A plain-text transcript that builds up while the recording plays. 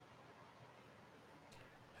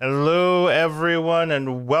Hello, everyone,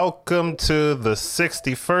 and welcome to the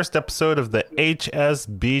 61st episode of the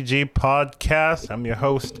HSBG podcast. I'm your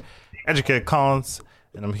host, Educated Collins,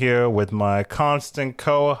 and I'm here with my constant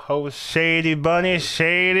co-host, Shady Bunny.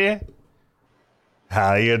 Shady,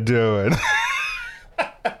 how you doing?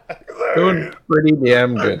 Doing pretty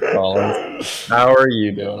damn good, Collins. How are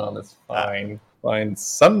you doing on this fine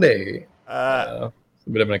Sunday? It's a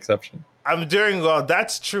bit of an exception. I'm doing well.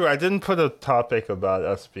 That's true. I didn't put a topic about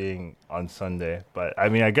us being on Sunday, but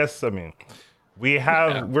I guess we're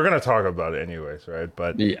gonna talk about it anyways, right?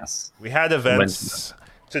 But Yes. we had events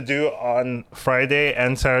to do on Friday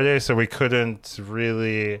and Saturday, so we couldn't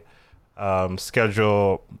really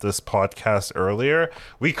schedule this podcast earlier.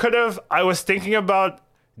 We could have. I was thinking about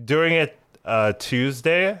doing it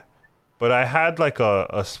Tuesday, but I had like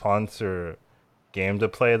a sponsor game to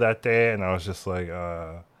play that day, and I was just like,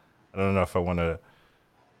 I don't know if I want to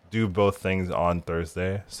do both things on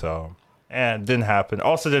Thursday. So, and it didn't happen.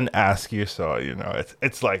 Also, didn't ask you, so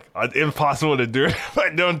it's like impossible to do it if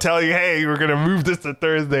I don't tell you. Hey, we're gonna move this to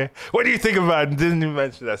Thursday. What do you think about it? Didn't even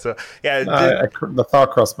mention that. So yeah, The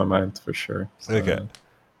thought crossed my mind for sure. So, okay.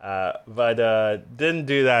 But didn't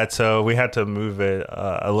do that, so we had to move it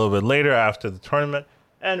a little bit later after the tournament,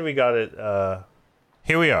 and we got it.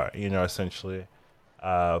 Here we are, essentially.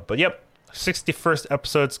 But yep, 61st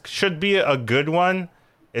episodes should be a good one.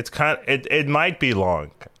 It's it might be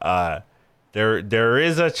long. There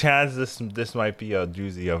is a chance this might be a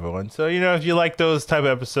doozy of a one. So if you like those type of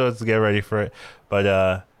episodes, get ready for it.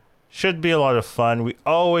 But should be a lot of fun. We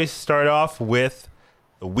always start off with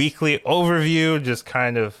the weekly overview, just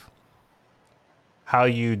kind of how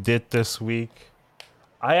you did this week.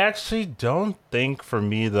 I actually don't think for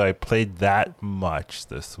me that I played that much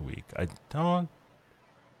this week. I don't.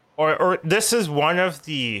 Or this is one of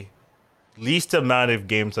the least amount of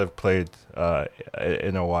games I've played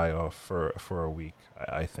in a while for a week.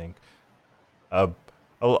 I think a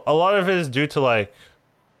lot of it is due to like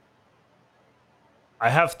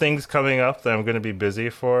I have things coming up that I'm going to be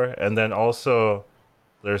busy for, and then also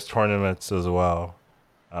there's tournaments as well.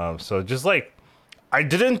 So just like I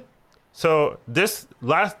didn't. So this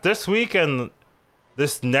week and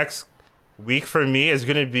this next week for me is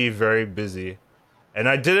going to be very busy. And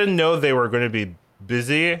I didn't know they were going to be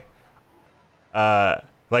busy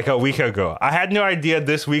like a week ago. I had no idea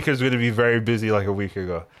this week was going to be very busy like a week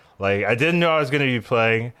ago. Like I didn't know I was going to be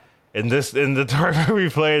playing in the tournament we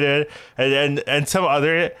played in, and some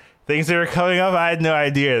other things that were coming up. I had no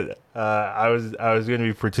idea I was going to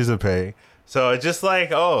be participating. So it's just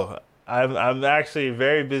like, oh, I'm actually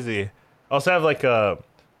very busy. Also have like a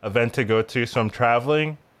event to go to, so I'm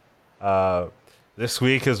traveling this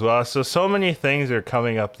week as well. So many things are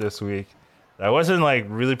coming up this week that I wasn't like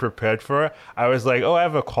really prepared for. I was like, oh, I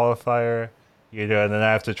have a qualifier, and then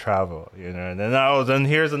I have to travel, and then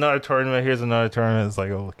here's another tournament, It's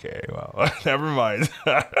like, okay, well, never mind.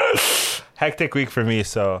 Hectic week for me.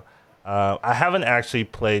 So I haven't actually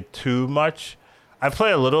played too much. I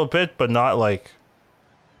play a little bit, but not like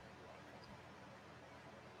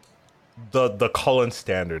the Cullen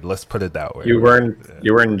standard. Let's put it that way. You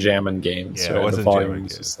weren't jamming games. Yeah, right? it wasn't the volume jamming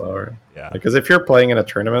was games. slower. Yeah. Because if you're playing in a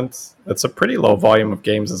tournament, it's a pretty low volume of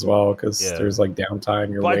games as well. Because there's like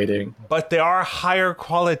downtime, you're waiting. But there are higher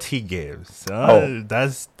quality games.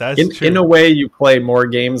 That's true. In a way, you play more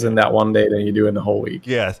games in that one day than you do in the whole week.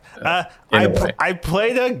 Yes. I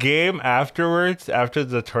played a game afterwards, after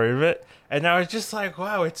the tournament, and I was just like,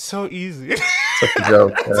 wow, it's so easy. Such a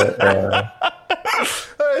joke.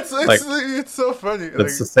 It's so funny.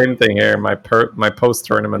 It's the same thing here. My post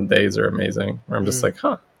tournament days are amazing. Where I'm just like,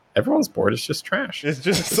 everyone's board is just trash. It's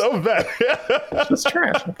just so bad. It's just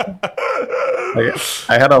trash. Okay.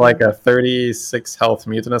 I had a 36 health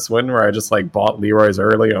mutinous win where I just like bought Leroy's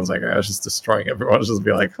early. And I was like, I was just destroying everyone. I was just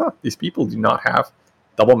be like, these people do not have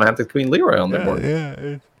double Mantic Queen Leroy on their board.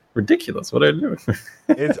 Yeah. Ridiculous. What are they doing?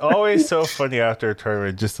 It's always so funny after a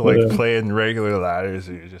tournament just to like play in regular ladders.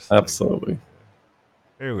 And you're just absolutely.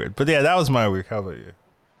 Very weird. But yeah, that was my week. How about you?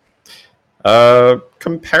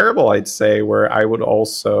 Comparable, I'd say, where I would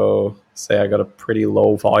also say I got a pretty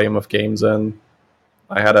low volume of games in.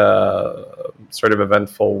 I had a sort of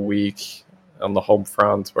eventful week on the home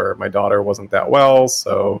front where my daughter wasn't that well,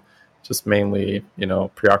 so just mainly,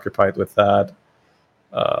 preoccupied with that.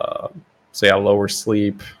 So yeah, lower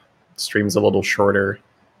sleep, streams a little shorter,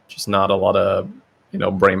 just not a lot of,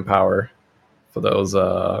 brain power for those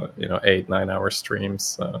 8-9 hour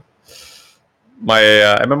streams. My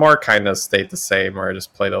MMR kind of stayed the same, where I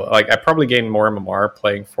just played I probably gained more MMR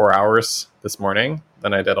playing 4 hours this morning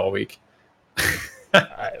than I did all week.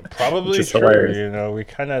 Probably is true. hilarious. You know, we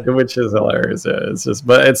kind of Which is hilarious. Yeah, it's just,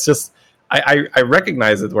 but it's just, I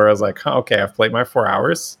recognize it where I was like, huh, okay, I've played my 4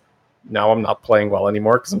 hours. Now I'm not playing well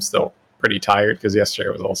anymore because I'm still pretty tired because yesterday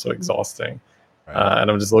was also exhausting. right.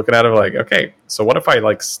 And I'm just looking at it like, okay, so what if I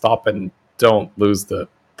like stop and don't lose the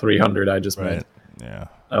 300 I just made? Right. Yeah.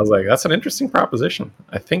 I was like, that's an interesting proposition.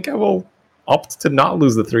 I think I will opt to not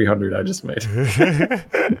lose the 300 I just made.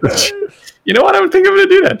 You know what? I would think I'm going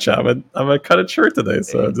to do that, Chum. I'm going to cut it short today.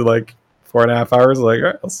 So I'll do like 4.5 hours. Like, all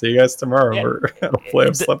right, I'll see you guys tomorrow. Yeah. Or hopefully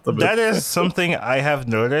I've slept a bit. That is something I have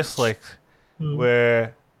noticed, like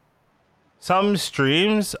where some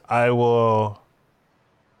streams I will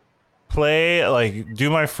play, like do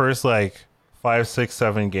my first like 5, 6,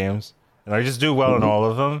 7 games, and I just do well in all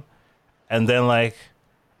of them, and then like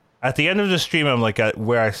at the end of the stream I'm like at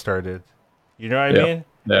where I started. You know what I mean?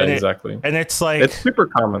 Yeah, And exactly. And it's like It's super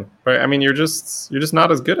common, right? I mean, you're just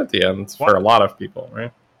not as good at the end for a lot of people,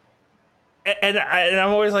 right? and I'm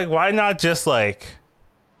always like, why not just like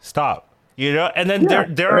stop, you know? And then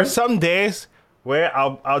there are right. some days where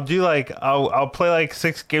I'll do like I'll play like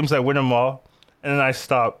 6 games, I win them all, and then I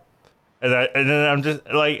stop, and then I'm just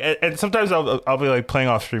like, and sometimes I'll be like playing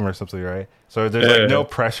off stream or something, right? So there's like no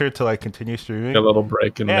pressure to like continue streaming. A little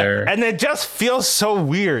break in there, and it just feels so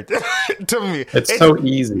weird to me. It's so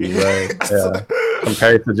easy, right? Yeah.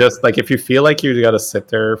 Compared to just like if you feel like you got to sit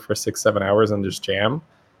there for 6-7 hours and just jam.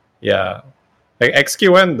 Yeah, like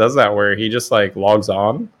XQN does that where he just like logs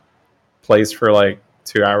on, plays for like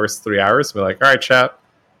 2 hours, 3 hours, and be like, all right, chat,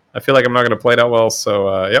 I feel like I'm not going to play that well,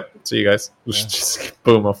 so yep, see you guys. Just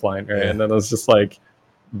boom, offline, right? And then it was just like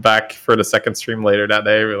back for the second stream later that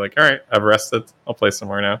day. We're like, all right, I've rested, I'll play some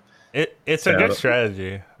more now. It's a good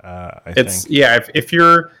strategy. I it's think. Yeah, if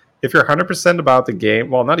you're 100% about the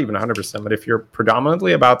game, well, not even 100%, but if you're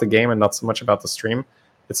predominantly about the game and not so much about the stream,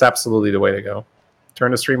 it's absolutely the way to go.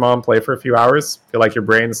 Turn the stream on, play for a few hours, feel like your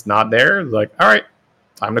brain's not there, like, all right,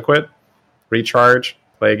 time to quit, recharge,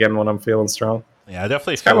 play again when I'm feeling strong. Yeah, I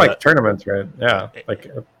definitely it's kind of like tournaments, right? Yeah, like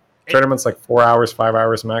tournaments like 4 hours, 5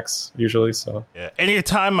 hours max usually. So yeah,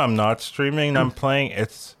 anytime I'm not streaming and I'm playing,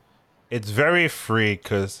 it's very free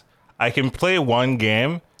because I can play one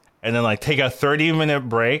game and then like take a 30-minute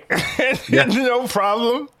break, no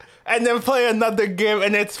problem, and then play another game,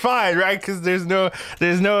 and it's fine, right? Because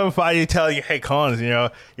there's nobody telling you, hey, Collins, you know,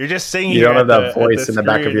 you're just singing. You don't have that voice in the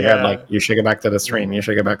back of your head like, you should get back to the stream, you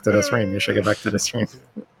should get back to the stream, you should get back to the stream.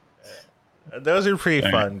 Those are pretty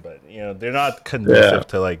fun, but you know, they're not conducive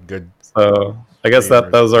to like good. So I guess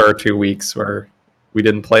those are our 2 weeks where we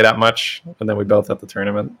didn't play that much, and then we both had the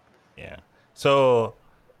tournament. Yeah. So,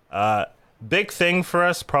 big thing for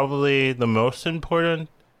us, probably the most important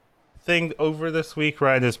thing over this week,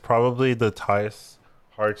 right, is probably the TICE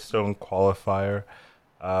Hearthstone qualifier.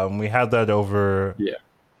 We had that over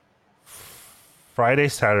Friday,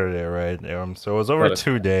 Saturday, right? So it was over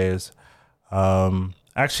 2 days.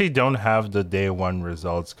 Actually don't have the day one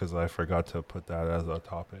results because I forgot to put that as a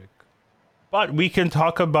topic. But we can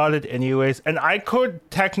talk about it anyways. And I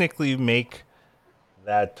could technically make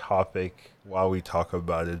that topic while we talk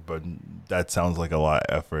about it, but that sounds like a lot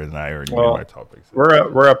of effort, and I already made my topics. We're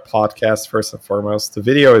a podcast first and foremost. The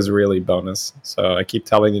video is really bonus. So I keep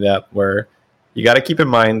telling you that, where you got to keep in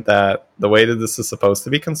mind that the way that this is supposed to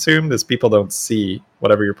be consumed is people don't see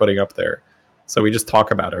whatever you're putting up there. So we just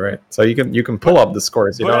talk about it, right? So you can pull up the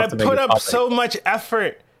scores. You don't have to make it. But I put up so much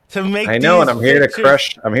effort to make. I know, and I'm here to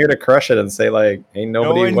crush. I'm here to crush it and say like, ain't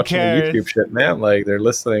nobody watching YouTube shit, man. Like they're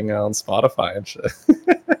listening on Spotify and shit.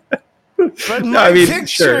 But my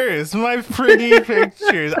pictures, my pretty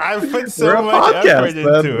pictures. I put so much effort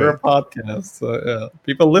into it. We're a podcast, so yeah.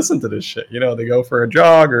 People listen to this shit. You know, they go for a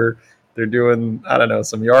jog or they're doing, I don't know,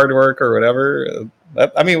 some yard work or whatever.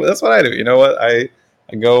 I mean, that's what I do. You know what? I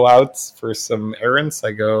go out for some errands.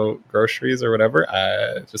 I go groceries or whatever.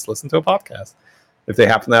 I just listen to a podcast. If they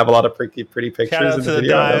happen to have a lot of pretty pictures in the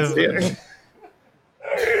video, that's it.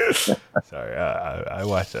 Sorry, I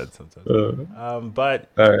watch that sometimes. But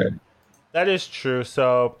all right. That is true.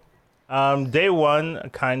 So, day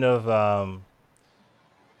one, kind of,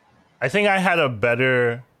 I think I had a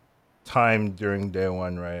better time during day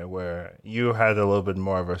one, right? Where you had a little bit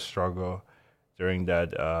more of a struggle during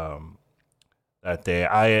that that day.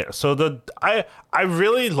 I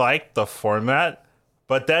really liked the format,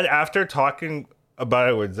 but then after talking about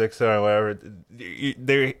it with Zixon or whatever,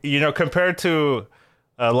 they, you know, compared to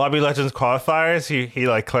Lobby Legends qualifiers, he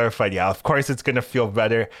like clarified, yeah, of course it's gonna feel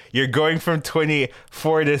better. You're going from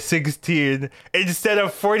 24 to 16 instead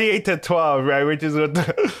of 48 to 12, right? Which is what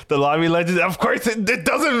the Lobby Legends. Of course, it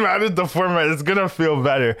doesn't matter the format. It's gonna feel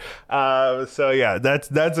better. So yeah,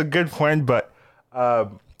 that's a good point. But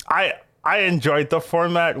I enjoyed the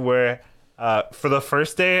format where for the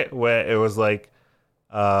first day where it was like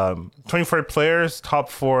 24 players, top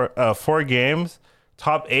four games,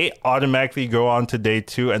 top 8 automatically go on to day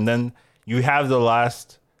 2, and then you have the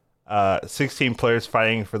last 16 players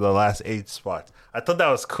fighting for the last 8 spots. I thought that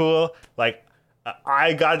was cool. Like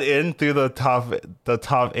I got in through the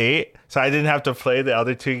top 8, so I didn't have to play the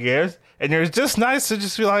other 2 games. And it was just nice to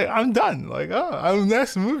just be like, I'm done. Like, oh, I'm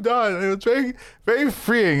next, moved on. It was very, very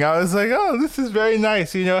freeing. I was like, oh, this is very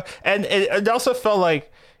nice, you know. And it also felt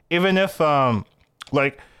like, even if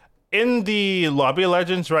like in the Lobby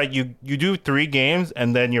Legends, right, you do 3 games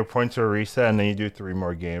and then your points are reset, and then you do 3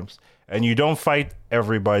 more games. And you don't fight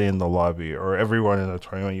everybody in the lobby or everyone in the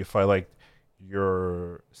tournament. You fight like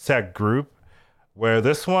your set group. Where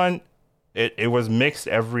this one, it was mixed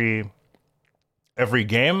every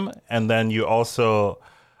game, and then you also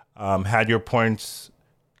had your points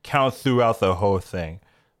count throughout the whole thing.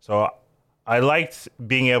 So I liked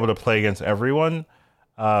being able to play against everyone.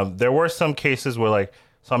 There were some cases where like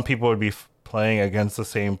some people would be playing against the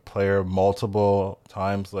same player multiple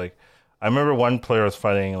times. Like I remember one player was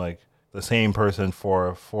fighting like the same person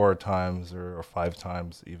for 4 times or 5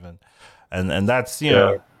 times even, and that's, you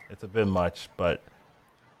know, it's a bit much. But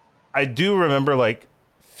I do remember like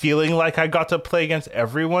feeling like I got to play against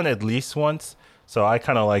everyone at least once, so I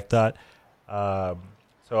kind of like that.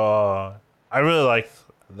 So I really like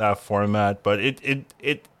that format, but it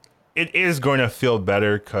is going to feel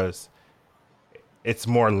better because it's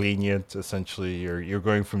more lenient. Essentially, you're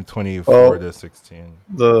going from 24 to 16.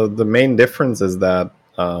 The main difference is that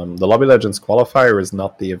the Lobby Legends qualifier is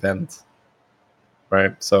not the event,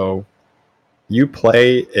 right? So you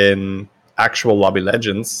play in actual Lobby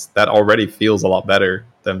Legends, that already feels a lot better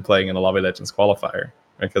than playing in a Lobby Legends qualifier,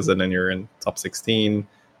 right? Because then you're in top 16,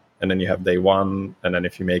 and then you have day 1, and then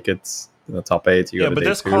if you make it in the top 8, you go to day 2. Yeah, but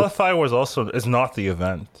this qualifier is not the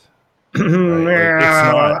event.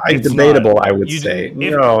 Right? It's debatable, I would say.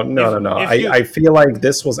 No. I feel like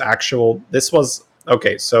this was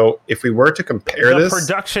okay. So if we were to compare this, the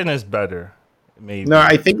production is better. Maybe. No,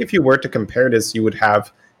 I think if you were to compare this, you would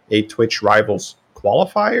have a Twitch Rivals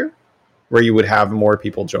qualifier where you would have more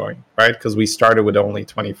people join, right? Because we started with only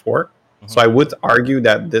 24. Mm-hmm. So I would argue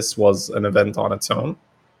that this was an event on its own,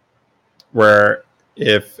 where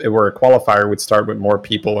if it were a qualifier, we'd start with more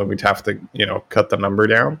people and we'd have to, cut the number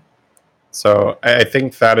down. So I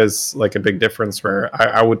think that is like a big difference, where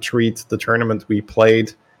I would treat the tournament we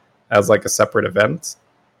played as like a separate event,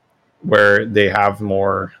 where they have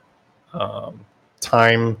more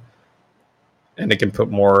time and they can put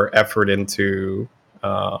more effort into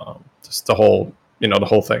just the whole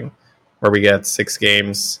thing, where we get 6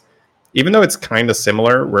 games, even though it's kind of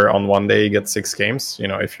similar, where on one day you get 6 games,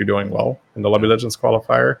 if you're doing well in the Lobby Legends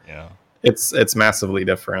qualifier. Yeah, it's massively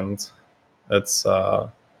different. It's I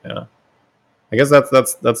guess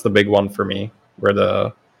that's the big one for me, where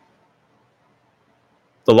the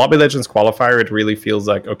Lobby Legends qualifier, it really feels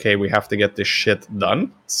like, okay, we have to get this shit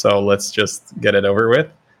done, so let's just get it over with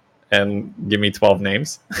and give me 12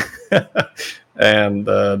 names. And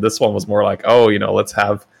this one was more like, let's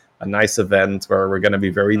have a nice event where we're going to be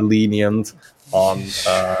very lenient on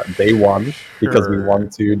day 1, because we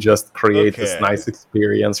want to just create this nice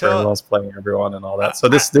experience where everyone's playing everyone and all that. So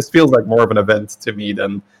this feels like more of an event to me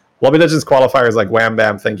than Lobby Legends qualifier is like wham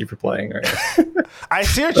bam, thank you for playing. Right? I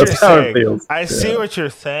see what you're saying. I see what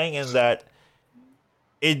you're saying, is that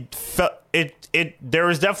there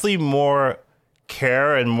was definitely more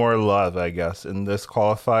care and more love, I guess, in this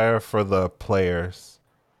qualifier for the players.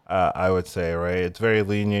 I would say, right? It's very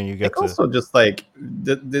lenient. You get also just like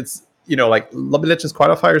it's like Lobby Legends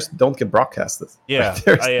qualifiers don't get broadcasted. Yeah,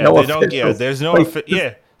 there's no they don't. Yeah, there's no.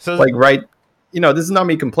 So like, right? This is not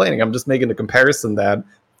me complaining. I'm just making a comparison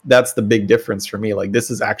that's the big difference for me. Like, this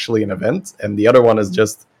is actually an event, and the other one is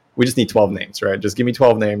we just need 12 names, right? Just give me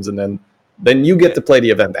 12 names, and then you get to play the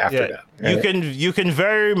event after that. Right? You can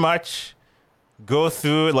very much go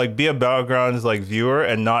through, like, be a Battlegrounds like viewer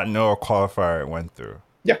and not know a qualifier it went through.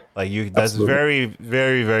 Yeah, like that's very,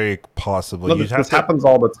 very, very possible. No, this happens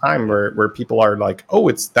all the time, where people are like,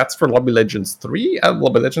 "Oh, that's for Lobby Legends 3, and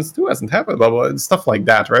Lobby Legends 2 hasn't happened," blah blah, and stuff like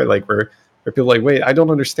that, right? Like where people are like, "Wait, I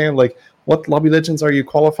don't understand. Like, what Lobby Legends are you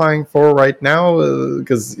qualifying for right now?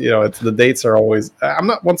 Because it's the dates are always. I'm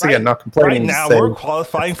not not complaining. Right now, we're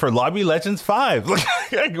qualifying for Lobby Legends 5.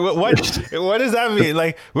 Like, what does that mean?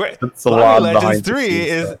 Like, Lobby Legends 3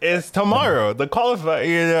 is tomorrow. The qualify,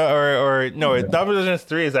 or no, Lobby Legends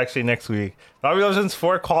 3 is actually next week. Lobby Legends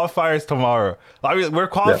 4 qualifiers tomorrow. We're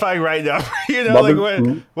qualifying right now.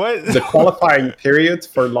 What? The qualifying period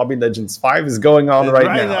for Lobby Legends 5 is going on right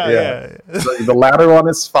now. Yeah. The latter one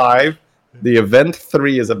is 5. The event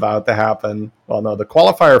 3 is about to happen. Well, no, the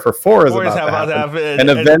qualifier for 4 is about to happen. And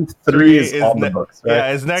event 3 is on the books, right?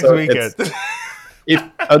 Yeah, it's next weekend.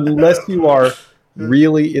 Unless you are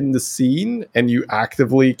really in the scene and you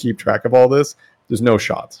actively keep track of all this, there's no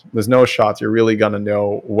shot. There's no shot you're really going to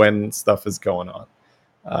know when stuff is going on.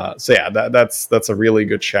 That's a really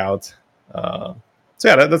good shout.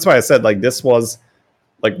 That's why I said, like, this was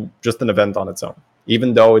like just an event on its own.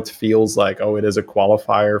 Even though it feels like, it is a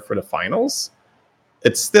qualifier for the finals,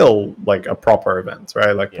 it's still like a proper event,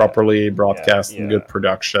 right? Like properly broadcast and good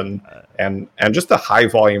production and just a high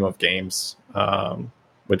volume of games,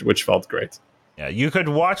 which felt great. Yeah, you could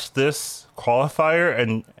watch this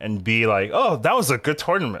qualifier and be like, oh, that was a good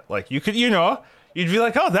tournament. Like, you could, you'd be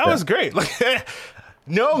like, oh, that was great. Like,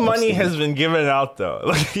 no money has been given out though,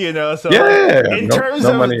 like, so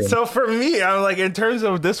money. So for me, I'm like, in terms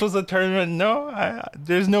of this was a tournament,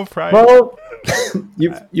 there's no prize. Well,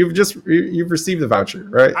 you've received a voucher,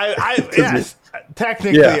 right? Yes,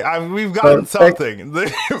 technically, we've gotten something.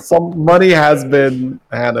 Some money has been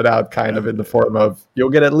handed out, kind of in the form of you'll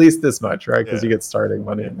get at least this much, right? Because you get starting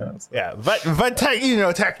money. Yeah, but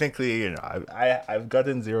technically, I've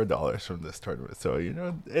gotten $0 from this tournament, so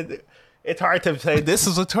it's hard to say this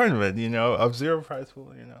is a tournament, of zero prize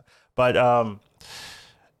pool, But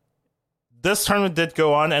this tournament did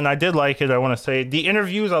go on, and I did like it. I want to say the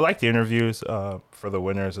interviews. I like the interviews for the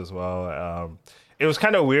winners as well. It was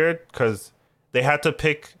kind of weird because they had to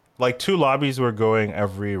pick, like, 2 lobbies were going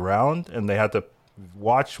every round, and they had to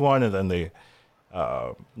watch one, and then they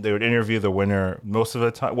would interview the winner most of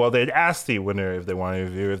the time. Well, they'd ask the winner if they want to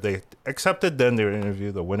interview. If they accepted, then they would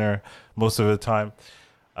interview the winner most of the time.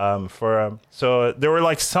 So there were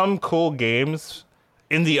like some cool games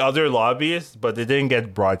in the other lobbies, but they didn't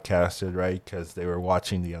get broadcasted, right? Because they were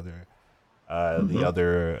watching the other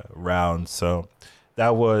rounds. So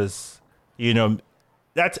that was,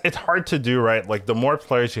 it's hard to do, right? Like, the more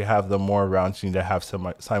players you have, the more rounds you need to have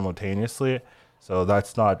simultaneously. So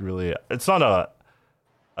that's not really, it's not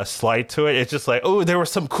a slight to it. It's just like, oh, there were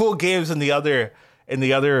some cool games in the other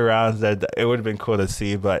rounds that it would have bn cool to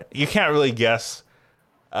see, but you can't really guess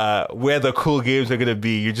where the cool games are going to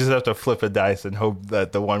be. You just have to flip a dice and hope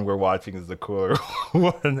that the one we're watching is the cooler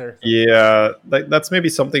one. Yeah, that's maybe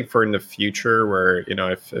something for in the future where,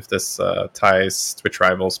 if this TICE Twitch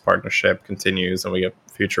Rivals partnership continues and we get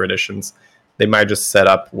future editions, they might just set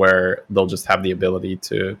up where they'll just have the ability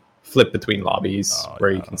to flip between lobbies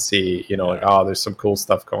you can see, there's some cool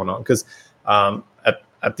stuff going on. Because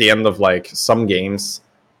at the end of, like, some games,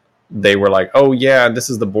 they were like, oh yeah, this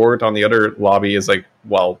is the board on the other lobby. Is like,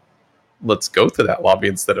 well, let's go to that lobby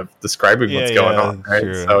instead of describing what's going on, right?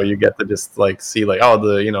 Sure. So you get to just, like, see, like,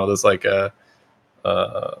 there's like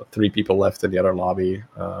 3 people left in the other lobby.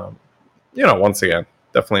 Once again,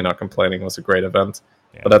 definitely not complaining. It was a great event,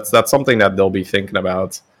 but that's something that they'll be thinking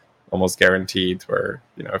about, almost guaranteed. Where,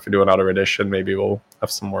 if we do another edition, maybe we'll have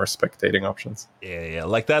some more spectating options. Yeah,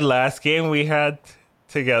 like that last game we had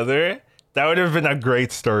together. That would have been a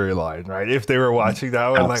great storyline, right? If they were watching that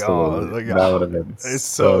one, like, that would have been it's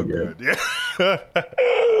so good. Yeah.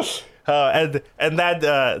 And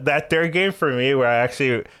that third game for me, where I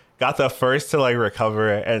actually got the first to, like, recover,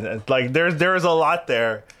 and like there was a lot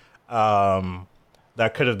there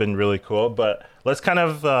that could have been really cool. But let's kind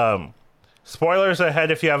of spoilers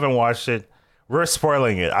ahead if you haven't watched it. We're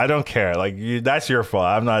spoiling it. I don't care. Like, that's your fault.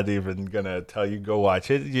 I'm not even gonna tell you go watch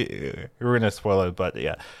it. We're gonna spoil it. But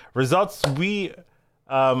yeah, results. We,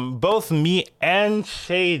 both me and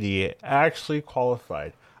Shady actually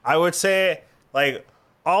qualified. I would say, like,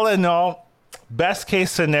 all in all, best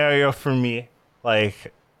case scenario for me.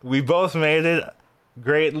 Like, we both made it.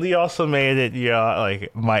 Great. Lee also made it. Yeah,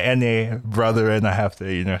 like, my NA brother, and I have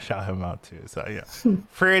to shout him out too. So yeah,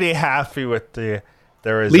 pretty happy with the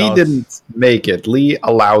results. Lee didn't make it. Lee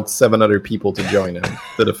allowed 7 other people to join him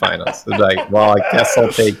to the finals. It's like, well, I guess I'll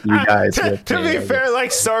take you guys. To be fair,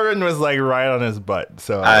 like, Soren was, like, right on his butt.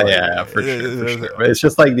 So yeah, for sure. But it's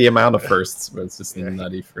just like the amount of firsts, but it's just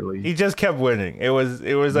nutty for Lee. He just kept winning. It was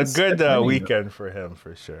a good weekend for him,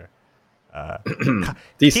 for sure.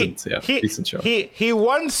 Decent show. He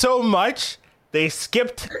won so much they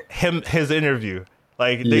skipped his interview.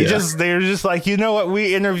 Like Yeah. they're just like, you know what?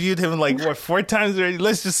 We interviewed him like what 4 times already.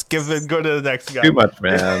 Let's just skip it. Go to the next guy. Too much,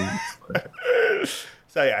 man.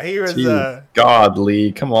 So yeah, he was Jeez, God,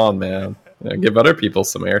 Lee, come on, man. Give other people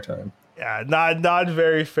some airtime. yeah, not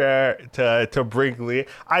very fair to Brinkley.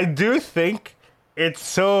 I do think it's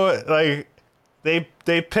so like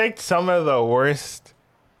they picked some of the worst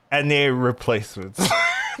NA replacements.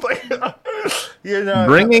 Like, you know,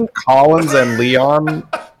 Bringing Collins and Leon,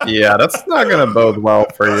 yeah, that's not going to bode well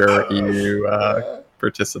for your EU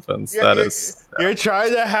participants. Yeah, That you're, is you're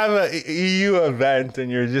trying to have a EU event, and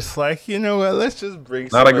you're just like, you know what? Let's just bring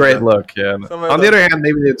not a great look. Yeah. some of On the the- other hand,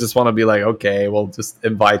 maybe they just want to be like, okay, we'll just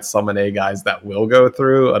invite some NA guys that will go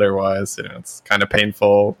through. Otherwise, it's kind of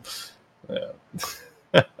painful.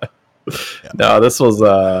 Yeah. No, this was.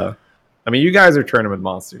 I mean, you guys are tournament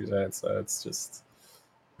monsters, right? So it's just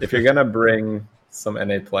if you're gonna bring some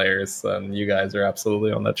NA players, then you guys are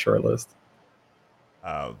absolutely on that short list.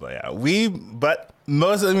 But yeah, but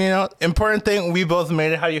most of important thing, we both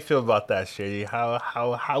made it. How you feel about that, Shady? How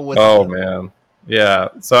was Oh it? man, yeah.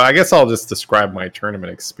 So I guess I'll just describe my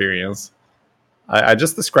tournament experience. I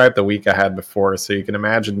just described the week I had before, so you can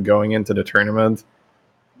imagine going into the tournament.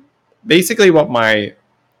 Basically, what my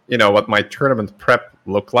tournament prep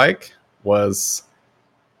looked like was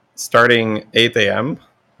starting 8 a.m.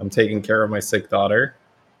 I'm taking care of my sick daughter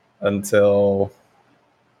until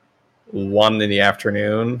 1 in the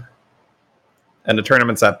afternoon, and the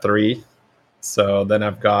tournament's at 3. So then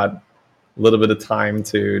I've got a little bit of time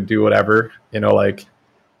to do whatever, like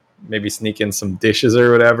maybe sneak in some dishes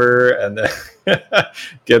or whatever, and then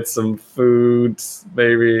get some food,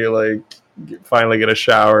 maybe like finally get a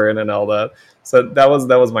shower and all that. So that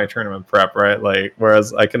was my tournament prep, right? Like,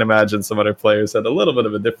 whereas I can imagine some other players had a little bit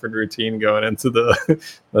of a different routine going into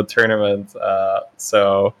the tournament.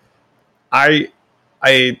 So I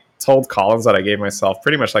told Collins that I gave myself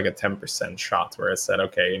pretty much like a 10% shot, where I said,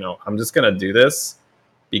 okay, I'm just gonna do this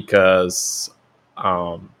because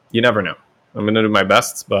you never know. I'm gonna do my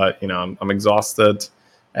best, but I'm exhausted,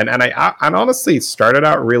 and I honestly started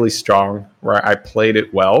out really strong, where I played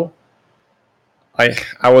it well.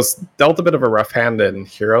 I was dealt a bit of a rough hand in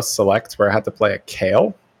Hero Select, where I had to play a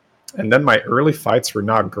Kale, and then my early fights were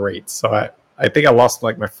not great. So I think I lost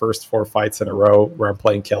like my first 4 fights in a row where I'm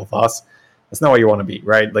playing Kael'thas. That's not what you want to be,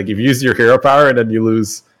 right? Like, if you use your hero power and then you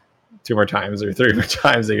lose 2 more times or 3 more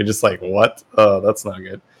times, and you're just like, what? Oh, that's not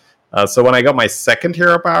good. So when I got my second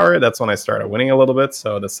hero power, that's when I started winning a little bit.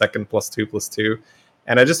 So the second +2/+2,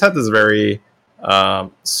 and I just had this very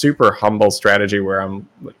super humble strategy where I'm,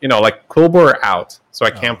 like Quillbore out, so I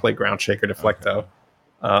can't play Ground Shaker Deflecto. Okay.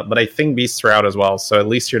 But I think Beasts are out as well, so at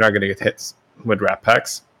least you're not going to get hit with Rat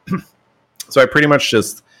Packs. So I pretty much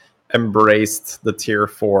just embraced the tier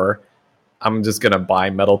 4. I'm just going to buy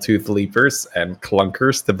Metal Tooth Leapers and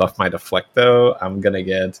Clunkers to buff my Deflecto. I'm going to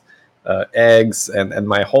get eggs, and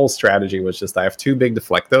my whole strategy was just I have 2 big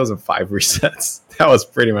Deflectos and 5 resets. That was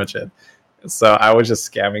pretty much it. So I was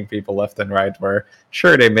just scamming people left and right, where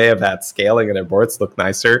sure, they may have had scaling and their boards look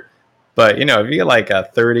nicer, but if you get like a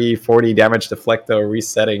 30-40 damage Deflecto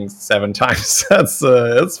resetting 7 times,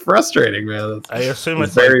 it's frustrating, man. I assume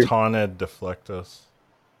it's very like taunted Deflectos.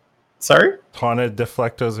 Sorry? Taunted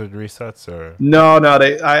Deflectos with resets, or No.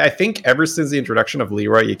 I think ever since the introduction of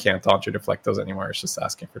Leroy, you can't taunt your Deflectos anymore. It's just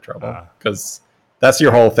asking for trouble, because that's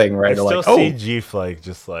your whole thing, right? I still Like, see G-Flake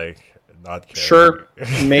just like not caring. Sure,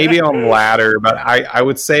 maybe on ladder, but I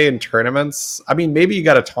would say in tournaments, I mean, maybe you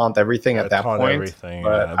got to taunt everything at that taunt point. Everything,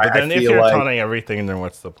 but yeah. But then if feel you're like, taunting everything, then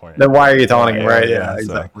what's the point? then why are you taunting him, right? Yeah, Yeah,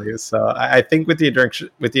 exactly. So I think with the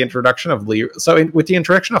introduction of Leroy, with the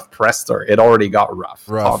introduction of Prestor, it already got rough.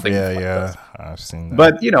 taunting Yeah. I've seen that.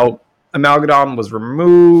 But Amalgadon was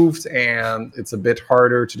removed, and it's a bit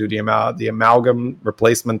harder to do the amalgam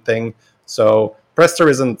replacement thing. So Prestor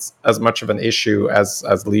isn't as much of an issue as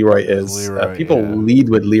Leroy is. People lead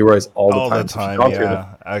with Leroy's all the time. Okay.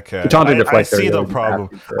 I see the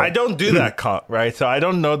problem. I don't do that comp, right? So I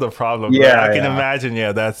don't know the problem. Yeah, I can imagine.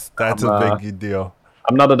 Yeah, that's a big deal.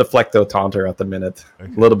 I'm not a Deflecto taunter at the minute.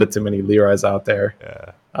 Okay. A little bit too many Leroys out there.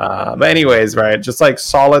 Yeah. But anyways, right, just like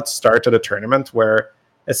solid start to the tournament, where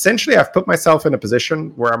essentially I've put myself in a position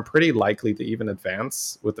where I'm pretty likely to even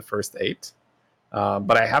advance with the first 8.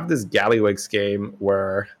 But I have this Gallywix game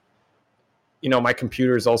where, my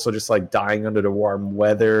computer is also just like dying under the warm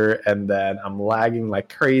weather, and then I'm lagging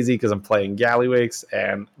like crazy because I'm playing Gallywix.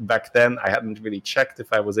 And back then I hadn't really checked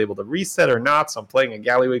if I was able to reset or not. So I'm playing a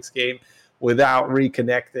Gallywix game without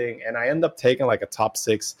reconnecting, and I end up taking like a top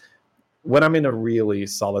 6 when I'm in a really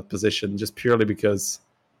solid position, just purely because,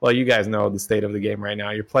 well, you guys know the state of the game right now.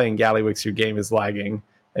 You're playing Gallywix, your game is lagging.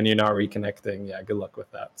 and you're not reconnecting, yeah, good luck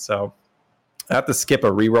with that. So I have to skip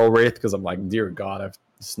a reroll wraith because I'm like, dear God,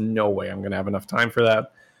 there's no way I'm going to have enough time for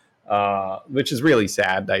that. Which is really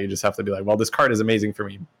sad that you just have to be like, well, this card is amazing for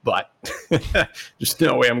me, but there's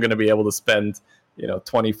no way I'm going to be able to spend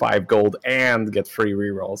 25 gold and get free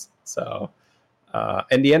rerolls. So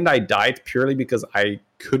in the end, I died purely because I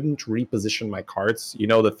couldn't reposition my cards.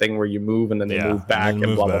 The thing where you move and then they move back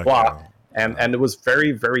and blah blah blah. And it was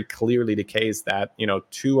very, very clearly the case that,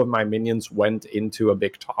 2 of my minions went into a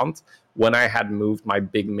big taunt when I had moved my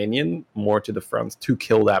big minion more to the front to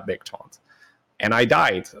kill that big taunt. And I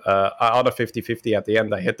died out of 50-50 at the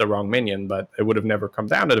end. I hit the wrong minion, but it would have never come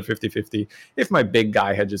down to the 50-50 if my big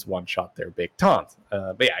guy had just one-shot their big taunt.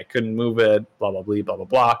 But yeah, I couldn't move it, blah, blah, blah, blah, blah,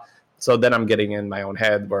 blah. So then I'm getting in my own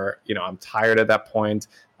head where, I'm tired at that point.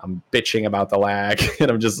 I'm bitching about the lag, and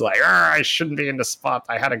I'm just like, I shouldn't be in the spot.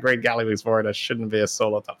 I had a great Gallywix for it. I shouldn't be a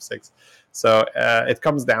solo top 6. So it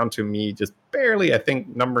comes down to me just barely, I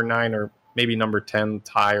think, number 9 or maybe number 10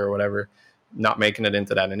 tie or whatever, not making it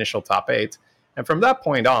into that initial top 8. And from that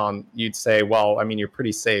point on, you'd say, well, I mean, you're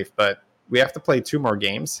pretty safe, but we have to play 2 more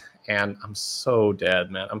games, and I'm so dead,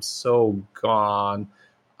 man. I'm so gone.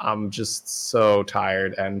 I'm just so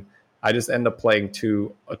tired, and I just end up playing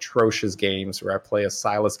 2 atrocious games where I play a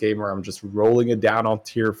Silas game where I'm just rolling it down on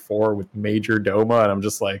tier 4 with Major Doma, and I'm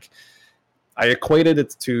just like, I equated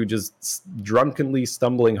it to just drunkenly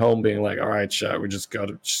stumbling home, being like, all right, chat, we just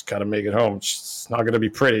gotta make it home. It's not gonna be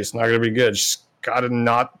pretty. It's not gonna be good. Just gotta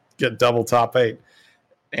not get double top 8.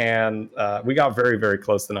 And we got very, very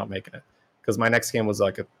close to not making it because my next game was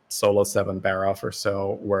like a solo 7 Baroff or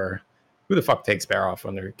so, where who the fuck takes Baroff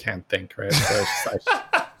when they can't think, right? So it's just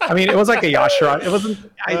like, I mean, it was like a Yasharon. It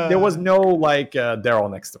wasn't. There was no like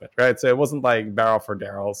Daryl next to it, right? So it wasn't like Baroff or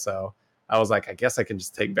Daryl. So I was like, I guess I can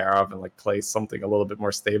just take Baroff and like play something a little bit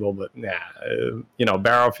more stable. But nah,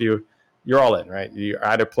 Baroff, you're all in, right? You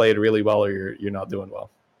either play it really well or you're not doing well.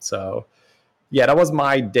 So yeah, that was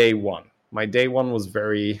my day one. My day one was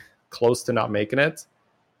very close to not making it.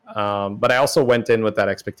 But I also went in with that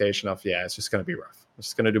expectation of, yeah, it's just going to be rough. I'm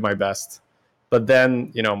just going to do my best. But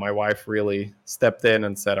then, my wife really stepped in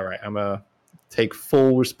and said, all right, I'm going to take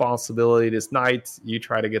full responsibility this night. You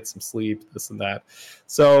try to get some sleep, this and that.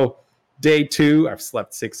 So day 2, I've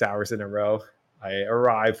slept 6 hours in a row. I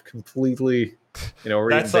arrived completely,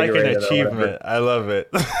 that's like an achievement. I love it.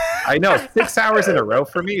 I know, 6 hours in a row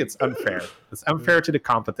for me, it's unfair. It's unfair to the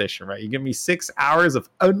competition, right? You give me 6 hours of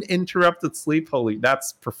uninterrupted sleep. Holy,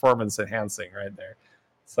 that's performance enhancing right there.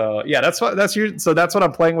 So yeah, that's what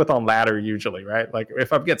I'm playing with on ladder usually, right? Like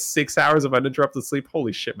if I get 6 hours of uninterrupted sleep,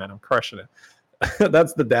 holy shit, man, I'm crushing it.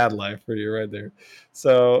 That's the dad life for you right there.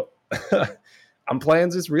 So I'm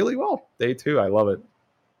playing this really well. Day 2, I love it.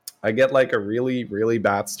 I get like a really, really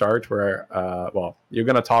bad start where, you're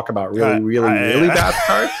going to talk about really bad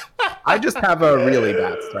start. I just have a really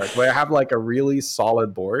bad start where I have like a really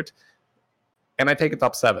solid board and I take a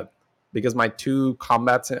top 7 because my 2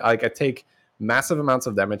 combats, like I take massive amounts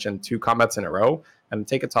of damage in 2 combats in a row and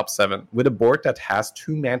take a top 7 with a board that has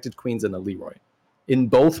 2 Manted Queens and a Leroy. In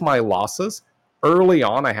both my losses, early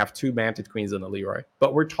on, I have 2 Manted Queens and a Leroy,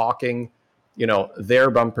 but we're talking,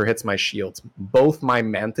 their bumper hits my shields. Both my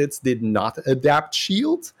Mantids did not adapt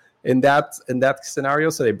shield in that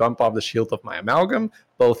scenario, so they bump off the shield of my Amalgam.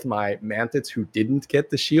 Both my Mantids who didn't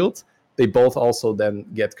get the shield, they both also then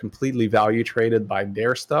get completely value traded by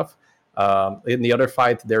their stuff. In the other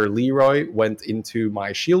fight, their Leroy went into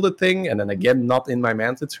my shielded thing, and then again, not in my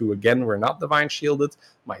Mantids, who again were not divine shielded.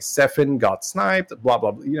 My Sephyn got sniped, blah,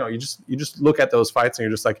 blah, blah. You just look at those fights and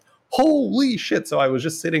you're just like, holy shit. So I was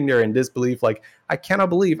just sitting there in disbelief, like, I cannot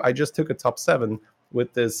believe I just took a top 7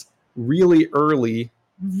 with this really early,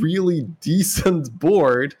 really decent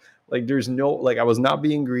board. Like there's no, like I was not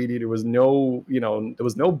being greedy. There was no, there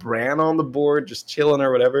was no Bran on the board, just chilling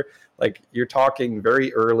or whatever. Like you're talking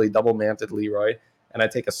very early double Manted Leroy, and I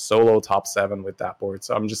take a solo top 7 with that board.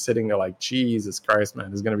 So I'm just sitting there like, Jesus Christ,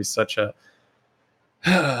 man, it's going to be such a,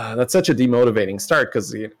 that's such a demotivating start.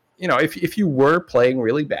 Cause if you were playing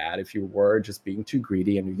really bad, if you were just being too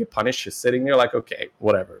greedy and you get punished, just sitting there like, okay,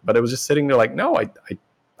 whatever. But it was just sitting there like, no,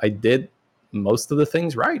 I did most of the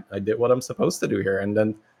things right. I did what I'm supposed to do here. And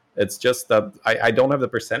then it's just that I don't have the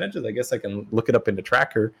percentages. I guess I can look it up in the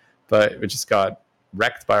tracker, but it just got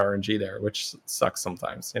wrecked by RNG there, which sucks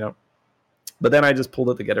sometimes, But then I just pulled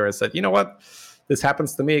it together and said, you know what? This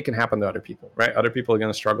happens to me. It can happen to other people, right? Other people are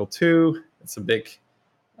going to struggle too. It's a big,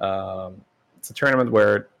 it's a tournament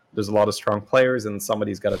where there's a lot of strong players and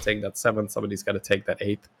somebody's got to take that 7th. Somebody's got to take that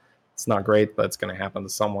 8th. It's not great, but it's going to happen to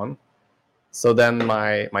someone. So then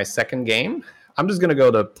my second game, I'm just gonna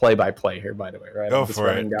go to play by play here, by the way, right? Go I'm just for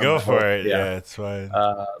running it. down Go my for whole- it. Yeah, it's fine.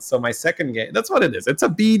 So my second game, that's what it is. It's a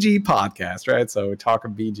BG podcast, right? So we're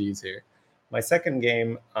talking BGs here. My second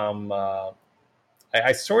game,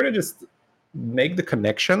 I sort of just make the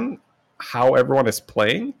connection how everyone is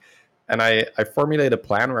playing, and I formulate a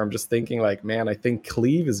plan where I'm just thinking like, man, I think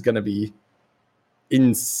Cleave is gonna be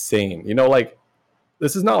insane. You know, like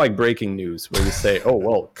this is not like breaking news where you say, oh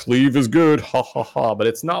well, Cleave is good, ha ha ha. But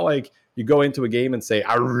it's not like you go into a game and say,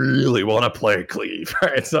 I really want to play Cleave,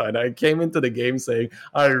 right? So and I came into the game saying,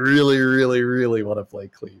 I really, really, really want to play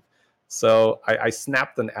Cleave. So I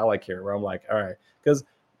snapped an Alec here where I'm like, all right, because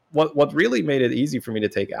what really made it easy for me to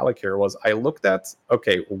take Alec here was I looked at,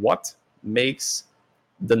 okay, what makes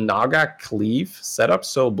the Naga Cleave setup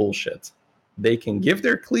so bullshit? They can give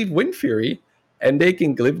their Cleave Wind Fury, and they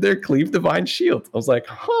can give their Cleave Divine Shield. I was like,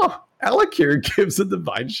 huh, Alec here gives a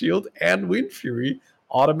Divine Shield and Wind Fury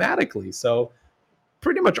automatically. So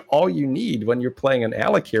pretty much all you need when you're playing an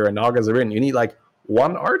Alec here and Nagas are in, you need like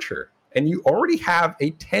one Archer. And you already have a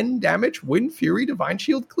 10 damage Wind Fury Divine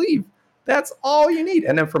Shield Cleave. That's all you need.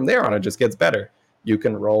 And then from there on, it just gets better. You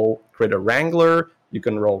can roll Critter Wrangler, you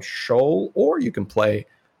can roll Shoal, or you can play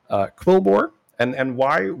Quillbore. And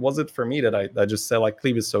why was it for me that I just said like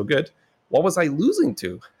Cleave is so good? What was I losing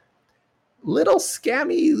to? Little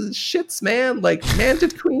scammy shits, man. Like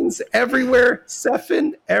Mantid Queens everywhere,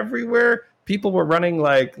 Sephon everywhere. People were running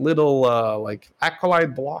like little like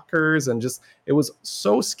Acolyte blockers, and just it was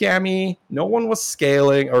so scammy. No one was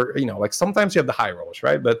scaling, or you know, like sometimes you have the high rollers,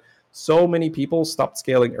 right? But so many people stopped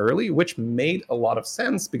scaling early, which made a lot of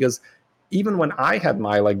sense because even when I had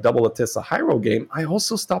my like double Atissa high roll game, I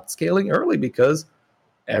also stopped scaling early because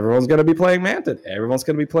everyone's going to be playing Mantid. Everyone's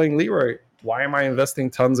going to be playing Leroy. Why am I investing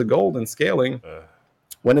tons of gold in scaling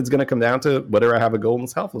when it's going to come down to whether I have a golden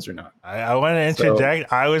selfless or not? I want to interject.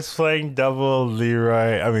 So, I was playing double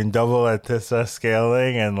Atissa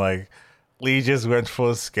scaling, and like Lee just went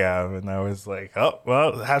full scam, and I was like, oh,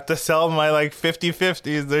 well, have to sell my like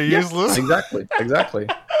 50/50s. They're useless. Exactly.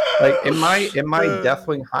 Like in my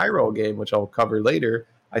Deathwing high roll game, which I'll cover later,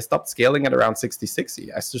 I stopped scaling at around 60/60.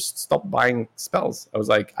 I just stopped buying spells. I was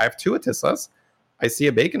like, I have 2 Atissas. I see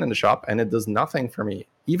a bacon in the shop, and it does nothing for me.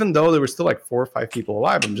 Even though there were still like 4 or 5 people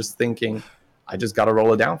alive, I'm just thinking, I just got to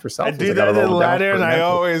roll it down for self. I do that in ladder, and I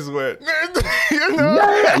always win. You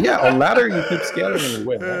know? Yeah. On ladder, you keep scaling and you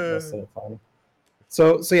win. Right? Most of the time.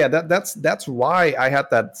 So yeah, that's why I had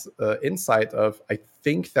that insight of I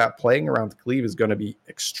think that playing around Cleave is going to be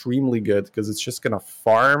extremely good because it's just going to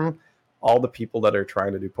farm all the people that are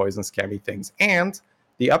trying to do poison scammy things. And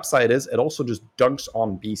the upside is it also just dunks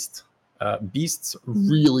on Beast. Beasts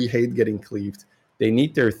really hate getting cleaved. They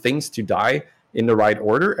need their things to die in the right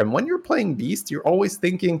order. And when you're playing Beast, you're always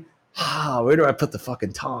thinking, where do I put the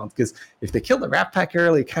fucking taunt? Because if they kill the Rat Pack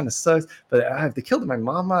early, it kind of sucks. But if they kill my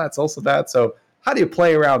mama, it's also bad. So how do you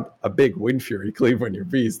play around a big Wind Fury cleave when you're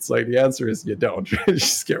Beasts? Like the answer is you don't. You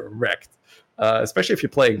just get wrecked. Especially if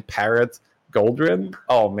you're playing Parrot, Goldrin.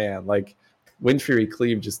 Oh man, like Wind Fury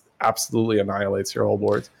cleave just absolutely annihilates your whole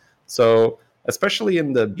board. So especially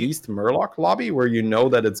in the Beast Murloc lobby, where you know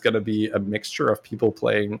that it's going to be a mixture of people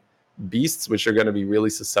playing Beasts, which are going to be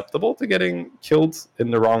really susceptible to getting killed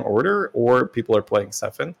in the wrong order, or people are playing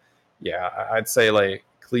Sephon. Yeah, I'd say like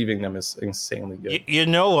cleaving them is insanely good. You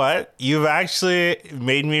know what? You've actually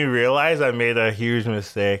made me realize I made a huge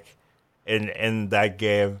mistake in that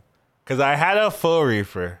game because I had a full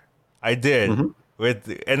Reaper. I did. Mm-hmm.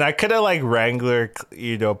 And I could have like Wrangler,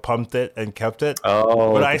 pumped it and kept it.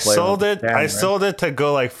 Oh, but I sold it. I sold it to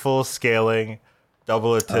go like full scaling,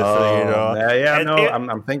 double Atissa.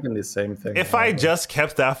 I'm thinking the same thing. If I just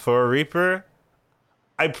kept that for a Reaper,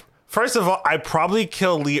 first of all, I probably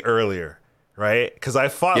kill Lee earlier, right? Because I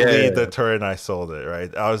fought Lee the turn I sold it,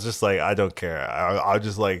 right? I was just like, I don't care. I'll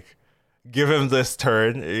just like give him this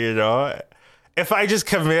turn, If I just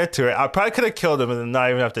commit to it, I probably could have killed him and then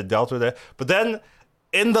not even have to dealt with it. But then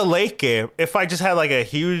in the late game, if I just had like a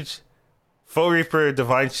huge Full Reaper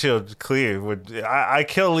Divine Shield cleave, I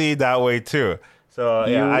kill Lee that way too. So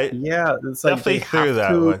it's like definitely through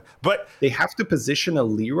that one. But they have to position a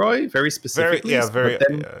Leroy very specifically.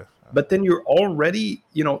 But then you're already,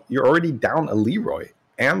 you're already down a Leroy,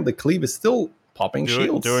 and the cleave is still popping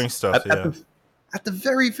shields, doing stuff. At the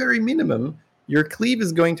very, very minimum, your cleave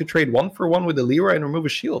is going to trade 1-for-1 with the Leroy and remove a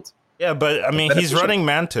shield. Yeah, but I mean, he's running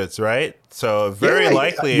Mantids, right? So very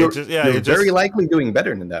likely, you're very likely doing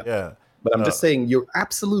better than that. Yeah, but I'm just saying your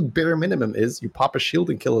absolute bare minimum is you pop a shield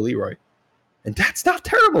and kill a Leroy, and that's not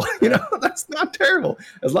terrible. That's not terrible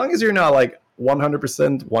as long as you're not like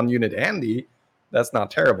 100% one unit Andy. that's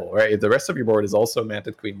not terrible, right? If the rest of your board is also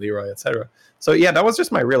Manted Queen, Leroy, etc. So yeah, that was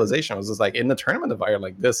just my realization. I was just like, in the tournament of Ire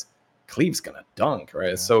like this, Cleave's gonna dunk, right?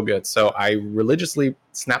 It's so good. So I religiously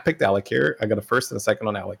snap picked Alakir. I got a first and a second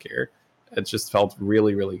on Alakir. It just felt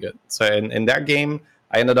really, really good. So in that game,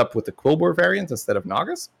 I ended up with the Quillbore variant instead of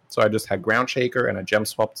Nagas. So I just had Ground Shaker and I gem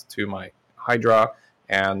swapped to my Hydra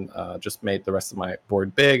and just made the rest of my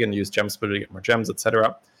board big and used Gem Splitter to get more gems,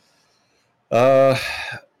 etc.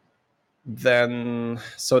 Then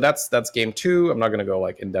so that's game 2. I'm not going to go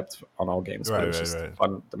like in depth on all games, but it's just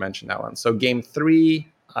fun to mention that one. So game 3,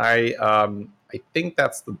 I think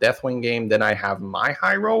that's the Deathwing game. Then I have my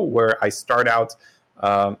high roll where I start out.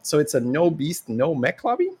 So it's a no beast, no mech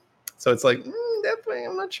lobby. So it's like Deathwing.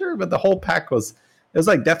 I'm not sure, but the whole pack was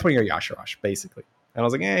like Deathwing or Yashirash basically. And I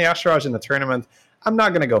was like, Yashirash in the tournament. I'm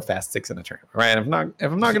not gonna go fast 6 in a tournament, right?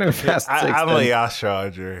 If I'm not gonna go fast 6, I'm a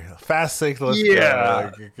Yashirager. Fast 6, let's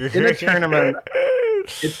go. In a tournament,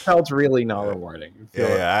 it felt really not rewarding.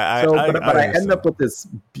 But I end up with this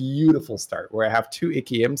beautiful start where I have 2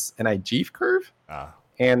 Icky Imps and I Jeef curve,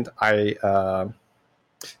 and I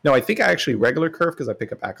think I actually regular curve because I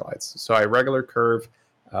pick up Acolytes. So I regular curve.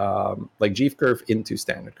 Like Jeef curve into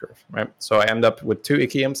standard curve, right? So I end up with 2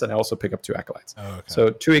 Icky Imps and I also pick up 2 Acolytes.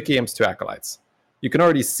 So 2 Icky Imps, 2 Acolytes. You can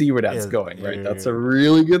already see where that's going, right? That's a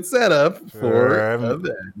really good setup for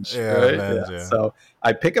Avenge, right? So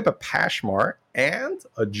I pick up a Pashmar and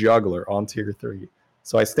a Juggler on tier 3.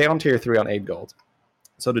 So I stay on tier 3 on 8 gold.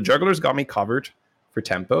 So the Jugglers got me covered for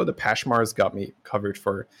tempo. The Pashmars got me covered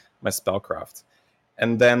for my spellcraft.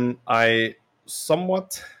 And then I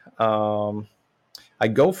somewhat... I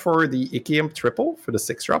go for the Icky Imp triple for the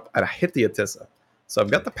 6-drop, and I hit the Atissa. So I've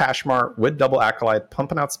got the Pashmar with double Acolyte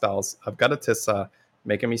pumping out spells. I've got Atissa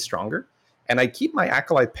making me stronger. And I keep my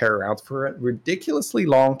Acolyte pair around for a ridiculously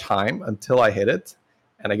long time until I hit it,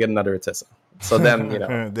 and I get another Atissa. So then,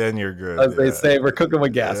 then you're good. As they say, we're cooking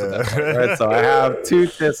with gas at that point, right? So I have 2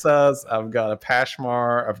 Tissas, I've got a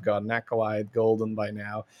Pashmar, I've got an Acolyte, golden by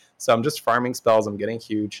now. So I'm just farming spells, I'm getting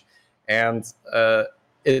huge. And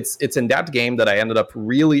it's in that game that I ended up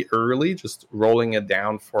really early, just rolling it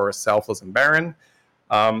down for Selfless and Baron.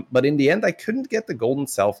 But in the end, I couldn't get the golden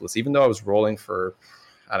Selfless, even though I was rolling for,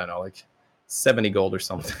 I don't know, like 70 gold or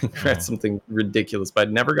something, right? Something ridiculous. But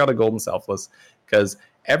I never got a golden Selfless because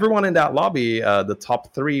everyone in that lobby, the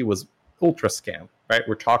top 3 was ultra scam, right?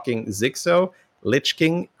 We're talking Zixo, Lich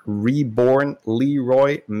King, Reborn,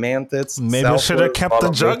 Leroy, Mantis. Maybe I should have kept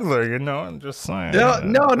the Juggler, I'm just saying.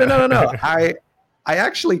 No. I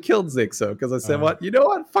actually killed Zixo because I said, what? You know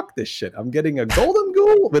what? Fuck this shit. I'm getting a golden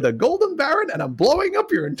ghoul with a golden baron and I'm blowing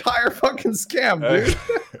up your entire fucking scam, dude.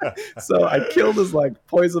 So I killed his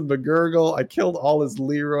poison McGurgle. I killed all his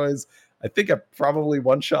Leroys. I think I probably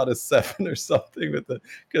one-shot his 7 or something with it.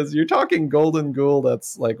 Because you're talking golden ghoul,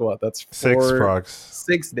 that's what? That's 6 procs.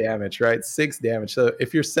 6 damage, right? 6 damage. So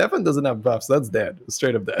if your 7 doesn't have buffs, that's dead.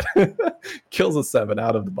 Straight up dead. Kills a 7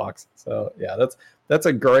 out of the box. So yeah, that's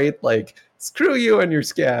a great screw you and your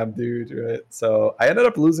scam, dude, right? So I ended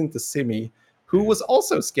up losing to Simi, who was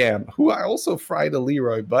also scam, who I also fried a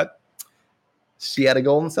Leroy, but she had a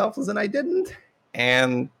golden Selfless and I didn't.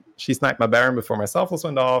 And she sniped my Baron before my Selfless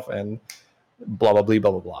went off and blah, blah, blah,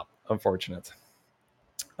 blah, blah, blah. Unfortunate.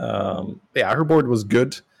 Her board was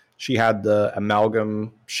good. She had the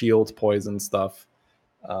Amalgam, Shield, Poison stuff.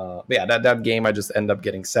 That game I just end up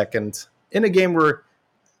getting second. In a game where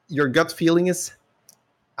your gut feeling is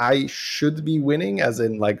I should be winning, as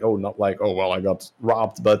in I got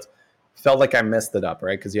robbed, but felt like I messed it up,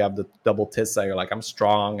 right? Because you have the double Tissa, you're like, I'm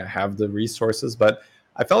strong, I have the resources, but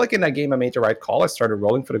I felt like in that game I made the right call. I started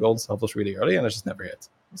rolling for the golden Selfless really early, and I just never hit.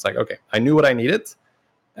 It's like, okay, I knew what I needed,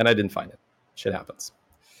 and I didn't find it. Shit happens.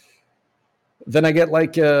 Then I get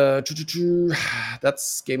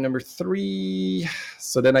that's game number 3.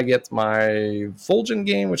 So then I get my Fulgen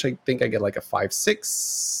game, which I think I get a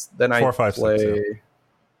 5-6. Then 4, 5, play... 6,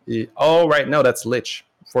 yeah. Oh, right. No, that's Lich.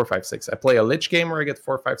 4, 5, 6. I play a Lich game where I get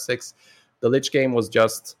 4, 5, 6. The Lich game was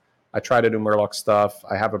just, I try to do Murloc stuff.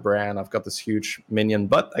 I have a brand. I've got this huge minion,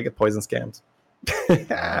 but I get poison scammed. I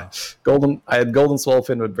had Golden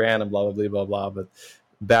Swolefin with brand and blah, blah, blah, blah, blah. But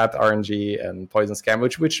bad RNG and poison scam,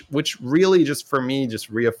 which really just for me just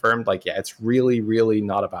reaffirmed, it's really, really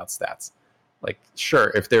not about stats.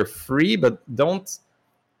 Sure, if they're free, but don't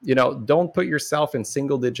put yourself in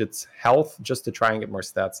single digits health just to try and get more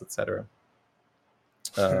stats, etc.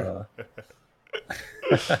 Don't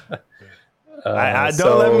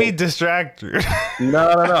let me distract you. No.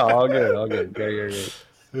 All good. Good.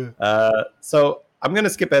 So I'm going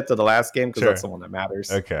to skip ahead to the last game because that's the one that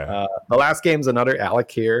matters. Okay. The last game's another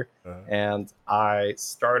Alakir, and I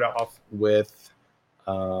start off with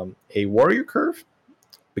a Warrior Curve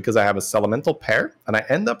because I have a Elemental pair, and I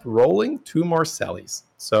end up rolling 2 more Sellies.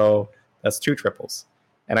 So that's 2 triples.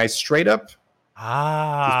 And I straight up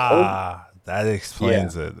that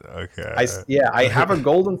explains it. Okay. I have a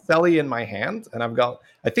golden Selly in my hand, and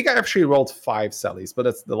I think I actually rolled 5 Sellies,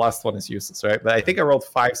 but the last one is useless, right? But I think I rolled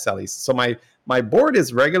 5 Sellies. So my board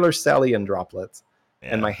is regular Selly and Droplet,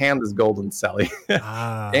 and my hand is golden Selly.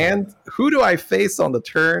 And who do I face on the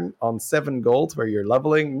turn on 7 gold where you're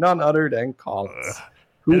leveling? None other than Collins.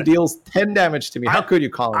 Who deals 10 damage to me? How could you,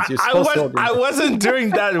 Collins? You're supposed to. I wasn't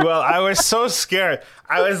doing that well. I was so scared.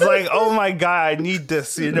 I was like, "Oh my god, I need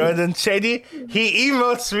this," And then Shady, he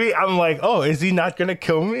emotes me. I'm like, "Oh, is he not gonna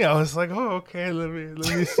kill me?" I was like, "Oh, okay. Let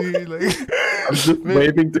me see." Like, I'm just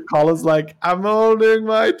waving to Collins, like, "I'm holding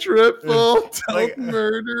my triple. Don't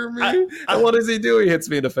murder me." And what does he do? He hits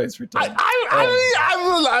me in the face for 10.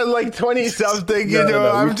 I'm like 20 something.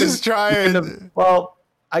 I'm just trying. Well,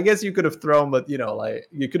 I guess you could have thrown, but like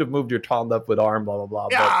you could have moved your taunt up with arm, blah blah blah.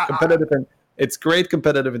 Yeah, but competitive, it's great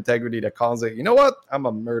competitive integrity that Collins like, you know what? I'm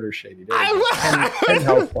a murder Shady. 10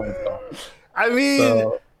 health points off. I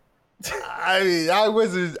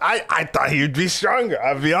wasn't. I thought he'd be stronger.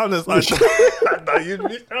 I'll be honest. I thought you'd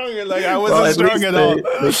be stronger. Like I wasn't strong at all.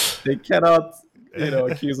 They cannot,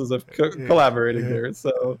 accuse us of collaborating there.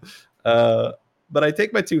 So, but I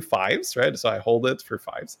take my 2 5s, right? So I hold it for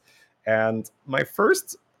 5s. And my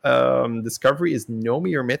first discovery is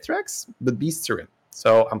Nomi or Mithrax, but beasts are in.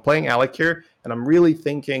 So I'm playing Alec here, and I'm really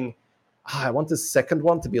thinking, I want this second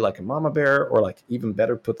one to be like a Mama Bear, or like even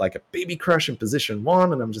better, put like a Baby Crush in position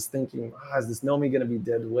 1. And I'm just thinking, is this Nomi going to be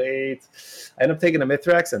dead weight? I end up taking a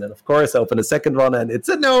Mithrax, and then of course I open a second one, and it's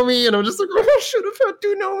a Nomi, and I'm just like, I should have had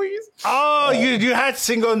 2 Nomis. Oh, you had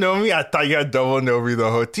single Nomi? I thought you had double Nomi the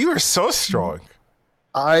whole time. You were so strong.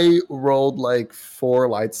 I rolled like 4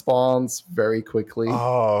 light spawns very quickly.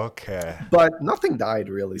 Oh, okay. But nothing died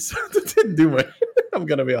really, so it didn't do much. I'm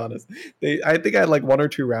gonna be honest. I think I had like 1 or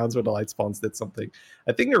 2 rounds where the light spawns did something.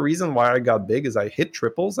 I think the reason why I got big is I hit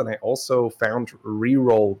triples, and I also found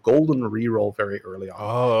golden reroll very early on.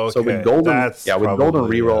 Oh, okay. So with golden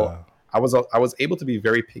reroll, I was able to be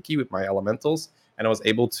very picky with my elementals. And I was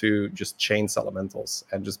able to just chains elementals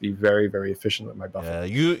and just be very, very efficient with my buffer. Yeah,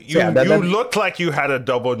 you looked like you had a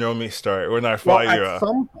double Nomi start when I fought you. At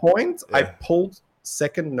some point, I pulled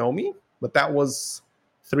second Nomi, but that was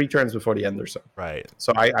 3 turns before the end or so. Right.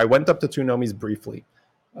 So I went up to 2 Nomis briefly.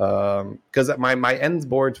 Because my end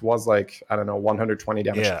board was like, I don't know, 120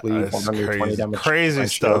 damage cleave, 120 damage. Crazy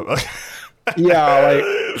stuff. I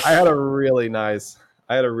had a really,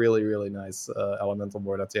 really nice elemental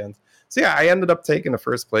board at the end. So yeah, I ended up taking the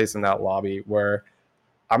first place in that lobby where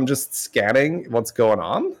I'm just scanning what's going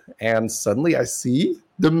on, and suddenly I see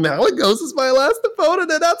the Malygos is my last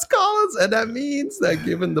opponent, and that's Collins, and that means that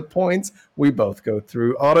given the points, we both go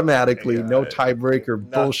through automatically. No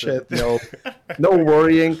tiebreaker bullshit, no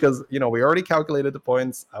worrying, because we already calculated the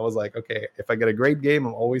points. I was like, okay, if I get a great game,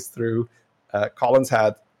 I'm always through. Collins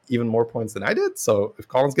had even more points than I did, so if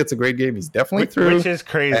Collins gets a great game, he's definitely through. Which is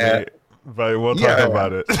crazy, but we'll talk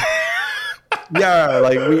about it.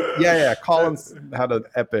 Collins had an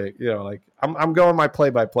epic, I'm going my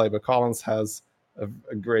play-by-play, but Collins has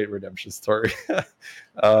a great redemption story.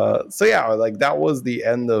 That was the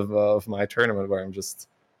end of my tournament where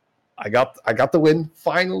I got the win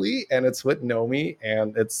finally, and it's with Nomi,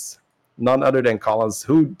 and it's none other than Collins,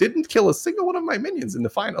 who didn't kill a single one of my minions in the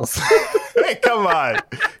finals. Hey, come on.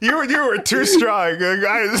 You were too strong.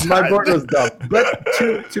 My board was dumb. But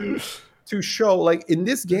to show, like, in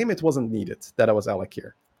this game, it wasn't needed that I was Alec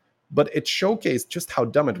here. But it showcased just how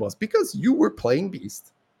dumb it was, because you were playing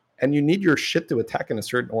Beast, and you need your shit to attack in a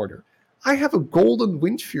certain order. I have a golden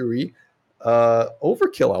Wind Fury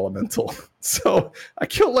overkill elemental. So I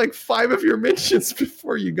killed like 5 of your minions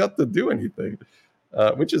before you got to do anything.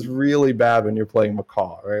 Which is really bad when you're playing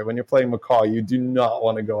Macaw, right? When you're playing Macaw, you do not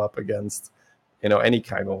want to go up against, any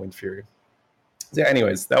kind of Wind Fury. So yeah,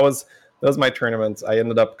 anyways, that was my tournament. I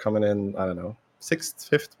ended up coming in, I don't know,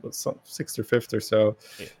 6th or 5th or so.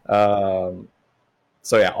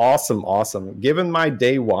 So yeah, awesome. Given my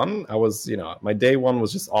day one, my day one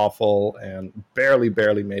was just awful and barely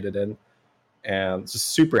made it in. And just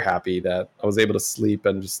super happy that I was able to sleep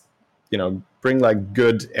and just, bring like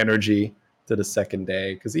good energy to the second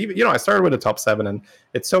day. Because even, I started with a top 7, and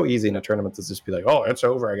it's so easy in a tournament to just be like, oh, it's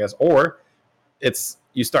over, I guess. Or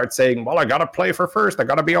you start saying, well, I got to play for first. I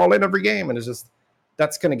got to be all in every game. And it's just,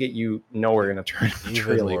 that's going to get you nowhere in a tournament.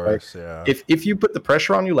 Even really, worse, right? yeah. If you put the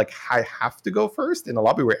pressure on you, like I have to go first in a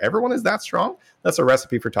lobby where everyone is that strong, that's a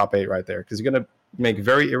recipe for top 8 right there. Because you're going to make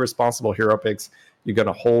very irresponsible hero picks. You're going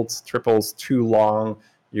to hold triples too long.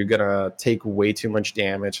 You're going to take way too much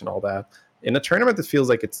damage and all that. In a tournament, it feels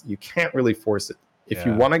like you can't really force it. If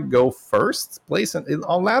you want to go first place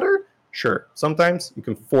on ladder, sure. Sometimes you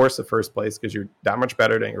can force a first place because you're that much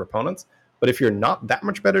better than your opponents. But if you're not that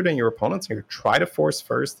much better than your opponents and you try to force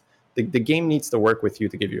first, the game needs to work with you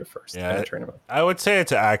to give you a first in a tournament. I would say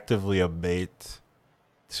it's actively a bait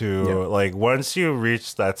to like once you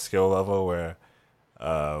reach that skill level where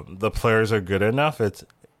the players are good enough,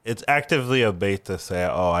 it's actively a bait to say,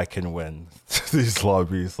 oh, I can win these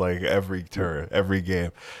lobbies like every turn, every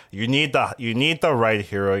game. You need the right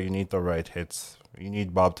hero, you need the right hits. You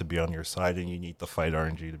need Bob to be on your side, and you need the fight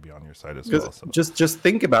RNG to be on your side as well. So. Just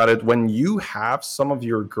think about it. When you have some of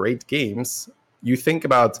your great games, you think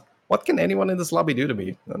about, what can anyone in this lobby do to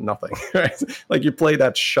me? Nothing, right? Like you play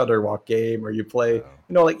that Shutterwalk game, or you play,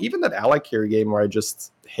 like even that Alec here game where I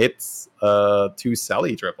just hit 2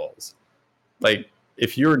 Sally triples. Like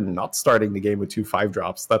if you're not starting the game with 2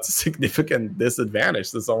 5-drops, that's a significant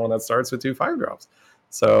disadvantage to someone that starts with 2 5-drops.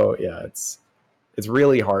 So yeah, it's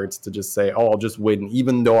really hard to just say, oh, I'll just win,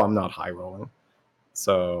 even though I'm not high rolling.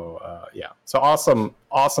 So, So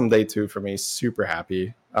awesome day 2 for me. Super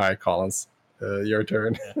happy. All right, Collins, your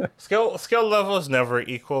turn. Skill level is never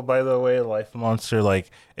equal, by the way, Life Monster.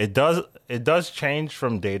 Like, it does change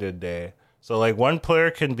from day to day. So, like, one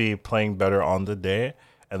player can be playing better on the day,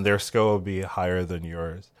 and their skill will be higher than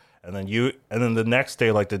yours. And then the next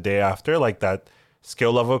day, like the day after, like that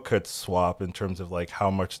skill level could swap in terms of, like,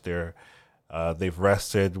 how much they've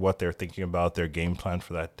rested, what they're thinking about, their game plan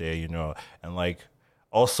for that day, and like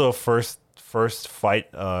also first fight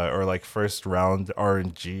or like first round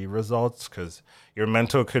RNG results, because your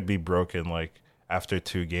mental could be broken like after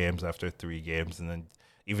 2 games, after 3 games, and then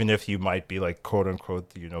even if you might be like quote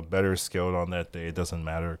unquote better skilled on that day, it doesn't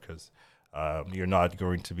matter because you're not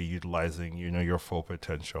going to be utilizing your full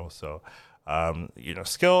potential. So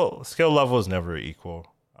skill level is never equal.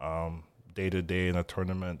 Day to day in a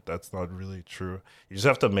tournament, that's not really true. You just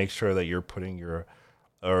have to make sure that you're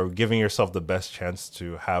giving yourself the best chance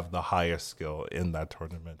to have the highest skill in that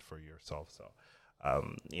tournament for yourself. So,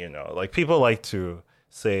 like people like to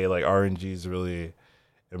say like RNG is really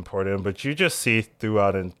important, but you just see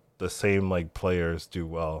throughout in the same like players do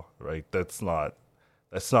well, right? That's not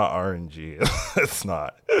RNG. It's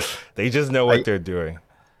not. They just know what they're doing.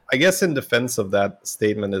 I guess in defense of that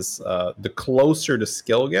statement is the closer the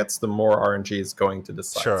skill gets, the more RNG is going to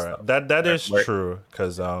decide. Sure, stuff. that is true,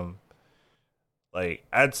 because like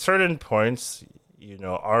at certain points,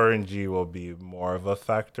 RNG will be more of a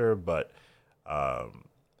factor, but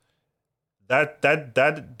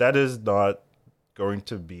that is not going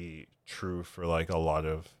to be true for like a lot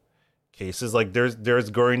of cases. Like there's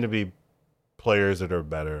going to be players that are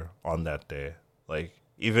better on that day. Like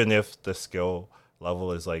even if the skill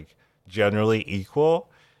level is like generally equal,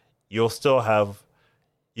 you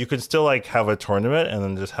can still like have a tournament and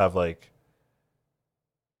then just have like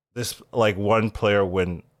this like one player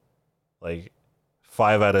win like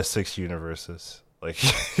 5 out of 6 universes, like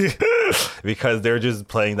because they're just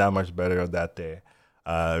playing that much better on that day,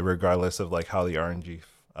 regardless of like how the RNG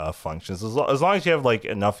functions. As long as you have like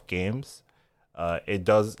enough games, it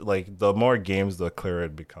does, like the more games the clearer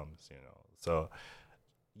it becomes, so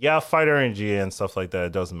yeah, fight RNG and stuff like that,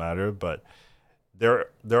 it doesn't matter, but there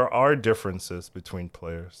are differences between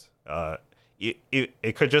players.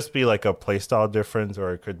 It could just be like a playstyle difference,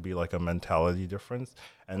 or it could be like a mentality difference,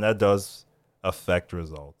 and that does affect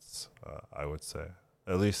results. I would say,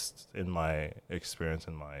 at least in my experience,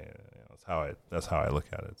 that's how I look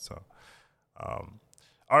at it. So,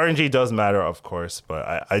 RNG does matter, of course,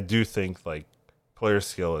 but I do think like player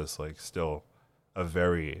skill is like still a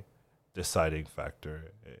very deciding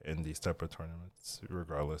factor in these type of tournaments,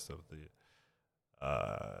 regardless of the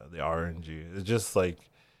RNG. It's just like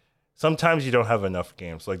sometimes you don't have enough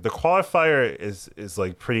games. Like the qualifier is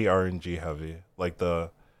like pretty RNG heavy, like the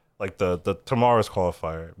tomorrow's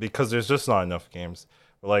qualifier, because there's just not enough games.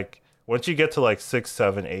 But like once you get to like 6,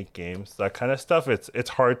 7, 8 games, that kind of stuff, it's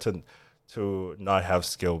hard to not have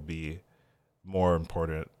skill be more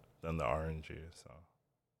important than the RNG. So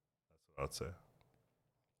that's what I'd say.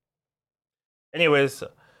 Anyways,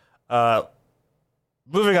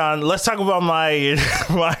 moving on, let's talk about my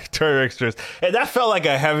tournament experience. And that felt like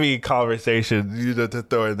a heavy conversation, to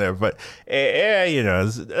throw in there. But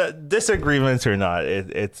disagreements or not,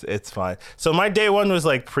 it's fine. So my day 1 was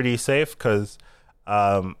like pretty safe because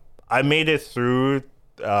I made it through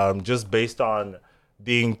just based on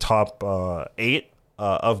being top 8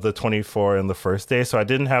 of the 24 in the first day, so I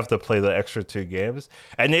didn't have to play the extra 2 games.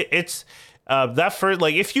 And it's that first,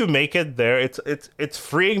 like, if you make it there, it's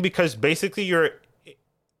freeing because basically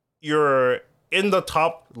you're in the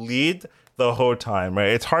top lead the whole time, right?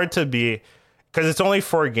 It's hard to be, because it's only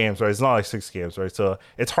 4 games, right? It's not like 6 games, right? So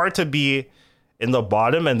it's hard to be in the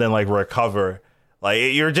bottom and then like recover.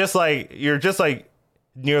 Like you're just like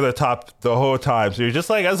near the top the whole time. So you're just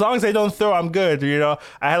like, as long as they don't throw, I'm good. You know,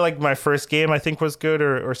 I had like my first game I think was good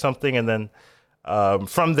or something, and then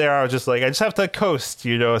from there I was just like, I just have to coast.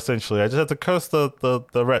 You know, essentially, I just have to coast the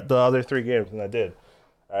other 3 games, and I did.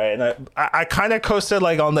 All right, and I kind of coasted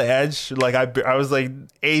like on the edge, like I was like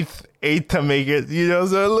eighth to make it. You know,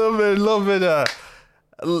 so a little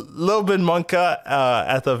bit Monka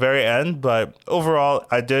at the very end, but overall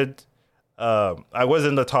I did. I was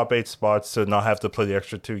in the top 8 spots to not have to play the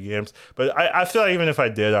extra 2 games. But I feel like even if I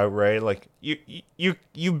did, right, like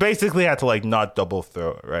you basically had to like not double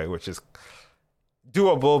throw, right, which is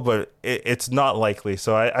doable, but it's not likely.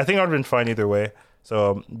 So I think I'd been fine either way.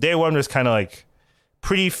 So day 1 was kind of like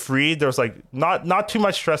pretty free. There was like not too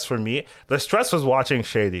much stress for me. The stress was watching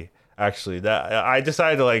Shady. Actually, that I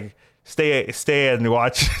decided to like stay and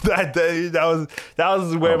watch that. That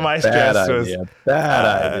was where my stress was.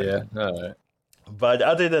 Bad idea. All right. But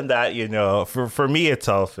other than that, you know, for me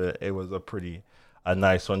itself, it was a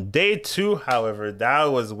nice one. Day 2, however, that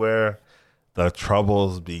was where the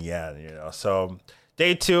troubles began. You know, so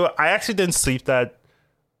day 2, I actually didn't sleep that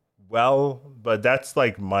well, but that's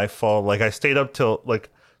like my fault. Like I stayed up till like.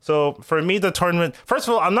 So for me, the tournament. First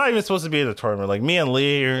of all, I'm not even supposed to be in the tournament. Like me and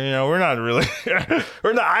Lee, you know, we're not really.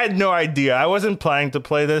 We're not. I had no idea. I wasn't planning to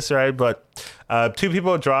play this, right? But 2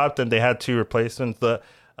 people dropped, and they had 2 replacements.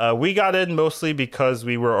 We got in mostly because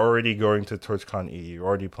we were already going to TwitchCon EU,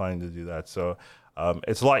 already planning to do that. So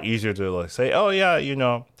it's a lot easier to like say, oh yeah, you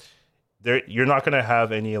know, you're not gonna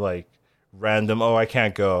have any like random. Oh, I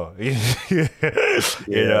can't go. You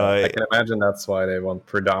know, I can imagine that's why they want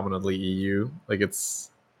predominantly EU. Like it's.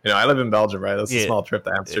 You know, I live in Belgium, right? That's a small trip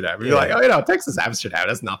to Amsterdam. You're like, oh, you know, Texas, Amsterdam,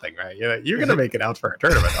 that's nothing, right? You're going to make it out for a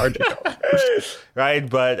tournament, aren't you? Right,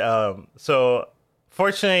 but so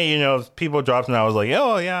fortunately, you know, people dropped, and I was like,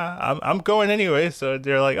 oh yeah, I'm going anyway. So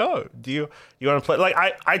they're like, oh, do you want to play? Like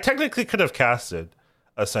I technically could have casted,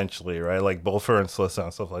 essentially, right? Like Bolfer and Slissa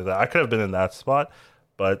and stuff like that. I could have been in that spot.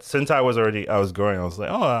 But since I was going, I was like,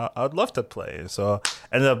 oh, I'd love to play. So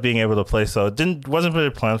I ended up being able to play. So wasn't really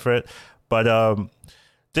planned for it. But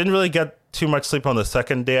didn't really get too much sleep on the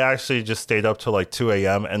second day. I actually just stayed up till like 2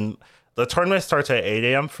 a.m. And the tournament starts at 8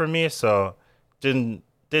 a.m. for me, so didn't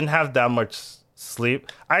have that much sleep.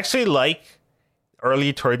 I actually like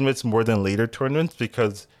early tournaments more than later tournaments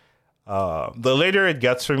because the later it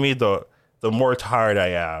gets for me, the more tired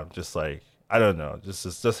I am. Just like, I don't know,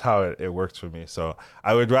 it's just how it works for me. So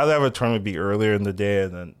I would rather have a tournament be earlier in the day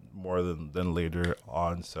and then more than later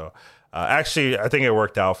on. So actually, I think it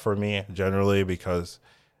worked out for me generally because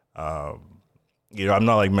you know, I'm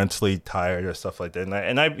not like mentally tired or stuff like that.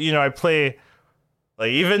 And I you know, I play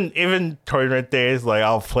like even tournament days, like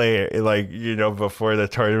I'll play it like, you know, before the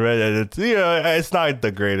tournament, and it's, you know, it's not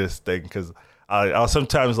the greatest thing because I'll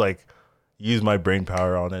sometimes like use my brain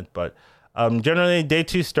power on it. But generally day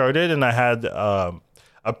 2 started, and I had a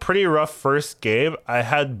pretty rough first game. I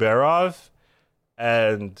had Barov,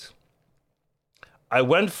 and I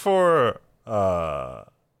went for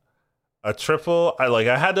a triple.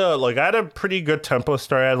 I had a pretty good tempo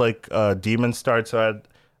start. I had like demon start, so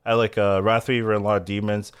I had like a Wrathweaver and a lot of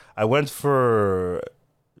demons. I went for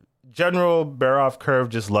general Barov curve,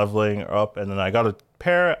 just leveling up, and then I got a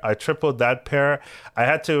pair. I tripled that pair.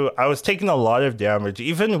 I was taking a lot of damage,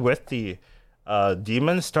 even with the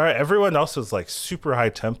demon start. Everyone else was like super high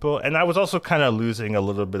tempo, and I was also kind of losing a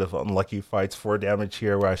little bit of unlucky fights. 4 damage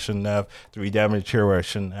here where I shouldn't have, 3 damage here where I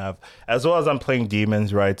shouldn't have, as well as I'm playing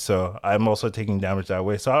demons, right? So I'm also taking damage that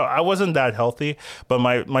way. So I wasn't that healthy, but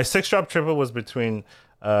my 6-drop triple was between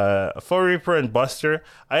Full Reaper and Buster.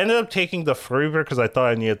 I ended up taking the Full Reaper because I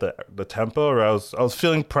thought I needed the tempo, or I was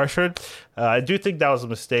feeling pressured. I do think that was a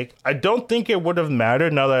mistake. I don't think it would have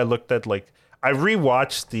mattered now that I looked at, like, I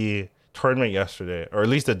rewatched the tournament yesterday, or at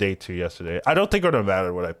least the day 2 yesterday. I don't think it would have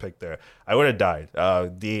mattered what I picked there. I would have died.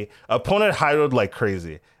 The opponent highrolled like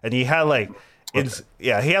crazy, and he had like he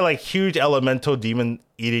had like huge elemental demon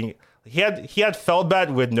eating. He had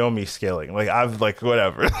Feldbat with Nomi scaling. Like I've like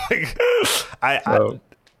whatever. Like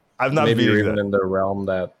I'm not maybe beating you're even that. in the realm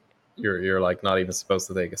that you're like not even supposed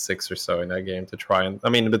to take a 6 or so in that game to try and, I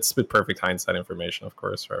mean, it's with perfect hindsight information, of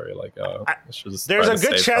course, where you're like, there's a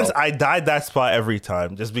good chance I died that spot every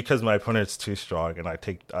time just because my opponent's too strong and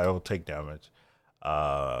I'll take damage.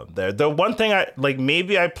 There, the one thing I like,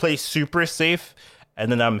 maybe I play super safe,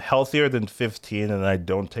 and then I'm healthier than 15, and I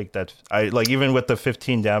don't take that. I like even with the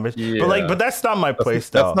 15 damage, but that's not my play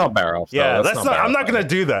style. That's not barrel. Yeah, that's not. I'm not gonna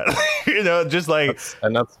do that. Just like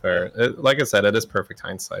that's fair. Like I said, it is perfect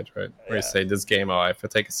hindsight, right? Where you say this game, if I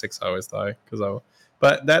take a 6, I always die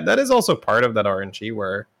But that is also part of that RNG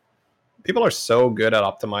where people are so good at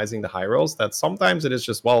optimizing the high rolls that sometimes it is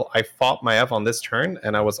just, I fought my F on this turn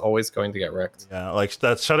and I was always going to get wrecked. Yeah, like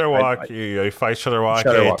that Shudderwock, you fight Shudderwock,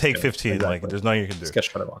 you take 15. Exactly. Like there's nothing you can do. Just get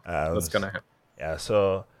Shudderwock. That's going to happen. Yeah,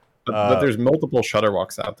 so... But there's multiple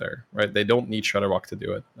Shudderwocks out there, right? They don't need Shudderwock to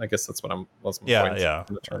do it. I guess that's what was my point. Yeah.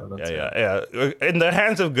 In the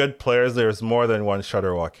hands of good players, there's more than one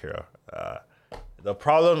Shudderwock hero. The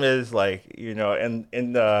problem is, like,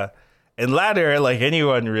 in ladder, like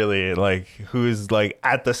anyone really, like who's like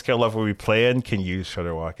at the skill level we play in can use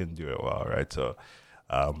Shudderwock and do it well, right? So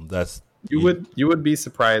that's you would be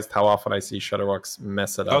surprised how often I see Shudderwocks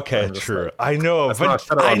mess it up. Okay, true. Like, I know,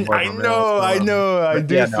 but I do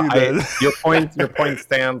see that. Your point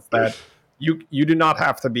stands that you do not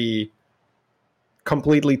have to be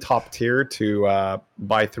completely top tier to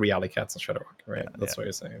buy 3 Alley Cats and Shudderwock, right? That's what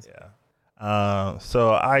you're saying. Yeah.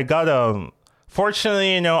 So I got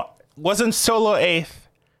fortunately, wasn't solo 8th,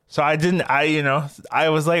 so I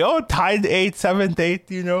was like, tied 8th, 7th,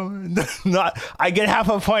 8th, not, I get half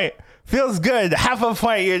a point, feels good, half a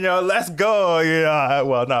point, let's go,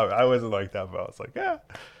 well, no, I wasn't like that, but I was like,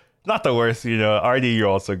 not the worst, RD, you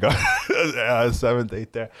also got 7th,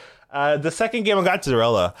 8th there. The second game I got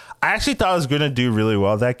Zarella. I actually thought I was gonna do really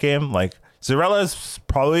well that game. Like Zarella is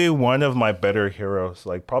probably one of my better heroes,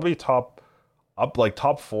 like probably top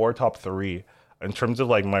 4, top 3 in terms of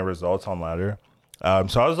like my results on ladder.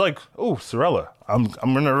 So I was like, oh, Sorella, I'm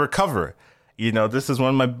gonna recover. This is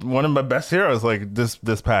one of my best heroes, like this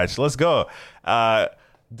patch. Let's go.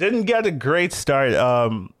 Didn't get a great start. I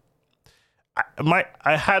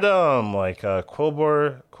had like a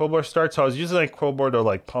Quillbore start, so I was using like Quillbore to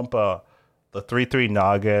like pump the 3/3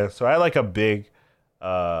 Naga. So I had like a big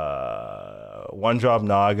 1-drop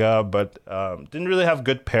Naga, but didn't really have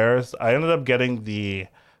good pairs. I ended up getting the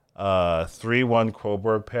 3/1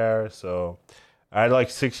 Quillbore pair, so I had like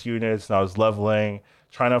 6 units and I was leveling,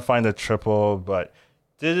 trying to find a triple, but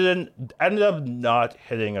ended up not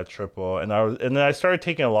hitting a triple, and then I started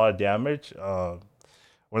taking a lot of damage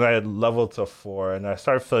when I had leveled to 4, and I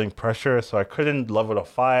started feeling pressure, so I couldn't level to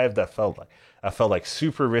 5. That felt like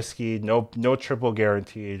super risky. No triple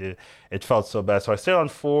guaranteed. It felt so bad. So I stayed on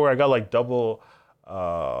 4. I got like double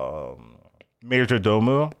Major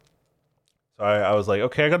Domu. So I was like,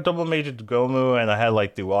 okay, I got double Major Domu, and I had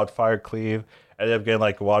like the Wildfire Cleave. I ended up getting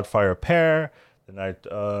like a Wildfire pair. Then I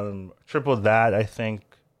tripled that, I think,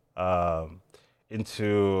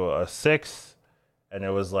 into a 6, and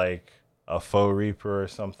it was like a Foe Reaper or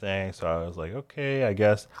something. So I was like, okay, I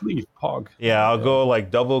guess Cleave Pog. Yeah, I'll go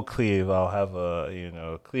like double cleave. I'll have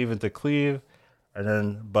a cleave into cleave,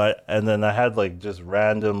 and then I had like just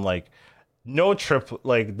random like no triple.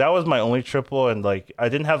 Like that was my only triple, and like I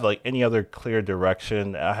didn't have like any other clear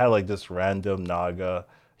direction. I had like this random Naga,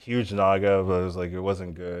 huge Naga, but it was like it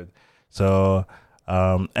wasn't good. So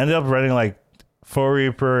ended up running like Foe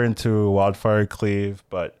Reaper into Wildfire Cleave,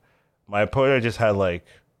 but my opponent just had like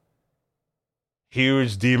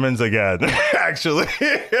huge demons again. Actually,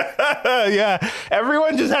 yeah,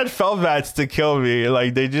 everyone just had Felbats to kill me.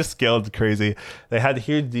 Like they just scaled crazy. They had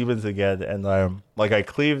huge demons again, and I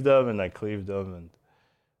cleaved them, and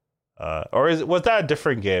was that a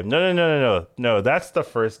different game? No. That's the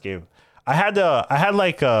first game. I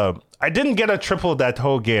didn't get a triple that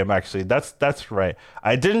whole game. Actually, that's right.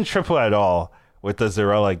 I didn't triple at all with the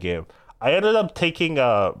Zarella game. I ended up taking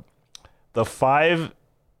the 5-9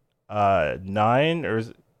 or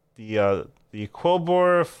the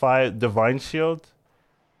Quillbore 5 Divine Shield,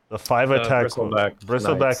 the 5 attack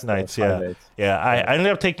Bristleback Knights. Yeah. I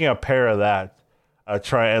ended up taking a pair of that.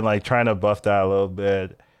 Trying to buff that a little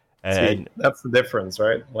bit. And see, that's the difference,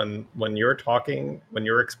 right? When you're explaining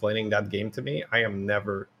that game to me, I am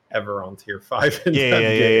never ever on tier 5.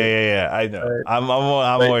 Yeah. I know. Right? I'm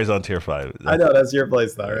always on tier 5. I know that's your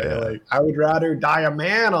place, though, right? Yeah. Like I would rather die a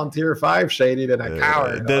man on tier 5, Shady, than a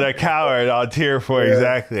coward. Than a coward on tier 4,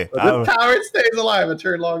 exactly. But this coward stays alive a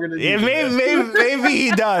turn longer than you. Maybe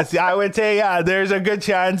he does. I would say, yeah, there's a good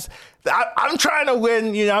chance. I'm trying to win.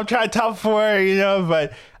 I'm trying to top 4.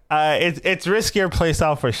 But. It's riskier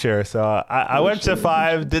playstyle for sure. So I went to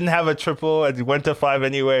 5, didn't have a triple, and went to 5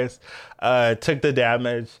 anyways. Took the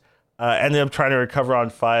damage. Ended up trying to recover on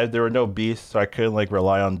 5. There were no beasts, so I couldn't like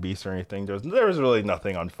rely on beasts or anything. There was really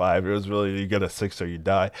nothing on 5. It was really you get a 6 or you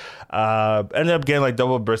die. Ended up getting like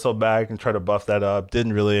double bristleback and try to buff that up.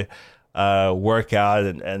 Didn't really work out,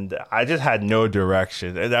 and I just had no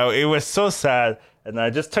direction, and it was so sad. And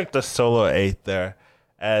I just took the solo 8 there,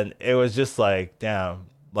 and it was just like, damn,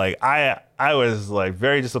 like I was like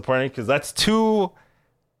very disappointed because that's 2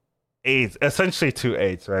 8s, essentially 2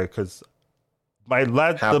 8s, right? Because my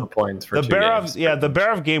half a point for the two Barov, games. the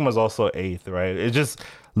Barov game was also 8th, right? It's just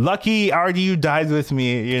lucky RDU died with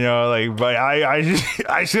me, like, but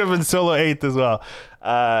I should have been solo 8th as well.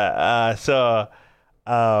 So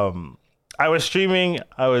I was streaming.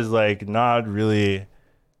 I was like not really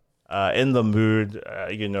in the mood,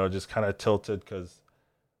 just kind of tilted because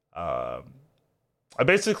I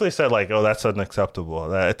basically said like, "Oh, that's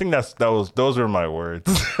unacceptable." I think those were my words.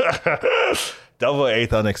 Double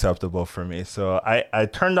 8th unacceptable for me. So I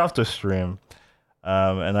turned off the stream,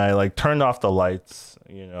 and I like turned off the lights.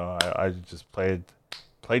 I just played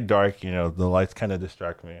dark. The lights kind of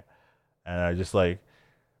distract me, and I just like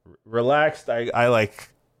relaxed. I like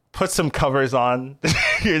put some covers on.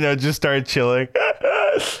 Just started chilling.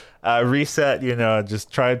 Reset.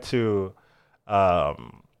 Just tried to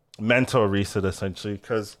mental reset essentially,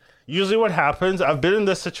 because usually what happens, I've been in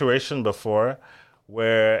this situation before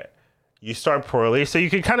where you start poorly, so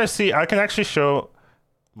you can kind of see, I can actually show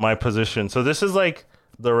my position. So this is like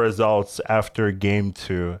the results after game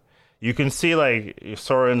 2. You can see like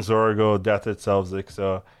Soren, Zorgo, Death itself,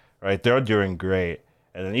 Zixo, right? They're doing great,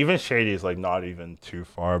 and then even Shady is like not even too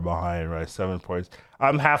far behind, right? 7 points.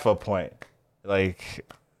 I'm half a point, like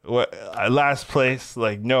what, last place,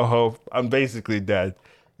 like no hope. I'm basically dead.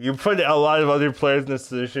 You put a lot of other players in this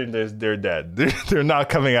position, they're dead. They're not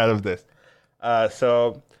coming out of this.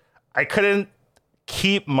 So I couldn't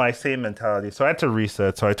keep my same mentality, so I had to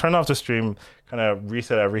reset. So I turned off the stream, kind of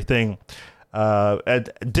reset everything, and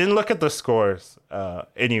didn't look at the scores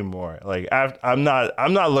anymore. Like I'm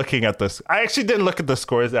not looking at this. I actually didn't look at the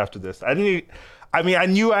scores after this. I knew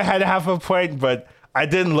I had half a point, but I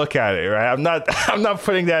didn't look at it. Right? I'm not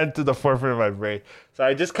putting that into the forefront of my brain. So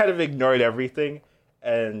I just kind of ignored everything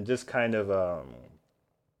and just kind of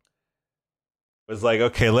was like,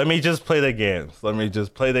 okay, let me just play the games.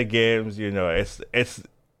 It's.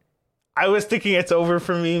 I was thinking it's over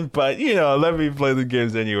for me, but let me play the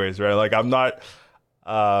games anyways, right? Like I'm not.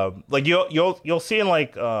 Like you'll see in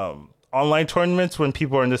like online tournaments when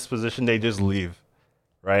people are in this position, they just leave,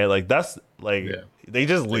 right? Like that's like they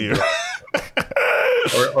just leave.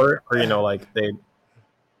 or like they,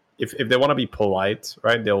 if they want to be polite,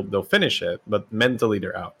 right? They'll finish it, but mentally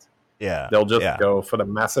they're out. Yeah, they'll just go for the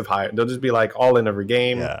massive high. They'll just be like all in every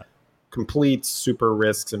game. Yeah. Complete super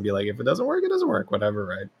risks and be like, if it doesn't work, it doesn't work. Whatever,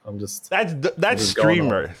 right? That's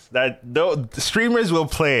streamers. Streamers will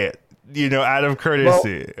play it, out of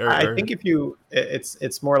courtesy. Well, I think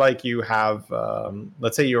it's more like you have,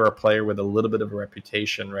 let's say you're a player with a little bit of a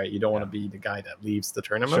reputation, right? You don't want to be the guy that leaves the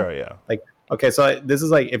tournament. Sure, yeah. Like, okay, so this is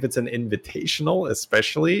like if it's an invitational,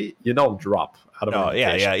 especially, you don't drop out of an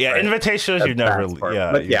invitation. Yeah. Right? Invitations, you never.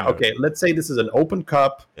 Yeah, but okay. Let's say this is an open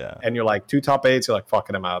cup, yeah, and you're like 2 top 8s. You're like,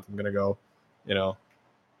 fucking, I'm out. I'm gonna go,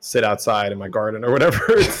 sit outside in my garden or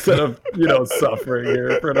whatever instead of suffering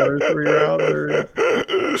here for another 3 rounds.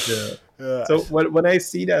 Yeah. So when I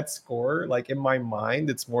see that score, like in my mind,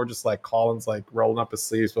 it's more just like Colin's like rolling up his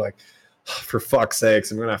sleeves, like, for fuck's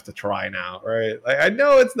sakes, I'm gonna have to try now, right? Like I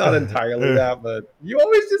know it's not entirely that, but you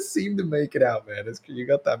always just seem to make it out, man. You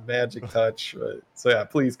got that magic touch, right? So yeah,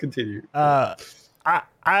 please continue. I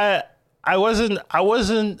wasn't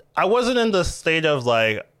in the state of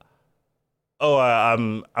like, oh,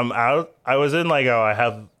 I'm out. I was in like, oh, I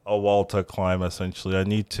have a wall to climb. Essentially, I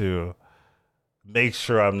need to make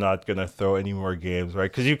sure I'm not gonna throw any more games,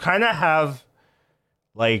 right? Because you kind of have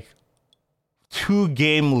like 2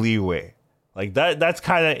 game leeway, like that's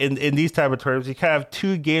kind of in these type of tournaments, you kind of have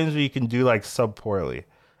 2 games where you can do like sub poorly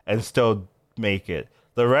and still make it.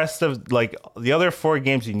 The rest of like the other 4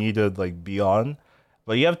 games you need to like be on,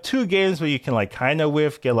 but you have 2 games where you can like kind of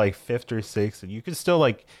whiff, get like 5th or 6th, and you can still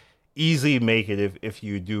like easily make it if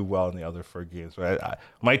you do well in the other 4 games, right?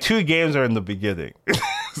 My 2 games are in the beginning.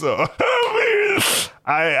 So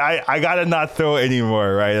I gotta not throw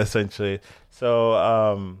anymore, right? Essentially.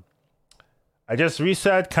 So I just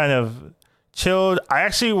reset, kind of chilled. I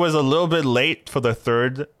actually was a little bit late for the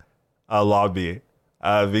 3rd lobby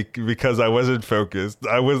because I wasn't focused.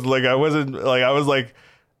 They mentioned like,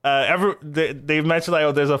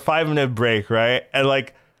 oh, there's a 5-minute break, right? And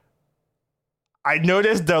like I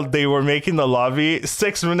noticed that they were making the lobby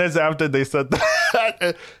 6 minutes after they said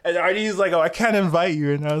that. And Artie's like, oh, I can't invite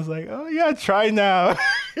you. And I was like, oh, yeah, try now.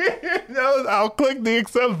 I'll click the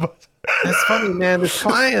accept button. That's funny, man. This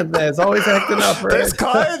client is always acting up, right? This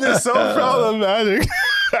client is so problematic.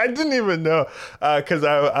 I didn't even know because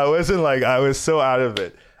I wasn't like, I was so out of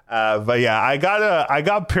it. But yeah, I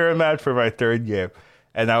got Pyramid for my third game.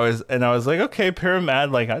 And I was like, okay,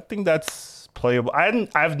 Pyramid, like I think that's playable.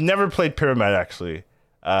 I've never played Pyramid actually,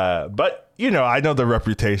 but I know the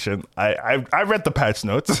reputation. I read the patch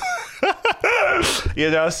notes,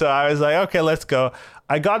 So I was like, okay, let's go.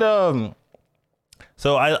 I got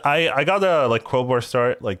so I got a like Crowbar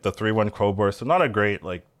start, like the 3-1 Crowbar, so not a great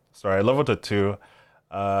like start. I leveled to 2,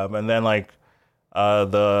 and then like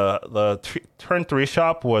turn 3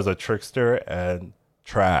 shop was a Trickster and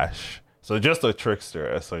Trash, so just a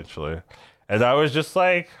Trickster essentially, and I was just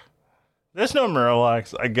like, there's no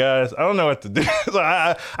Murlocs, I guess. I don't know what to do. So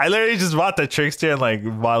I literally just bought the Trickster and like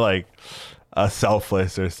bought like a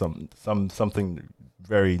Selfless or something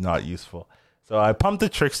very not useful. So I pumped the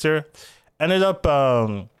Trickster. Ended up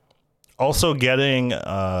also getting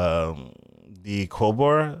the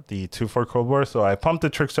Quillbore, the 2/4 Quillbore. So I pumped the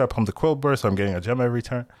Trickster, I pumped the Quillbore, so I'm getting a gem every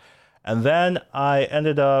turn. And then I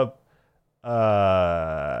ended up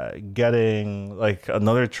getting like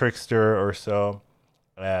another Trickster or so,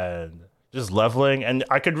 and just leveling, and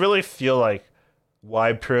I could really feel like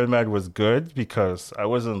why Pyramid was good, because I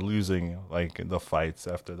wasn't losing like in the fights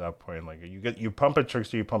after that point. Like you pump a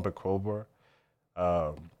Trickster, you pump a Crowbar,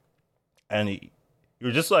 and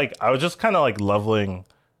you're just like, I was just kind of like leveling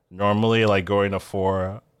normally, like going to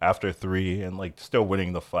 4 after 3 and like still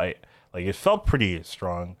winning the fight. Like it felt pretty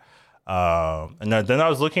strong. And then I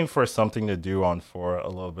was looking for something to do on 4 a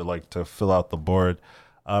little bit, like to fill out the board.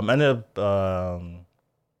 Ended up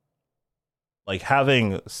like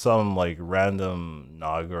having some like random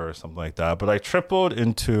Naga or something like that, but I tripled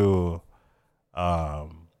into a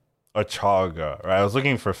Chaga, right? I was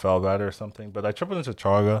looking for Felbat or something, but I tripled into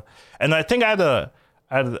Chaga, and I think I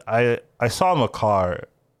saw Makar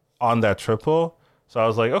on that triple, so I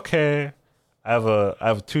was like, okay, I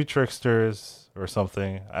have 2 Tricksters or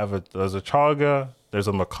something. There's a Chaga, there's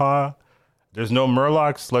a Makar, there's no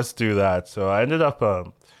Murlocs. Let's do that. So I ended up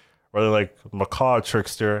really like Makar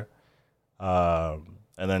Trickster.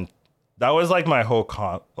 And then that was like my whole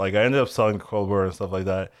comp. Like I ended up selling Quillbore and stuff like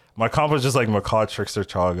that. My comp was just like Macaw, Trickster,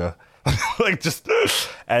 Chaga. Like just,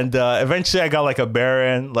 and eventually I got like a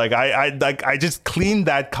Baron. Like I just cleaned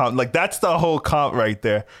that comp. Like that's the whole comp right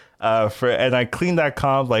there. And I cleaned that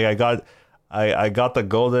comp. Like I got the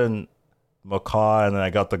golden Macaw, and then I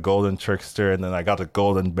got the golden Trickster, and then I got the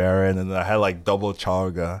golden Baron, and then I had like double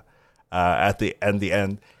Chaga at the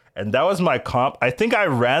end. And that was my comp. I think I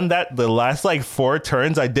ran that the last like 4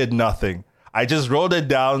 turns. I did nothing. I just rolled it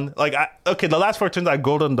down. Like, the last 4 turns I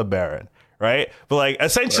golden the Baron, right? But like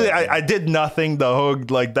essentially, right. I did nothing the whole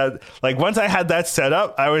like that. Like once I had that set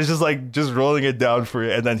up, I was just rolling it down for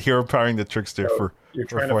it, and then hero powering the Trickster for. You're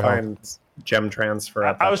trying to find gem transfer.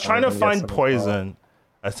 I was trying to find poison,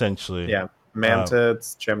 essentially. Yeah,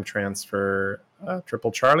 Mantids, gem transfer,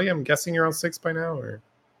 triple Charlie. I'm guessing you're on 6 by now, or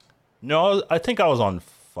no? I think I was on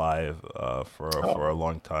 5 for a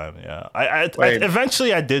long time. Yeah, I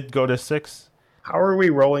eventually I did go to 6. How are we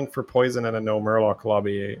rolling for poison in a no Murloc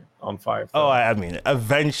lobby on 5? Though? Oh, I mean,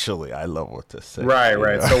 eventually I leveled to 6.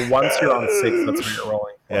 Right. So once you're on 6, that's what you're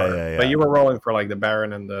rolling for. Yeah. But you were rolling for like the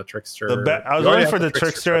Baron and the Trickster. I was rolling for the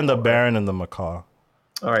Trickster and the Baron and the Macaw.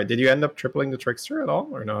 All right. Did you end up tripling the Trickster at all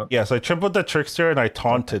or not? Yes, I tripled the Trickster and I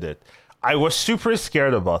taunted it. I was super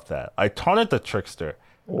scared about that. I taunted the Trickster.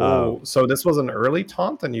 So this was an early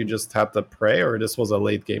taunt and you just had to pray, or this was a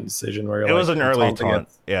late game decision where it was an early taunt?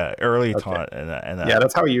 Yeah, early taunt. And yeah,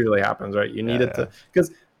 that's how it usually happens, right? You needed to,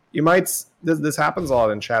 because you might, this happens a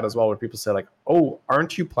lot in chat as well, where people say like, oh,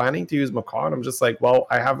 aren't you planning to use Macaw? And I'm just like, well,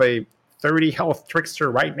 I have a 30 health Trickster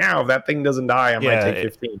right now. If that thing doesn't die, I might take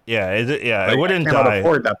 15. It wouldn't die. I cannot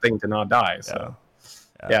afford that thing to not die. So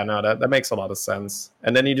no, that makes a lot of sense.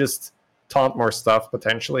 And then you just taunt more stuff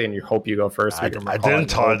potentially, and you hope you go first. I didn't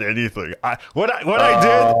taunt anything. What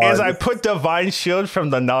I did is I put Divine Shield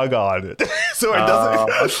from the Naga on it, so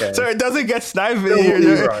it doesn't get sniped.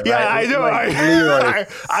 Leroy, yeah, right? I know. Like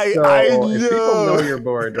I know. If people know your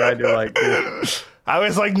board, right? You're like, I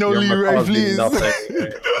was like, no, Leroy, please. Right?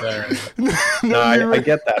 I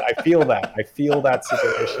get that. I feel that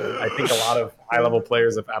situation. I think a lot of high level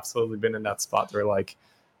players have absolutely been in that spot. They're like,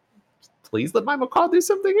 please let my Macaw do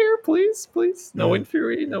something here, please. No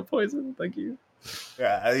Infury, no poison, thank you.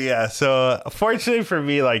 Yeah. So fortunately for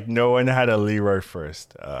me, like no one had a Leroy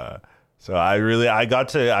first. So I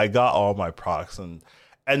got all my procs, and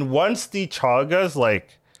once the Chagas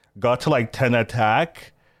like got to like 10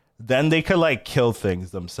 attack, then they could like kill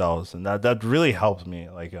things themselves, and that really helped me.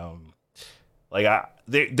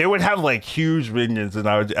 They would have like huge minions, and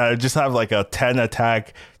I would just have like a 10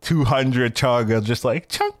 attack 200 Chaga, just like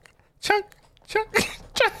chunk chunk chunk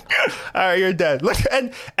chunk. All right, you're dead. Look,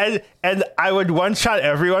 and I would one shot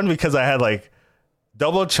everyone because I had like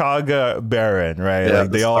double Chaga Baron, right? Yeah,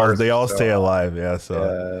 like they all stay alive. Yeah,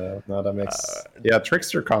 so no, that makes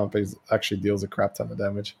Trickster comp actually deals a crap ton of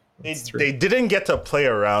damage. They didn't get to play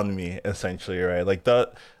around me essentially, right? Like the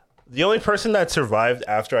only person that survived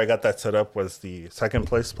after I got that set up was the second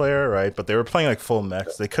place player, right? But they were playing like full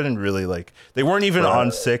mechs. They couldn't really like they weren't even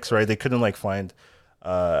on 6, right? They couldn't like find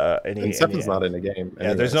any. And 7's not in the game.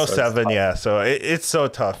 Yeah, there's no 7. Yeah, so it's so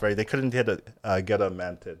tough, right? They couldn't get a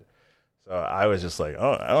manted. So I was just like,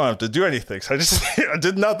 oh, I don't have to do anything. So I just I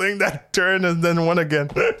did nothing that turn and then won again.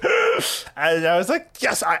 And I was like,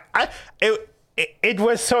 yes, it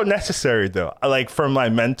was so necessary though. Like for my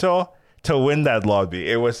mental to win that lobby,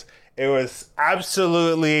 it was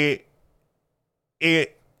absolutely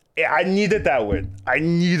it. I needed that win. I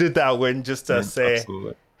needed that win just to say,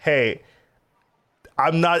 absolutely. Hey,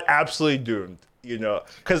 I'm not absolutely doomed. You know,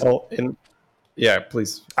 because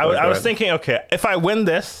please. I was thinking, okay, if I win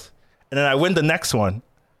this. And then I win the next one,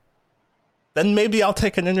 then maybe I'll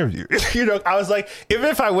take an interview. You know, I was like, even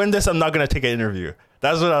if I win this, I'm not gonna take an interview.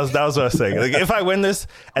 That was what I was saying. Like, if I win this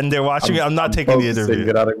and they're watching I'm not taking the interview.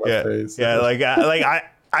 Get out of my face. Yeah,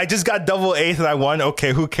 I just got double 8th and I won.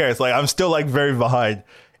 Okay, who cares? Like, I'm still like very behind.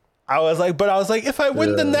 I was like, if I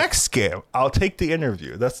win the next game, I'll take the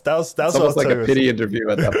interview. That was almost like a pity interview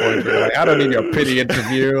at that point. You're like, I don't need your pity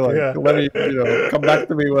interview. Like, let me, come back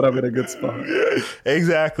to me when I'm in a good spot.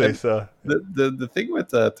 Exactly. And so the thing with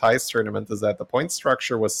the TICE tournament is that the point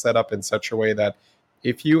structure was set up in such a way that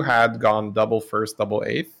if you had gone double first, double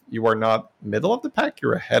 8th, you are not middle of the pack.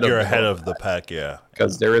 You're ahead of the pack. Yeah.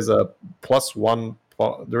 Because there is a +1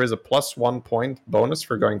 point bonus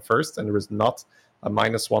for going first, and there is not a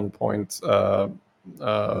 -1 point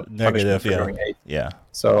negative, for going 8th. Yeah.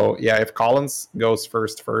 So if Collins goes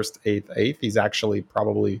first, 8th, he's actually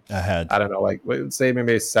probably ahead. I don't know, like we would say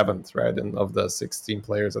maybe 7th, right? Of the 16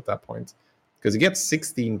 players at that point, because you get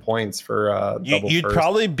 16 points for double. You'd first.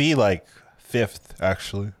 probably be like 5th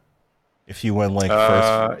actually, if you went like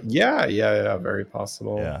first. Yeah, very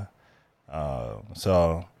possible. Yeah.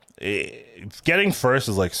 So getting first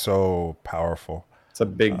is like so powerful. It's a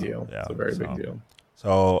big deal. Yeah, it's a very big deal.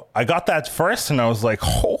 So I got that first, and I was like,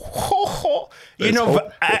 you know.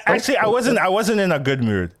 I wasn't in a good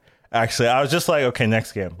mood. Actually, I was just like, okay,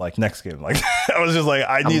 next game. Like I was just like,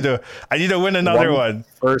 I need to win another one.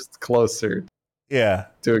 First closer. Yeah.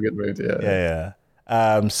 To a good mood. Yeah.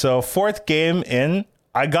 So 4th game in,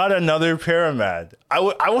 I got another Pyramid. I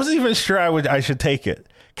wasn't even sure I should take it.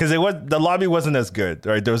 Because the lobby wasn't as good,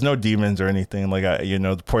 right? There was no demons or anything. Like,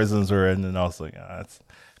 the poisons were in, and I was like,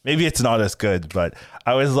 maybe it's not as good. But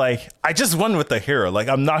I was like, I just won with the hero. Like,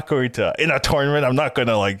 I'm not going to, in a tournament, I'm not going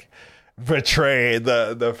to, like, betray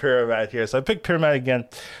the Pyramid here. So I picked Pyramid again.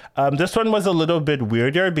 This one was a little bit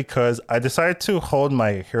weirder because I decided to hold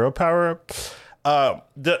my hero power. So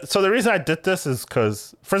the reason I did this is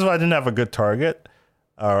because, first of all, I didn't have a good target.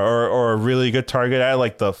 Or a really good target. I had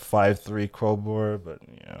like the 5-3 Crowbar, but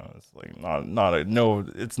it's like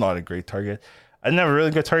it's not a great target. I didn't have a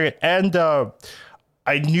really good target, and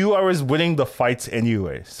I knew I was winning the fights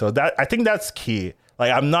anyway. So I think that's key.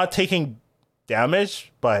 Like, I'm not taking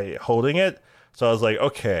damage by holding it. So I was like,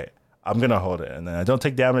 okay, I'm gonna hold it, and then I don't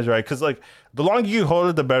take damage, right? Because like the longer you hold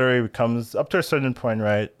it, the better it becomes up to a certain point,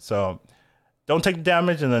 right? So don't take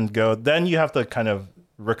damage and then go. Then you have to kind of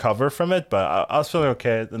recover from it, but I was feeling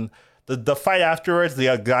okay. And the fight afterwards,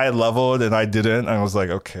 the guy leveled and I didn't. I was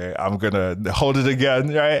like, okay, I'm gonna hold it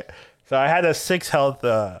again, right? So I had a 6 health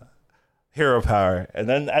hero power, and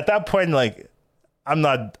then at that point, like, I'm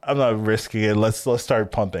not risking it. Let's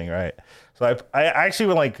start pumping, right? So I actually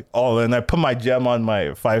went like all in. I put my gem on my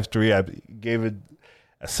 5-3. I gave it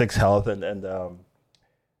a 6 health and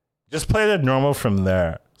just played it normal from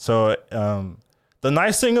there. So the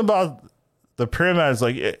nice thing about the Pyramid is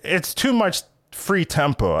like it's too much free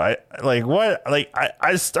tempo. It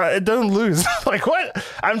doesn't lose. Like, what?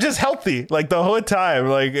 I'm just healthy like the whole time.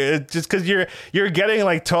 Like, it just because you're getting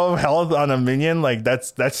like 12 health on a minion, like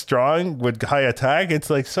that's strong with high attack.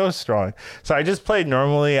 It's like so strong. So I just played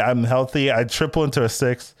normally. I'm healthy. I triple into a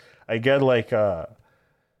 6. I get like I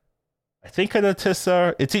think an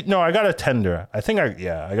Atissa. I got a tender. I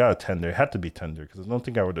got a tender. It had to be tender because I don't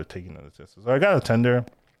think I would have taken an Atissa. So I got a tender.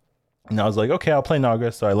 And I was like, okay, I'll play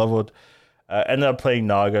Naga. So I leveled, ended up playing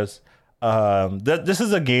Nagas. This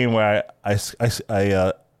is a game where I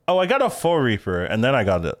got a Full Reaper, and then I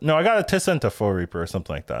got a Tissa into Full Reaper or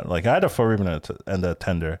something like that. Like I had a Full Reaper and a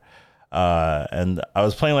Tender. And I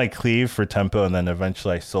was playing like Cleave for tempo, and then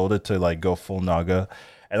eventually I sold it to like go full Naga.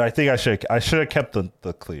 And I think I should have kept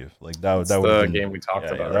the Cleave. Like that would have been the game we talked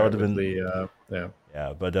about. Yeah, right? that would have been the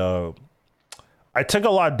yeah. But I took a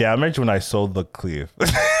lot of damage when I sold the Cleave.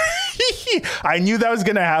 I knew that was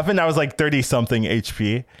gonna happen. I was like 30 something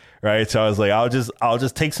HP, right? So I was like, I'll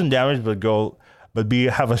just take some damage, but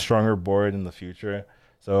have a stronger board in the future.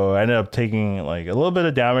 So I ended up taking like a little bit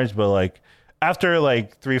of damage, but like after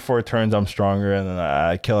like 3-4 turns, I'm stronger, and then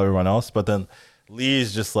I kill everyone else. But then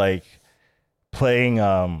Lee's just like playing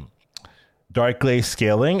Dark Glaze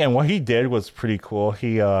scaling, and what he did was pretty cool.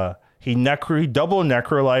 He double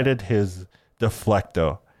necrolighted his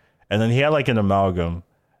Deflecto, and then he had like an amalgam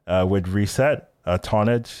with reset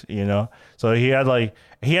tonnage, you know. So he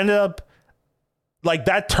ended up like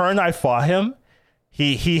that turn I fought him.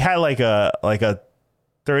 He had like a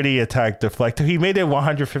 30 attack Deflecto. He made it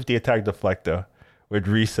 150 attack Deflecto with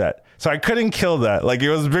reset. So I couldn't kill that. Like it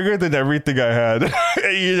was bigger than everything I had,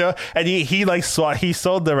 you know. And he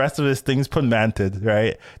sold the rest of his things, put manted,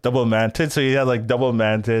 right? Double manted. So he had like double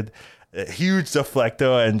manted, huge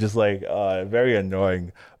Deflecto, and just like very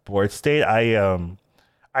annoying board state.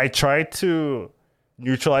 I tried to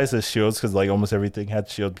neutralize his shields because like almost everything had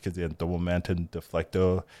shield because he had double manted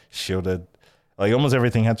Deflecto shielded. Like almost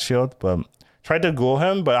everything had shield, but tried to ghoul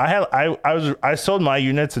him, but I sold my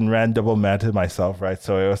units and ran double manted myself, right?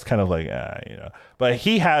 So it was kind of like, you know. But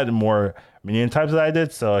he had more minion types than I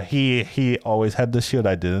did, so he always had the shield.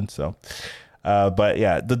 I didn't, so. But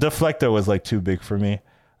yeah, the Deflector was like too big for me.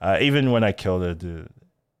 Even when I killed it, dude,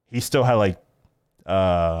 he still had like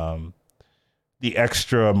the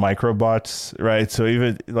extra microbots, right? So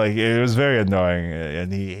even like it was very annoying,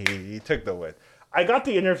 and he took the win. I got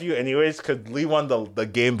the interview anyways because Lee won the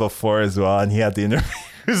game before as well, and he had the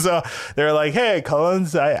interview. So they were like, "Hey,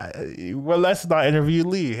 Collins, let's not interview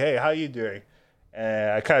Lee. Hey, how you doing?"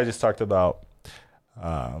 And I kind of just talked about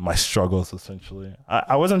my struggles essentially.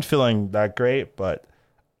 I wasn't feeling that great, but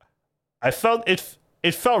I felt it.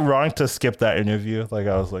 It felt wrong to skip that interview. Like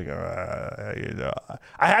I was like, you know,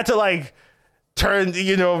 I had to like turn,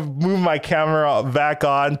 you know, move my camera back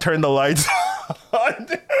on, turn the lights on.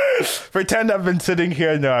 Pretend I've been sitting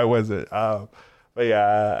here. No, I wasn't. But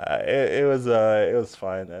yeah, it was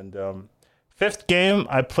fine. And fifth game,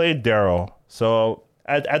 I played Daryl. So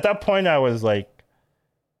at that point, I was like,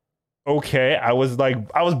 okay. I was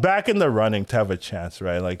back in the running to have a chance,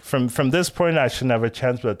 right? Like from this point, I shouldn't have a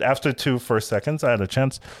chance. But after 2 first seconds, I had a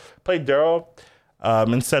chance. Played Daryl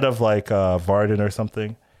instead of like Varden or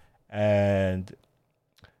something, and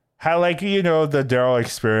had like, you know, the Daryl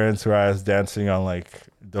experience where I was dancing on like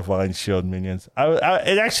Divine Shield minions.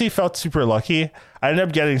 It actually felt super lucky. I ended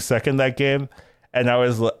up getting second that game, and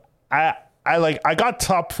I got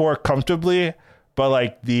top 4 comfortably, but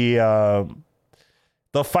like the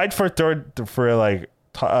fight for third for like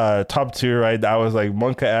top 2, right? I was like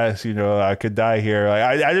Monka ass, you know, I could die here. Like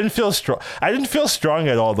I didn't feel strong. I didn't feel strong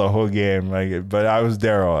at all the whole game. Like, but I was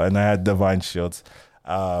Daryl and I had Divine Shields.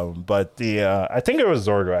 But I think it was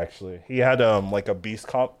Zordo actually. He had like a beast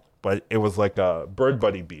comp, but it was like a Bird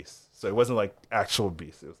Buddy beast. So it wasn't like actual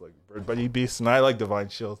beast. It was like Bird Buddy beast, and I like Divine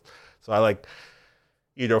Shields. So I like,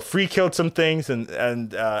 you know, free killed some things, and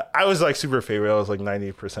I was like super favorite. I was like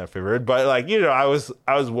 90% favorite, but like, you know, I was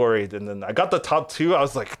worried, and then I got the top 2. I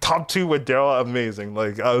was like top 2 with Daryl, amazing.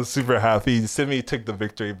 Like I was super happy. Simi took the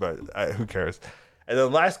victory, but who cares? And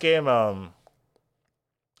then last game, I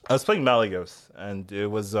was playing Malygos, and it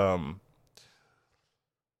was I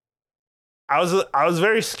was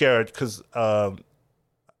very scared because I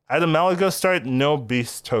had a Malygos start, no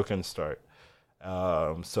beast token start.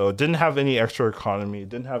 So it didn't have any extra economy,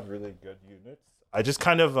 didn't have really good units. I just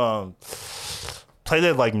kind of played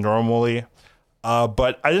it like normally,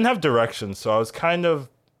 but I didn't have direction, so I was kind of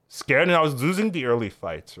scared, and I was losing the early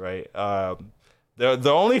fights, right?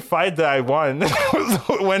 The only fight that I won was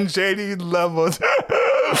when JD leveled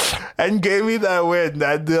and gave me that win.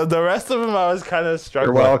 The rest of them I was kind of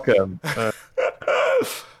struggling. You're welcome.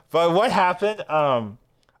 But what happened?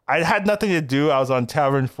 I had nothing to do. I was on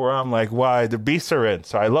Tavern 4. I'm like, why? The beasts are in.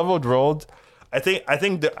 So I rolled. I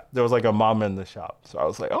think there was like a mama in the shop. So I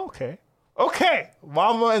was like, okay,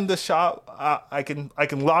 mama in the shop. I can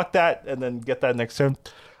lock that and then get that next turn.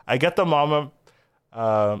 I get the mama,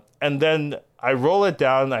 and then I roll it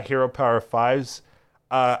down at Hero Power 5s.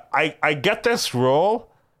 I get this roll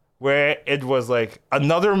where it was like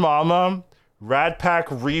another mama Rad Pack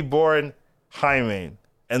Reborn Highmane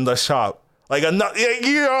in the shop. Like another,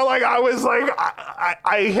 like I was like,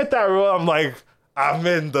 I hit that roll. I'm like, I'm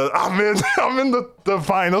in the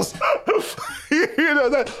finals.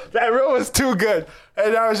 that roll was too good.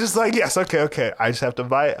 And I was just like, yes, okay. I just have to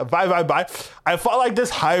buy. I felt like this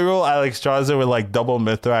high roll Alexstrasza with like double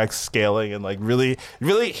Mithrax scaling and like really,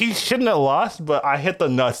 he shouldn't have lost, but I hit the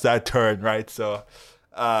nuts that turn, right? So,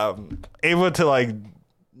 able to like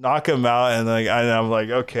knock him out, and I'm like,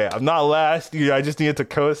 okay, I'm not last. I just needed to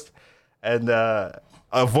coast and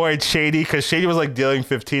avoid Shady, because Shady was like dealing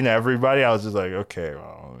 15 to everybody. I was just like, okay,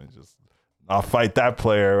 well, I'll fight that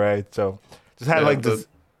player, right? So just had this.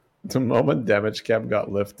 The moment damage cap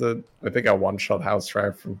got lifted, I think I one-shot House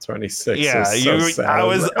Tribe from 26. Yeah, I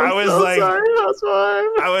was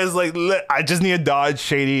like, I just need to dodge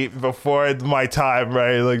Shady before my time,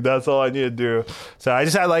 right? Like that's all I need to do. So I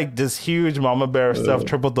just had like this huge Mama Bear stuff,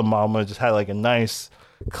 tripled the Mama, just had like a nice,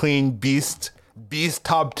 clean beast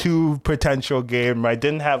top 2 potential game. I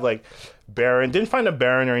didn't have like Baron, didn't find a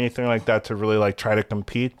Baron or anything like that to really like try to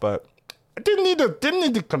compete, but I didn't need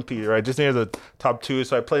to compete, right? Just needed the top 2,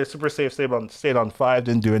 so I played a super safe, stayed on 5,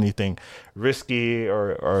 didn't do anything risky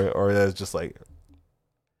or that's just like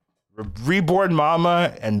Reborn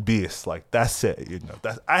Mama and Beast, like that's it,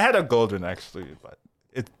 I had a golden actually, but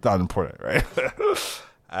it's not important, right?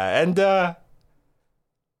 And I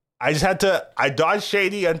just I dodged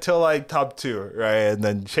Shady until like top 2, right? And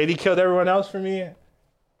then Shady killed everyone else for me.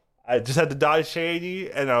 I just had to dodge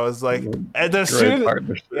Shady, and I was like, and as soon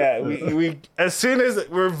as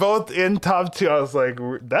we're both in top 2, I was like,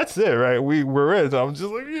 that's it, right? We're in. So I'm just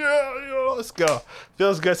like, let's go.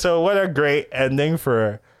 Feels good. So what a great ending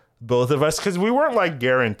for both of us, because we weren't like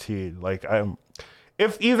guaranteed. Like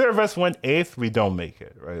if either of us went 8th, we don't make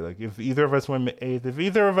it, right? Like if either of us went 8th, if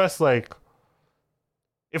either of us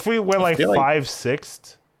if we went like 5th,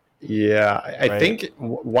 6th. Yeah, I think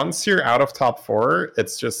once you're out of top 4,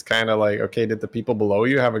 it's just kind of like, okay, did the people below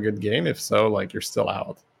you have a good game? If so, like you're still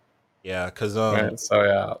out. Yeah, because right? So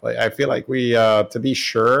yeah, like I feel like we to be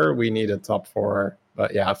sure we need a top 4,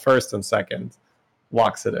 but yeah, 1st and 2nd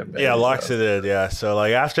locks it in. Baby, yeah, locks it in. Yeah, so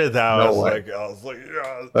like after that, I was like, yeah.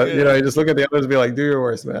 But, you just look at the others and be like, do your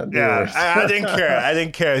worst, man. I didn't care. I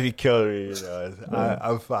didn't care if he killed me.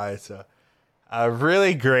 I'm fine. So. A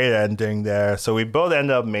really great ending there. So we both end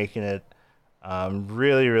up making it. I'm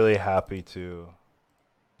really, really happy to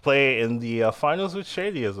play in the finals with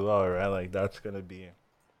Shady as well, right? Like that's gonna be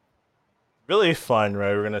really fun,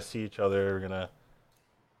 right? We're gonna see each other.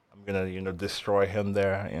 I'm gonna destroy him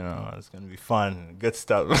there. It's gonna be fun, good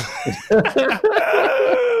stuff. But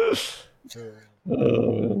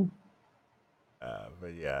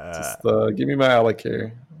yeah, just give me my Alec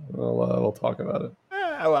here. We'll talk about it.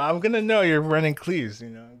 I'm gonna know you're running Cleaves.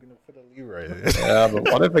 I'm gonna put a Leroy there. Yeah, but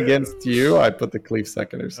what if against you I put the Cleave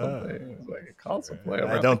 2nd or something? It's like a console play.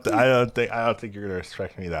 I don't think you're gonna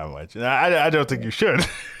respect me that much. And I don't think you should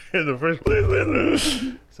in the first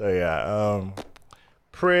place. So yeah,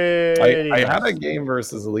 pretty. I had a game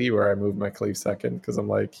versus Lee where I moved my Cleave 2nd because I'm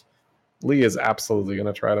like, Lee is absolutely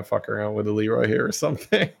gonna try to fuck around with a Leroy here or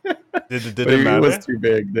something. Did it matter? It was too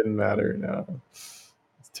big. Didn't matter. No,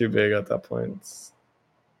 it's too big at that point.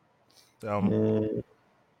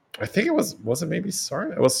 I think it was it maybe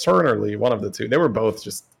Soren? It was Soren or Lee, one of the two. They were both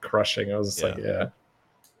just crushing. I was just like,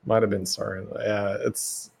 might have been Soren. Yeah,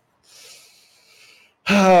 it's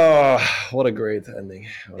what a great ending.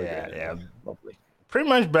 Lovely. Pretty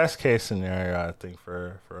much best case scenario, I think,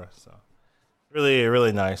 for us. So really,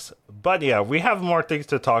 really nice. But yeah, we have more things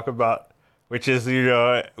to talk about, which is we've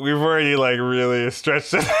already like really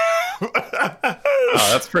stretched it.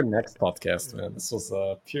 That's for next podcast, man. This was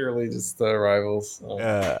purely just rivals.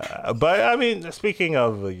 But I mean, speaking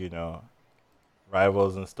of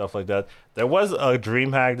rivals and stuff like that, there was a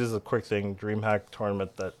DreamHack. This is a quick thing. DreamHack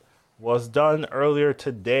tournament that was done earlier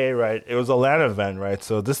today, right? It was a LAN event, right?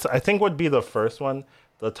 So this I think would be the first one.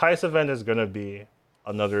 The TICE event is gonna be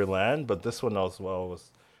another LAN, but this one as well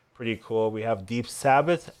was pretty cool. We have Deep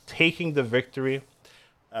Sabbath taking the victory.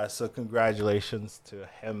 So congratulations to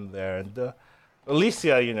him there. And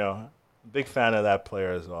Alicia, big fan of that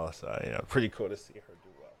player as well. So, pretty cool to see her do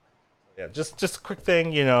well. Yeah, just a quick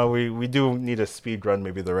thing, we do need a speed run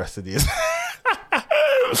maybe the rest of these.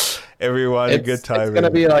 Everyone, good time. It's going to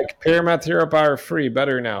be like Pyramid Hero Power free,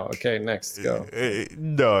 better now. Okay, next, go.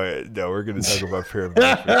 No, we're going to talk about Pyramid.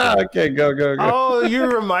 Okay, go. Oh, you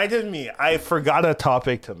reminded me. I forgot a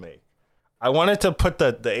topic to make. I wanted to put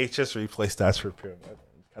the HS replay stats for Pyramid.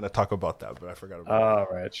 Kind of talk about that, but I forgot about it. All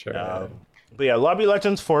right, sure. But yeah, Lobby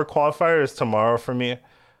Legends 4 qualifier is tomorrow for me.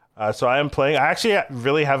 So I am playing. I actually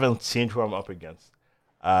really haven't seen who I'm up against.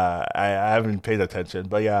 I haven't paid attention,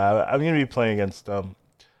 but yeah, I'm gonna be playing against a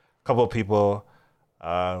couple of people.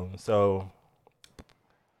 So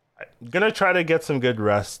I'm gonna try to get some good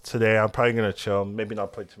rest today. I'm probably gonna chill. Maybe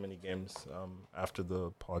not play too many games after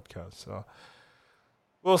the podcast. So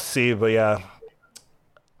we'll see. But yeah,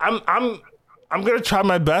 I'm gonna try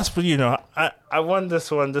my best. But I won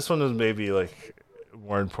this one. This one was maybe like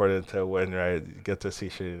more important to win, right? You get to see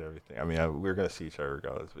shit and everything. I mean, we're gonna see each other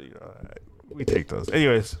regardless, but we take those.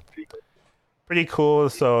 Anyways, pretty cool.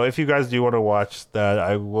 So if you guys do want to watch that,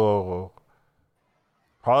 I will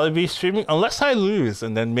probably be streaming unless I lose,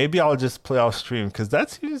 and then maybe I'll just play off stream because that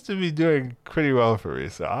seems to be doing pretty well for me.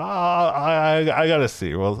 So I gotta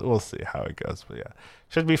see. We'll see how it goes, but yeah,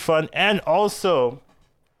 should be fun. And also,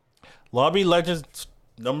 Lobby Legends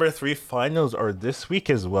 #3 finals are this week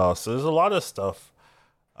as well. So there's a lot of stuff.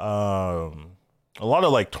 A lot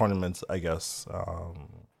of like tournaments, I guess,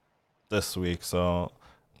 this week. So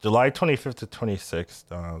July 25th to 26th.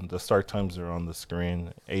 The start times are on the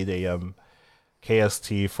screen: 8 a.m.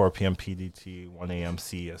 KST, 4 p.m. PDT, 1 a.m.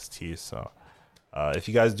 CST. So if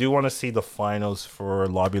you guys do want to see the finals for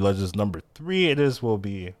Lobby Legends #3, will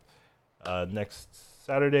be next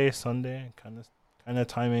Saturday, Sunday, kind of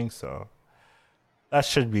timing. So that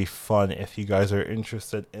should be fun if you guys are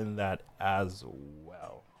interested in that as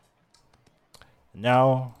well.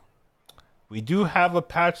 Now, we do have a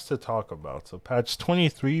patch to talk about. So patch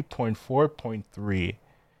 23.4.3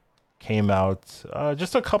 came out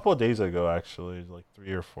just a couple of days ago, actually, like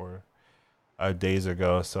 3 or 4 days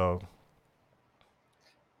ago. So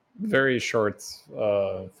very short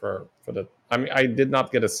for the. I mean, I did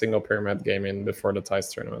not get a single pyramid game in before the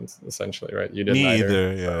TICE tournament. Essentially, right? You didn't me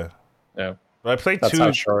either. Yeah. Yeah. But I played That's two.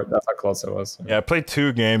 how short. That's how close it was. Yeah, I played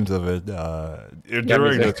 2 games of it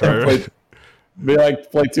during the tournament.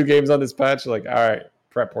 Play 2 games on this patch. Like, all right,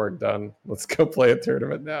 prep work done. Let's go play a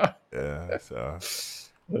tournament now. Yeah. So.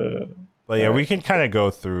 But yeah, we can kind of go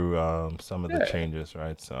through some of the changes,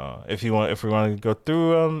 right? So if we want to go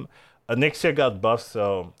through, Onyxia got buffed,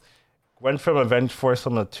 so went from Avenge 4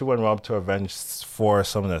 summon a 2/1 Whelp to Avenge 4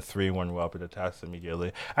 summon a 3/1 Whelp. It attacks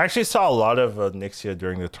immediately. I actually saw a lot of Onyxia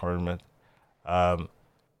during the tournament.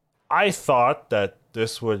 I thought that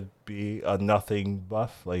this would be a nothing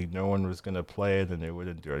buff, like no one was gonna play it and it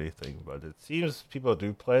wouldn't do anything. But it seems people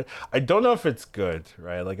do play it. I don't know if it's good,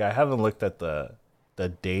 right? Like I haven't looked at the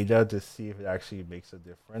data to see if it actually makes a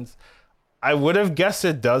difference. I would have guessed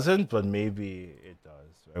it doesn't, but maybe it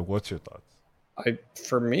does. Right? What's your thoughts?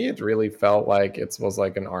 For me, it really felt like it was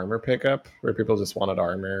like an armor pickup where people just wanted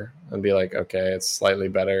armor and be like, okay, it's slightly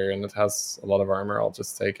better and it has a lot of armor. I'll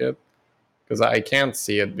just take it. Because I can't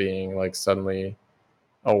see it being like suddenly,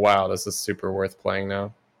 oh wow, this is super worth playing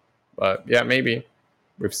now. But yeah, maybe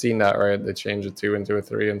we've seen that, right? They change a 2 into a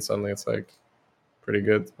 3, and suddenly it's like pretty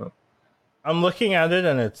good. But I'm looking at it,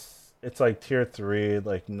 and it's like tier 3,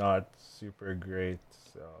 like not super great.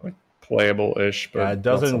 So like playable-ish, but yeah, it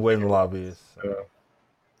doesn't win lobbies. So.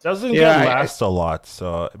 Doesn't get last a lot,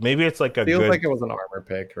 so maybe it's like a feels good. Like it was an armor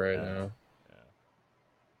pick right now.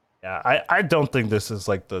 Yeah, I don't think this is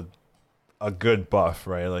like a good buff,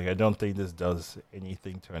 right? Like I don't think this does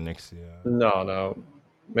anything to Onyxia. No.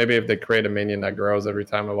 Maybe if they create a minion that grows every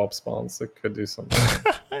time a Whelp spawns, it could do something.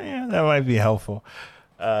 Yeah, that might be helpful.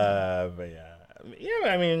 But yeah,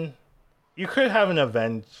 I mean, you could have an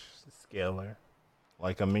Avenge scaler,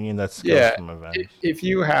 like a minion that scales from Avenge. If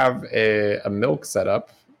you have a milk setup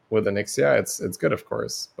with Onyxia, it's good, of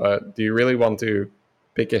course. But do you really want to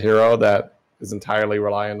pick a hero that is entirely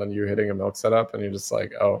reliant on you hitting a milk setup, and you're just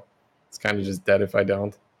like, oh, it's kind of just dead if I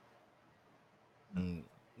don't?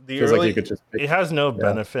 Feels like you could just it has no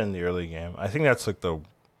benefit in the early game. I think that's like the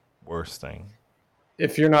worst thing.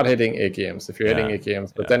 If you're not hitting AKMs, hitting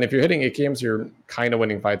AKMs, but then if you're hitting AKMs, you're kind of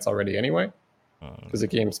winning fights already anyway. Because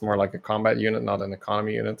AKM's more like a combat unit, not an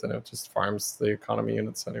economy unit, and it just farms the economy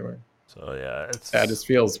units anyway. So yeah, it just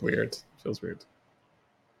feels weird.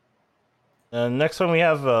 And next one we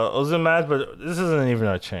have Ozumad, but this isn't even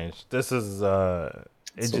a change. This is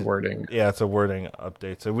it's a wording. Yeah, it's a wording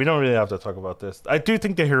update. So we don't really have to talk about this. I do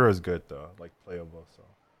think the hero is good though, like playable. So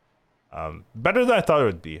better than I thought it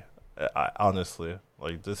would be. Honestly,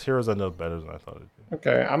 like this hero's ended up better than I thought it would be.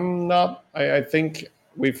 Okay, I'm not. I think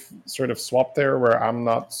we've sort of swapped there, where I'm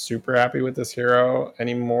not super happy with this hero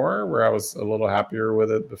anymore, where I was a little happier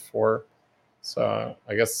with it before. So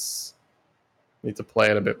I guess need to play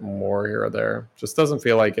it a bit more here or there. Just doesn't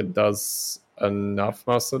feel like it does enough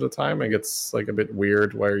most of the time. It gets like a bit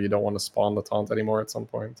weird where you don't want to spawn the taunt anymore at some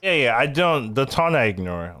point. Yeah, I don't. The taunt I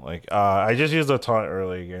ignore. Like I just use the taunt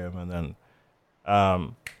early game, and then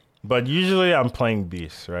But usually I'm playing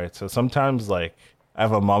beasts, right? So sometimes like I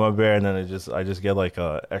have a mama bear, and then I just get like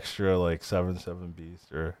a extra like 7/7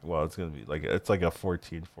 beast, or well, it's gonna be like it's like a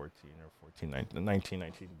 14/14 or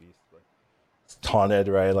 14/19 beast. But it's taunted,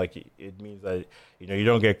 right? Like it means that you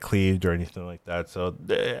don't get cleaved or anything like that. So,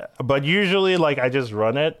 but usually like I just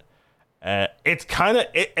run it. It's kind of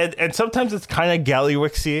and sometimes it's kind of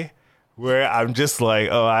Gallywixy, where I'm just like,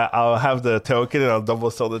 oh, I'll have the token and I'll double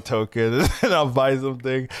sell the token and I'll buy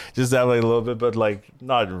something just to have like a little bit, but like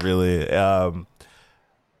not really.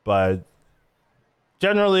 But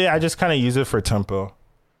generally, I just kind of use it for tempo,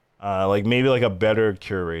 like maybe like a better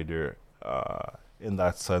curator, in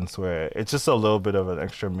that sense, where it's just a little bit of an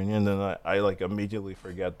extra minion, and I like immediately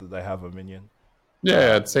forget that I have a minion.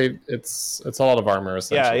 Yeah, I'd say it's a lot of armor Yeah,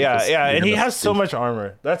 essentially. yeah, 'Cause yeah, you're and he gonna has so see- much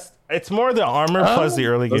armor. It's more the armor plus the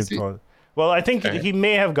early game does he? taunt. Well, I think Okay. he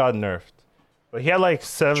may have got nerfed, but he had like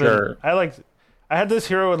 7. Sure. I had this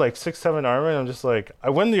hero with like 6-7 armor, and I'm just like, I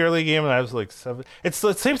win the early game, and I was like 7. It's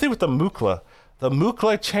the same thing with the Mukla. The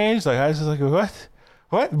Mukla changed. Like I was just like, what?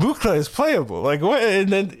 What? Mukla is playable. Like what? And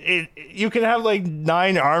then you can have like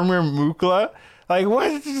 9 armor Mukla. Like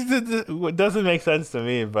what? It doesn't make sense to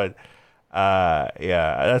me, but yeah,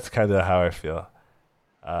 that's kind of how I feel.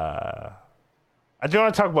 I do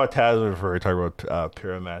want to talk about Tasman before we talk about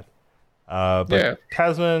Pyramid. But Yeah.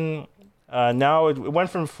 Tasman, now it went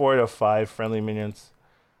from 4 to 5 friendly minions.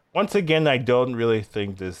 Once again, I don't really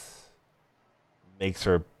think this makes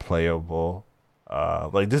her playable.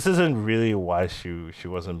 Like this isn't really why she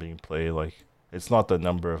wasn't being played. Like it's not the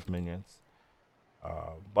number of minions.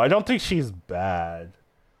 But I don't think she's bad.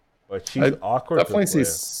 But she's I awkward. Definitely to see play.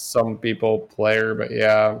 some people play her, but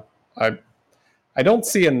yeah, I don't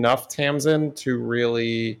see enough Tamsin to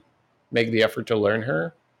really make the effort to learn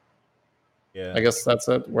her. Yeah. I guess that's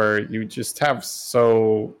it. Where you just have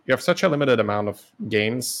you have such a limited amount of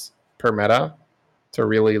games per meta to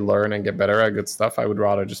really learn and get better at good stuff. I would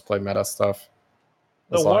rather just play meta stuff.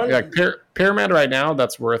 The one- Like Pyramid right now,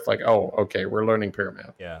 that's worth like, oh, okay, we're learning Pyramid,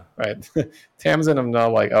 Yeah. right? Tamsin, I'm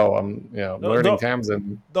not like, oh, I'm learning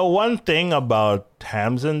Tamsin. The one thing about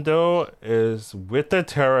Tamsin though is with the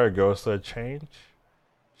Terragosa change,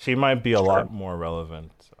 she might be a lot more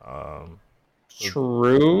relevant.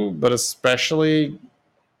 True, but especially,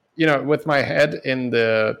 with my head in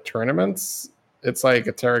the tournaments, it's like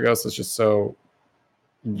a Terragosa is just so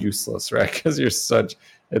useless, right? Because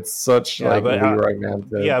it's such Yeah, like but, Leroy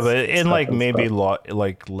Mantis Yeah, but in stuff like and maybe stuff.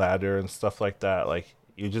 like ladder and stuff like that, like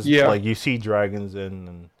you just Yeah. like you see dragons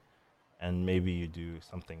in and maybe you do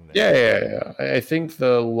something there. Yeah. I think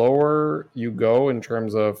the lower you go in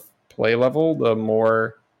terms of play level, the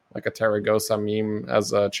more like a Terragosa meme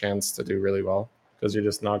has a chance to do really well because you're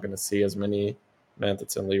just not going to see as many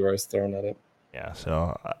Mantis and Leroy's thrown at it. Yeah,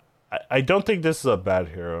 so I don't think this is a bad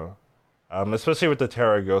hero. Especially with the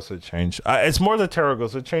Terragosa change. It's more the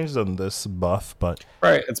Terragosa change than this buff, but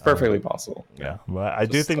Right, it's perfectly possible. yeah. But I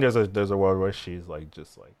do Just think there's a world where she's like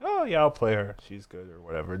just like, oh yeah, I'll play her. She's good or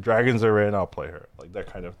whatever. Dragons are in, I'll play her. Like that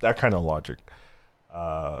kind of logic.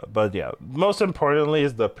 But yeah, most importantly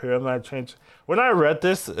is the Pyramid change. When I read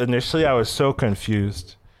this initially, I was so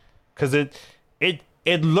confused because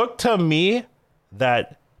it looked to me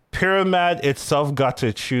that Pyramid itself got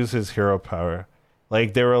to choose his hero power.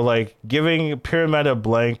 Like they were like giving Pyramid a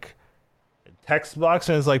blank text box,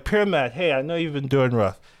 and it's like, Pyramid, hey, I know you've been doing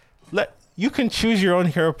rough. You can choose your own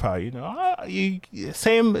hero power.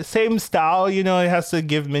 Same style. It has to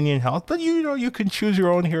give minion health, but you can choose your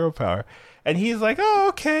own hero power. And he's like, oh,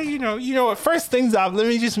 okay, you know what? First things up, let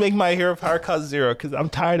me just make my hero power cost 0 because I'm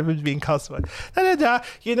tired of it being customized.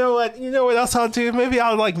 You know what? You know what else I'll do? Maybe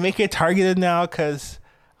I'll like make it targeted now because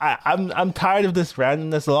I'm tired of this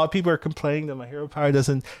randomness. A lot of people are complaining that my hero power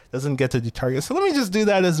doesn't get to do target. So let me just do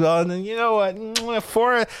that as well. And then you know what?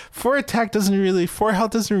 Four attack doesn't really, 4 health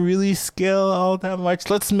doesn't really scale all that much.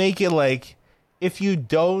 Let's make it like if you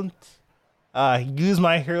don't use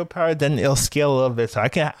my hero power, then it'll scale a little bit. So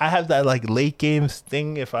I have that like late game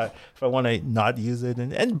thing if I want to not use it.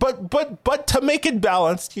 But to make it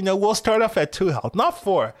balanced, we'll start off at 2 health, not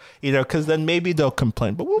 4, because then maybe they'll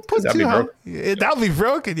complain. But we'll put 2 health. That'll be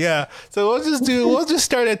broken, yeah. So we'll just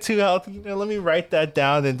start at 2 health. Let me write that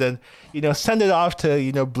down and then send it off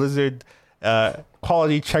to Blizzard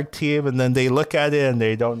quality check team, and then they look at it and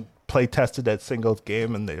they don't play tested that single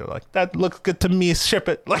game, and they're like, that looks good to me, ship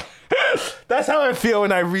it. Like that's how I feel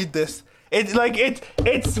when I read this. It's like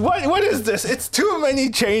it's what is this? It's too many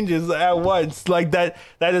changes at once. Like that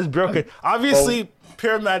is broken. Obviously,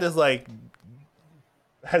 Pyramid is like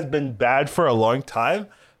has been bad for a long time,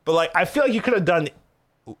 but like I feel like you could have done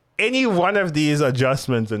any one of these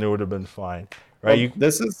adjustments and it would have been fine. right? Well,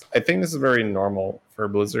 I think this is very normal for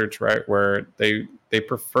Blizzard, right? Where they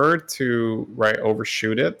prefer to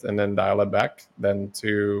overshoot it and then dial it back than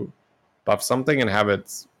to buff something and have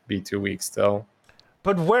it be 2 weeks still.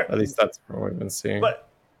 But where? At least that's what we've been seeing. But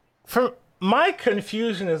for my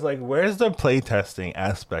confusion is like, where's the playtesting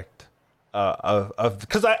aspect of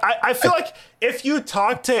because I feel like if you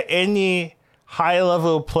talk to any high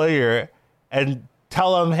level player and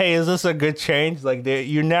tell them, hey, is this a good change? Like they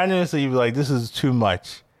unanimously be like, this is too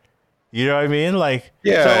much. You know what I mean? Like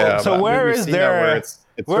So where is there? Where it's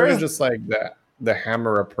sort of just like the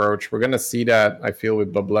hammer approach. We're gonna see that, I feel,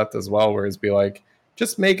 with Bublette as well, where it's be like,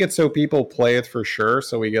 just make it so people play it for sure,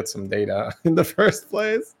 so we get some data in the first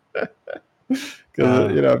place.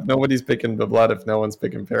 Because if nobody's picking Bublette, if no one's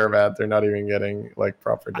picking Paravat, they're not even getting like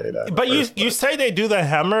proper data. But you say they do the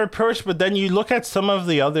hammer approach, but then you look at some of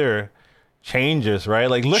the other changes, right?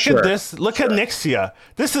 Like look at this. Look at Nixia.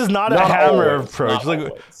 This is not a hammer approach.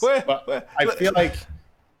 But I feel like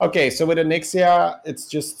so with Nixia, it's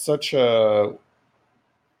just such a.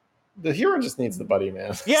 The hero just needs the buddy,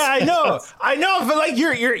 man. Yeah, I know, but like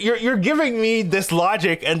you're giving me this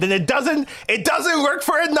logic, and then it doesn't work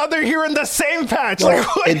for another hero in the same patch. Well,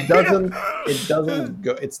 it doesn't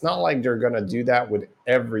go. It's not like they're gonna do that with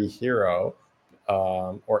every hero,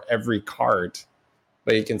 or every card.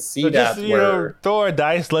 But you can see that throw a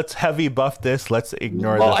dice. Let's heavy buff this. Let's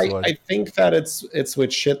ignore this one. I think that it's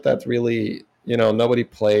with shit that really nobody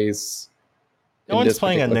plays. No one's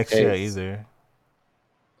playing a Nixia either.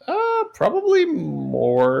 Probably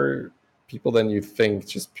more people than you think,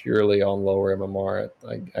 just purely on lower MMR.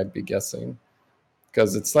 I'd be guessing,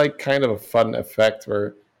 because it's like kind of a fun effect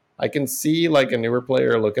where I can see like a newer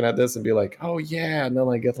player looking at this and be like, oh yeah, and then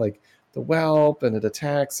I get like the whelp and it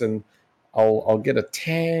attacks, and I'll get a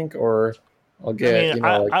tank, or I'll get.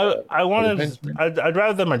 I'd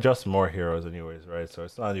rather them adjust more heroes anyways, right? So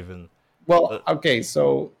it's not even. Well, okay,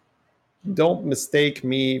 so don't mistake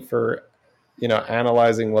me for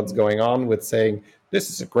analyzing what's going on with saying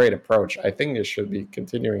this is a great approach. I think this should be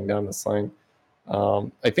continuing down this line.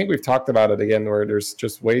 I think we've talked about it again, where there's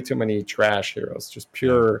just way too many trash heroes, just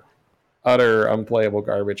pure, utter unplayable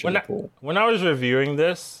garbage in the pool. When I was reviewing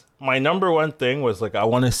this, my number one thing was like, I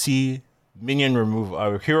want to see minion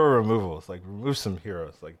removal, hero removals, like remove some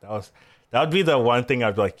heroes. Like that would be the one thing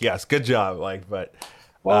I'd be like, yes, good job. Like, but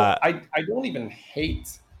I don't even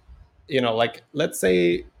hate, like let's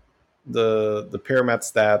say the Pyramid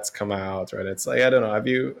stats come out, right? It's like, I don't know. Have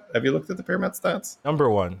you looked at the Pyramid stats? Number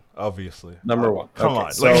one, obviously. Number one. Come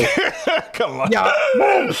on. So, come on. Yeah.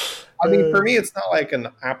 Well, I mean, for me, it's not like an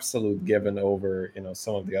absolute given over,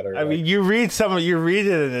 some of the other. I mean, you read it,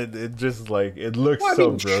 and it just like it looks so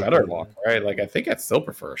broken. Shutterwalk, right? Like, I think I'd still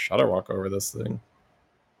prefer a Shutterwalk over this thing.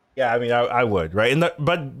 Yeah, I mean, I would, right?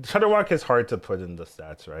 But Shutterwalk is hard to put in the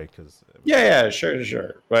stats, right? Because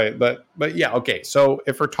sure, right? But yeah, okay. So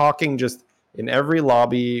if we're talking just in every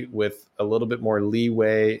lobby with a little bit more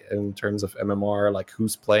leeway in terms of MMR, like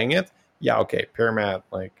who's playing it, yeah, okay, Pyramid,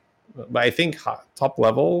 like, but I think top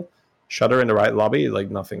level Shutter in the right lobby,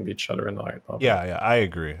 like nothing beats Shutter in the right lobby. Yeah, I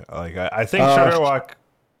agree. Like, I think Shutterwalk.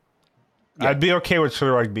 Yeah. I'd be okay with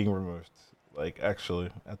Shutterwalk being removed. Like, actually,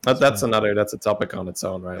 that's a topic on its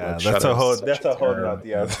own, right? Yeah, like that's a whole nother.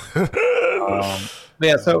 Yeah.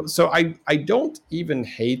 So I don't even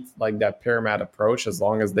hate like that Pyramid approach, as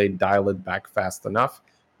long as they dial it back fast enough,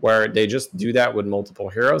 where they just do that with multiple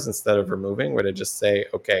heroes instead of removing, where they just say,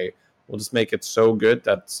 okay, we'll just make it so good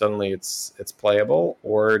that suddenly it's playable,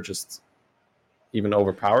 or just even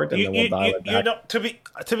overpowered, and then we'll dial it back.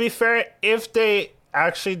 To be fair, if they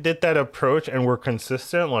actually did that approach and were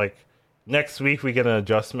consistent, like next week we get an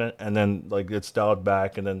adjustment and then like it's dialed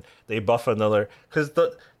back and then they buff another, because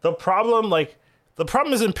the problem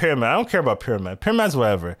isn't Pyramid. I don't care about Pyramid's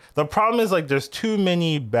whatever. The problem is like there's too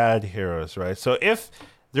many bad heroes, right? So if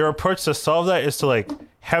their approach to solve that is to like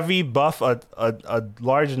heavy buff a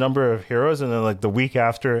large number of heroes and then like the week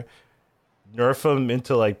after nerf them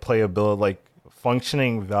into like playability, like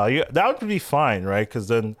functioning value, that would be fine, right? Because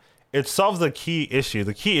then it solves the key issue.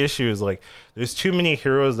 The key issue is like there's too many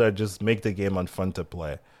heroes that just make the game unfun to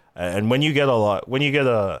play. And when you get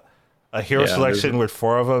a hero selection with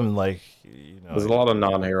 4 of them, like there's a lot of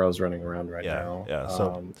non-heroes running around right now. Yeah.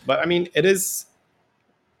 So, but I mean, it is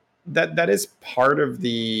that is part of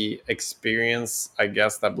the experience, I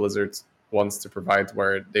guess, that Blizzard wants to provide,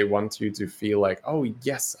 where they want you to feel like, oh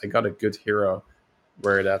yes, I got a good hero.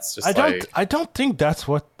 Where that's just I don't think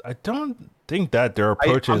that their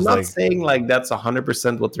approach is like. I'm not saying like that's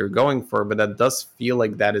 100% what they're going for, but that does feel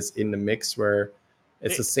like that is in the mix, where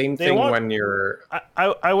it's the same thing when you're.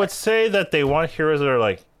 I would say that they want heroes that are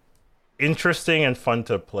like interesting and fun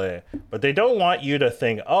to play, but they don't want you to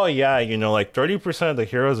think, oh yeah, like 30% of the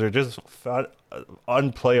heroes are just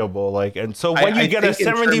unplayable. Like, and so when you get a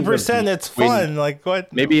 70%, it's fun. Like,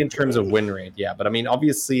 what? Maybe in terms of win rate, yeah. But I mean,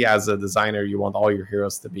 obviously, as a designer, you want all your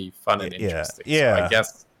heroes to be fun and interesting. Yeah. So I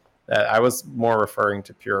guess that I was more referring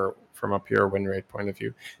to from a pure win rate point of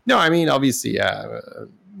view. No, I mean, obviously, yeah.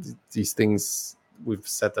 These things, we've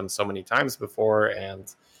said them so many times before,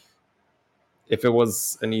 and if it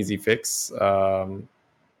was an easy fix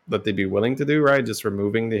that they'd be willing to do, right? Just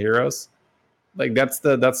removing the heroes, like that's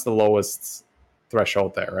the lowest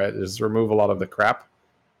threshold there, right? Just remove a lot of the crap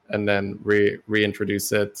and then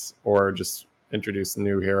reintroduce it, or just introduce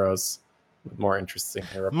new heroes with more interesting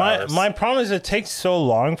hero powers. My problem is it takes so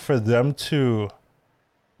long for them to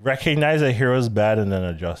recognize a hero's bad and then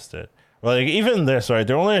adjust it. Like even this, right?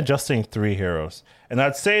 They're only adjusting 3 heroes, and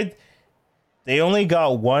I'd say they only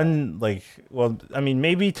got one. Like, well, I mean,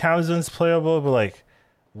 maybe Townsend's playable, but like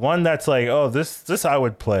one that's like, oh, this I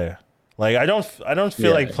would play. Like, I don't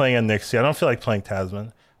feel like playing a Nixie. I don't feel like playing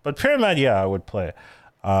Tasman, but Pyramid, yeah, I would play.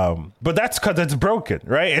 But that's because it's broken,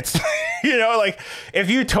 right? It's like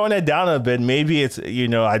if you tone it down a bit, maybe it's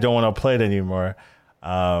I don't want to play it anymore.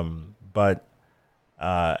 But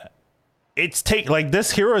it's like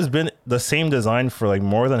this hero has been the same design for like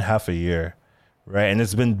more than half a year, right? And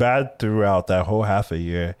it's been bad throughout that whole half a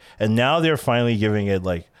year, and now they're finally giving it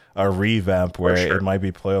like a revamp where it might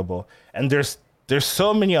be playable. And there's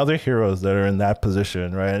so many other heroes that are in that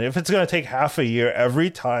position, right? And if it's gonna take half a year every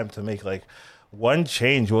time to make like one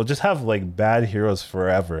change, we'll just have like bad heroes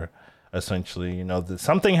forever, essentially.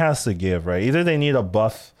 Something has to give, right? Either they need a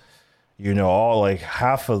buff, all like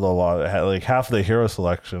half of the hero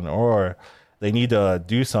selection, or they need to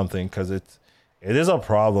do something, because it is a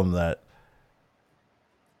problem that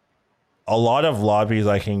a lot of lobbies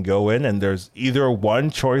I can go in and there's either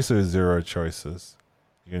one choice or 0 choices.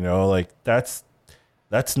 Like that's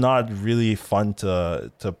not really fun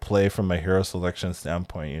to play from a hero selection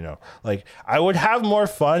standpoint. Like I would have more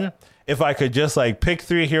fun if I could just like pick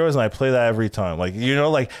 3 heroes and I play that every time. Like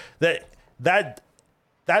like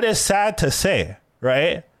that is sad to say,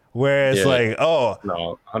 right? Where it's like, oh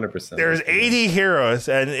no, 100%. There's 80 heroes,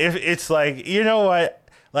 and if it's like, what,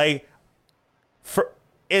 like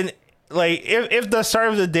if the start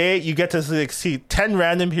of the day you get to see 10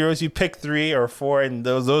 random heroes, you pick 3 or 4, and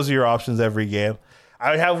those are your options every game, I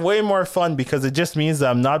would have way more fun, because it just means that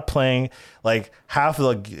I'm not playing like half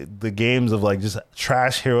of the games of like just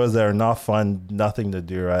trash heroes that are not fun, nothing to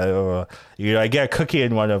do, right? Or, I get Cookie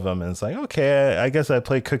in one of them, and it's like, okay, I guess I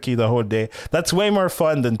play Cookie the whole day. That's way more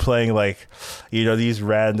fun than playing like, these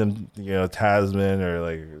random, Tasman or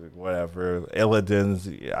like whatever, Illidan's.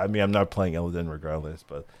 I mean, I'm not playing Illidan regardless,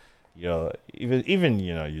 but even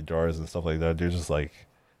Eudoras and stuff like that, they're just like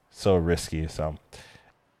so risky. So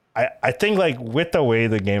I think like with the way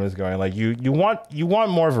the game is going, like you want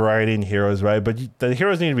more variety in heroes, right? But the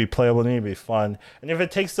heroes need to be playable, they need to be fun. And if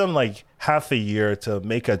it takes them like half a year to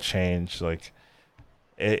make a change, like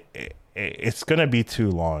it's gonna be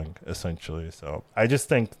too long, essentially. So I just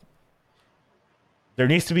think there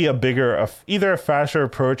needs to be either a faster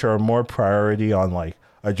approach or a more priority on like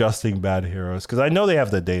adjusting bad heroes, because I know they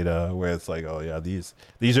have the data where it's like, oh yeah, these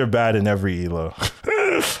are bad in every elo.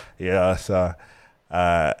 Yeah, so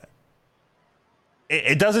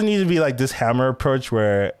it doesn't need to be like this hammer approach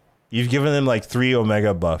where you've given them like 3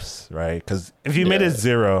 Omega buffs, right? Because if you made it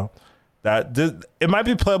 0, it might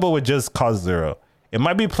be playable with just cost 0. It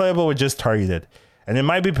might be playable with just targeted, and it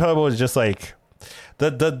might be playable with just like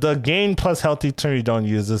the gain plus healthy turn you don't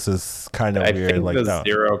use. This is kind of weird. Think like the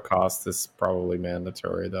 0 cost is probably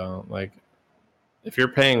mandatory though. Like if you're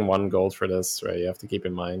paying 1 gold for this, right, you have to keep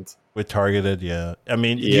in mind with targeted. Yeah, I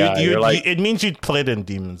mean, it means you played in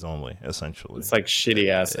demons only, essentially. It's like shitty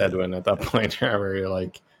ass Edwin at that point, where you're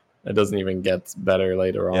like, it doesn't even get better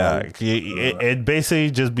later on. Yeah, it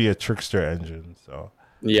basically just be a trickster engine. So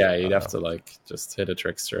yeah, you'd have to like just hit a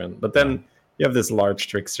trickster, but then you have this large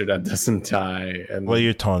trickster that doesn't die. And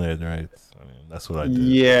you're taunted, right? I mean, that's what I do.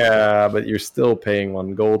 Yeah, but you're still paying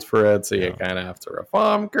 1 gold for it, so you kind of have to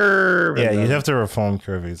reform curve. Yeah, you have to reform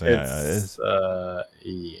curve. I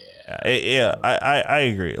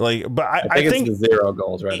agree. Like, but I think it's the 0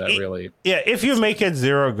 gold, right? That really. Yeah, if you make it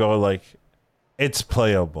 0 gold, like it's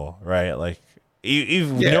playable, right? Like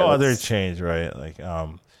you've no other change, right? Like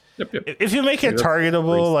yep. If you make it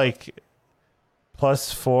targetable, like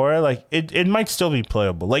 +4, like it might still be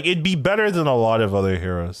playable. Like it'd be better than a lot of other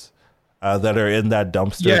heroes that are in that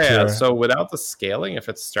dumpster tier. Yeah. So without the scaling,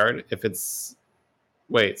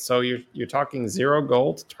 wait, so you're talking 0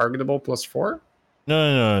 gold targetable +4?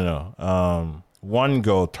 No. One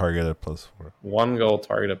gold targeted +4. One gold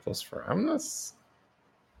targeted +4. I'm not.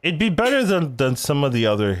 It'd be better than some of the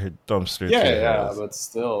other dumpster. Yeah, but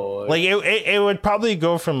still, like it would probably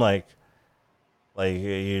go from like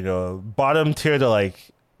bottom tier to like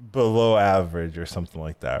below average or something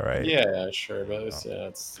like that, right? Yeah, sure, but it's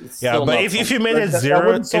but if you made it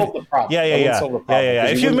zero, if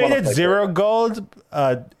you made it 0 gold,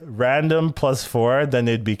 random +4, then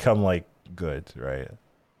it'd become like good, right?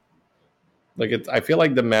 Like I feel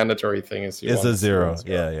like the mandatory thing is a 0.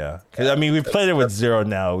 Yeah. Because I mean, we've played it with 0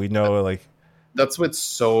 now. We know like that's with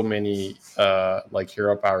so many like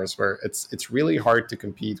hero powers where it's really hard to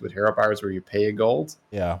compete with hero powers where you pay a gold.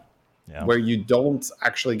 Yeah. Where you don't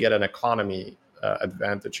actually get an economy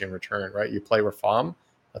advantage in return, right? You play Rafam,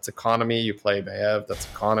 that's economy. You play Baev, that's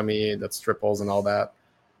economy. That's triples and all that.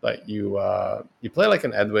 But you play like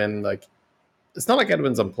an Edwin, like. It's not like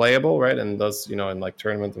Edwin's unplayable, right? And thus, in like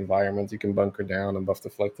tournament environments, you can bunker down and buff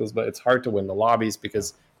deflectors, but it's hard to win the lobbies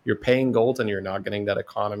because you're paying gold and you're not getting that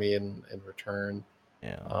economy in return.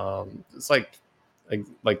 Yeah. It's like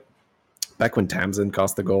back when Tamsin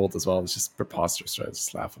cost the gold as well, it was just preposterous, right? It's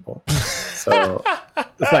just laughable. So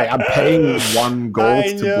it's like I'm paying 1 gold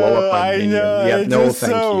to blow up my minion. Yeah, no,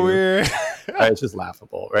 thank you. Weird. Right? It's just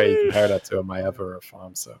laughable, right? You compare that to a Maeva or a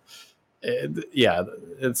farm, so.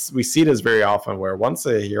 We see this very often where once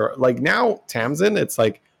a hero, like now Tamsin, it's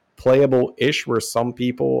like playable-ish where some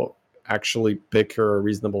people actually pick her a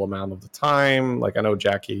reasonable amount of the time. Like I know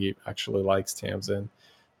Jackie actually likes Tamsin,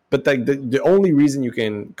 but the only reason you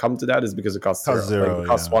can come to that is because it costs 0. Like it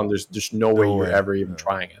costs 1. There's just no way you're ever even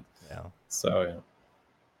trying it. Yeah. So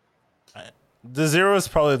the 0 is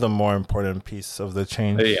probably the more important piece of the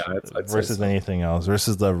change. Versus anything else.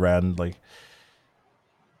 Versus the random like.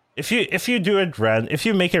 If you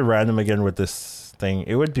make it random again with this thing,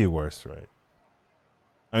 it would be worse, right?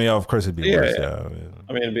 I mean, of course it'd be worse. Yeah.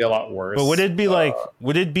 I mean, it'd be a lot worse. But would it be like?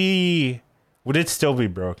 Would it still be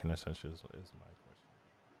broken? Essentially, is my question.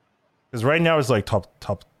 Because right now it's like top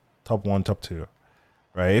 1, top 2,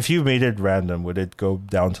 right? If you made it random, would it go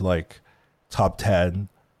down to like top 10?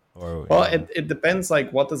 Or it depends.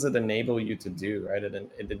 Like, what does it enable you to do, right?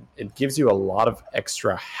 It gives you a lot of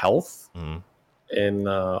extra health.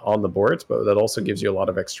 On the board, but that also gives you a lot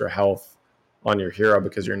of extra health on your hero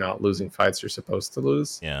because you're not losing fights you're supposed to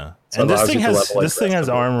lose. Yeah, so and this thing has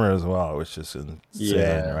armor as well, which is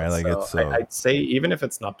insane, right? Like I'd say even if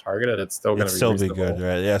it's not targeted, it's still going to be good,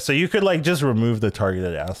 right? Yeah, so you could like just remove the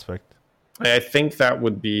targeted aspect. I think that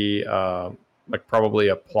would be like probably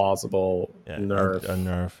a plausible nerf. A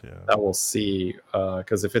nerf, that we'll see.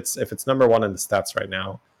 Because if it's number 1 in the stats right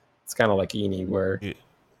now, it's kind of like Eni where.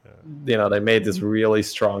 They made this really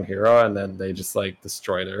strong hero and then they just like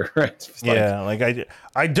destroyed her, right?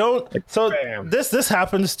 I don't. Like, so bam. This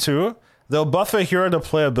happens too. They'll buff a hero to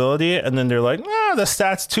playability and then they're like, the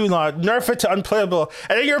stats too not nerf it to unplayable,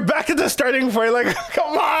 and then you're back at the starting point. Like,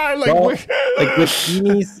 come on, like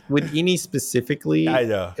with Eni specifically, I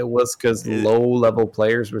know it was because low level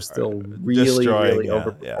players were still really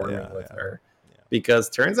overperforming with her. Because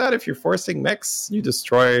turns out if you're forcing mechs, you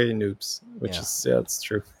destroy noobs, which is it's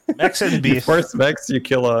true. Mechs and beasts. You force mechs, you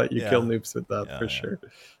kill noobs with that for sure.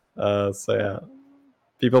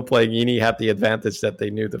 People playing Eni had the advantage that they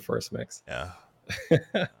knew the force mechs. Yeah.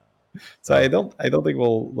 So I don't think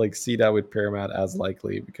we'll like see that with Paramat as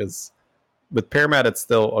likely because with Paramat it's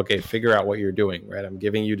still okay. Figure out what you're doing, right? I'm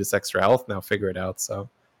giving you this extra health now. Figure it out. So.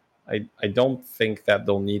 I don't think that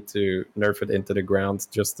they'll need to nerf it into the ground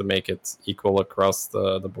just to make it equal across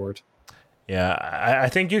the board. Yeah, I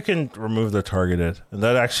think you can remove the targeted, and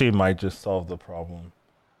that actually might just solve the problem.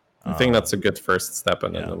 I think that's a good first step,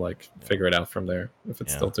 and then figure it out from there if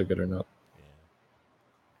it's still too good or not.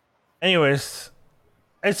 Anyways,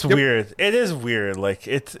 it's weird. It is weird. Like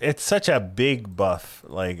it's such a big buff,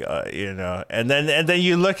 like and then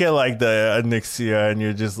you look at like the Onyxia and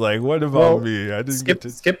you're just like, what about me? I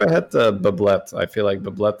didn't skip ahead to Bablet. I feel like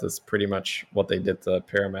Bablet is pretty much what they did to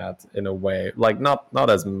Paramat in a way. Like not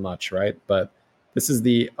as much, right? But this is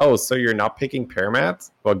so you're not picking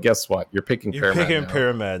Paramat? Well, guess what? You're picking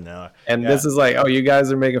Paramat now. And this is like, you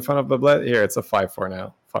guys are making fun of Bablet? Here, it's a 5/4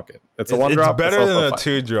 now. Fuck it. It's a 1-drop. It's better than a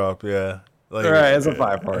 2-drop, yeah. Like, all right, it's a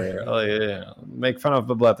 5/4 here. Make fun of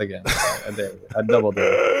Bablet again. I double do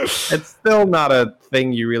it. It's still not a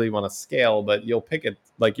thing you really want to scale, but you'll pick it.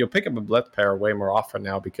 Like you'll pick up a Bablet pair way more often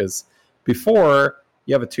now because before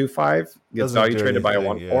you have a 2/5 gets value traded by a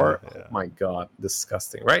 1/4. Oh my god,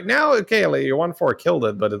 disgusting. Right now, okay, like your 1/4 killed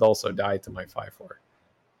it, but it also died to my 5/4.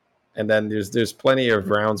 And then there's plenty of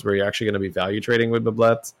rounds where you're actually going to be value trading with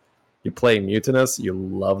Bablet. You play Mutinous, you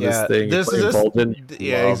love this thing. You this play is Vol'jin,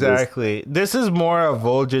 you love exactly. This is more a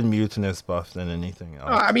Vol'jin Mutinous buff than anything else.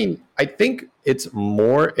 I mean, I think it's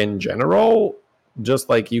more in general. Just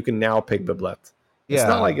like you can now pick Biblet. It's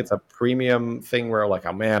not like it's a premium thing where like,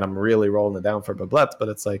 oh man, I'm really rolling it down for Biblet, but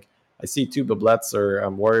it's like I see 2 Biblets or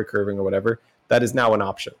I'm warrior curving or whatever. That is now an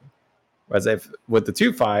option. Whereas if with the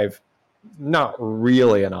 2/5, not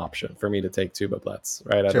really an option for me to take 2 Biblets,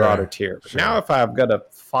 right? I'd rather tier. But now if I've got a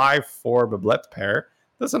 5/4 Biblet pair,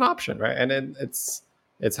 that's an option, right? And then it's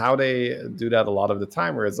how they do that a lot of the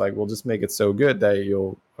time, where it's like we'll just make it so good that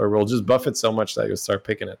we'll just buff it so much that you'll start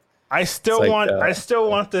picking it. I still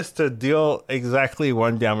want this to deal exactly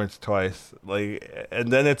 1 damage twice, like,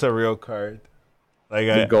 and then it's a real card. Like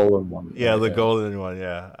the golden one. Yeah, the golden one.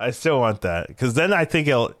 Yeah, I still want that because then I think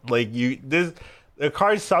it'll like the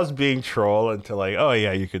card stops being troll until like, oh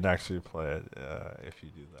yeah, you can actually play it if you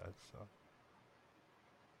do that. So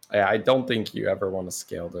yeah, I don't think you ever want to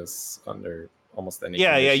scale this under almost any.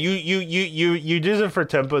 Yeah, you use it for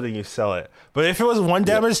tempo, then you sell it. But if it was 1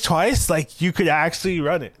 damage twice, like you could actually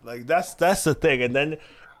run it. Like that's the thing. And then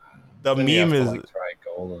the meme is try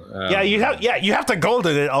golden. You have to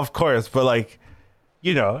golden it, of course, but like.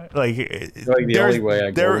 You know, like the only way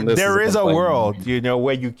there is a world, you know,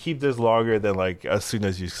 where you keep this longer than like as soon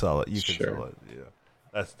as you sell it, you can sell it.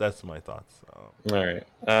 Yeah, that's my thoughts. All right.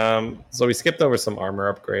 So we skipped over some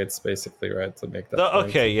armor upgrades, basically, right, to make that.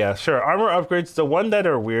 Okay, yeah, sure. Armor upgrades. The one that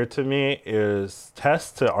are weird to me is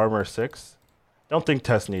Test to armor 6. Don't think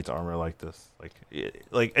Test needs armor like this.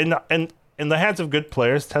 Like in the hands of good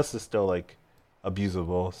players, Test is still like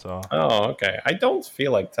abusable. So okay. I don't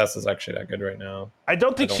feel like Tess is actually that good right now. I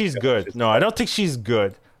don't think she's good. No, I don't think she's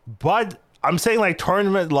good. But I'm saying like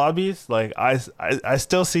tournament lobbies, like I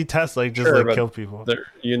still see Tess like just like kill people. They're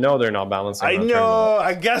not balancing. I know.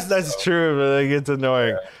 I guess that's true, but like it's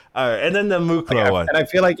annoying. Yeah. All right, and then the Mukla one. And I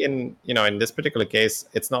feel like in this particular case,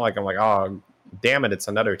 it's not like I'm like, oh damn it, it's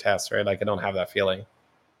another Tess, right? Like I don't have that feeling.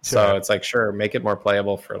 Sure. So it's like, sure, make it more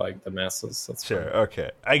playable for like the masses. That's sure. Fun. Okay.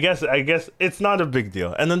 I guess it's not a big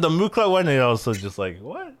deal. And then the Mukla one is also just like,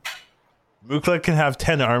 what? Mukla can have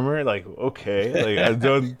 10 armor? Like, okay. Like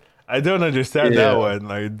I don't understand that one.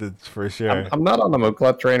 Like, that's for sure. I'm not on the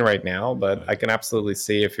Mukla train right now, but I can absolutely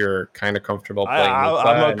see if you're kind of comfortable playing Mukla.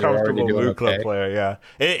 I'm a comfortable Mukla player, yeah.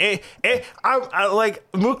 I like,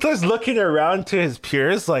 Mukla's looking around to his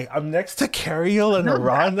peers, like, I'm next to Cariel and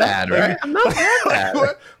Arana. Right? I'm not that bad.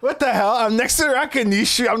 What the hell? I'm next to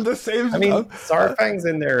Rakanishi. I'm the same. I mean, Saurfang's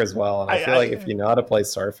in there as well, and I feel like if you know how to play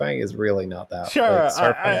Saurfang, it's really not that. Sure,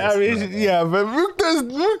 I mean, yeah, but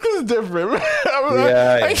Mukla's different.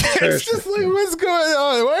 It's just like, what's going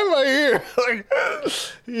on? Why am I here?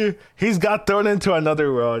 Like, he's got thrown into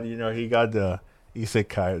another world. You know, he got the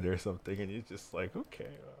isekai or something, and he's just like, okay,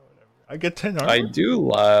 whatever. I get 10 armor. I do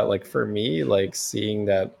like, for me, like seeing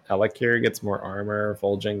that Alakir gets more armor,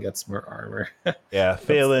 Vol'jin gets more armor. Yeah,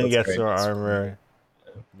 Phelan gets more armor.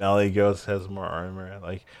 Malygos has more armor.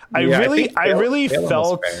 Like I really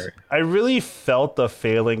felt the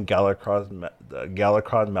failing Galakron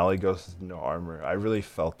Malygos no armor. I really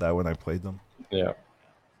felt that when I played them. Yeah.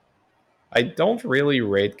 I don't really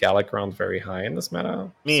rate Galakron very high in this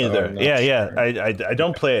meta. Me either. Yeah. Sure. I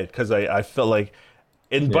don't play it because I felt like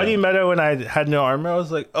in Buddy meta when I had no armor, I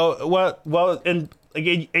was like, oh well, and like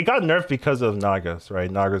it got nerfed because of Nagas, right?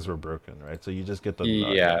 Nagas were broken, right? So you just get the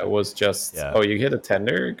it was just oh, you hit a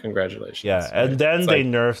tender, congratulations. Yeah, and right? Then they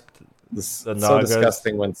nerfed the so Nagas.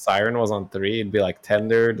 Disgusting when Siren was on 3, it'd be like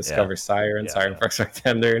tender, discover Siren, Siren fucks like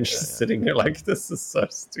tender, and she's sitting there like, this is so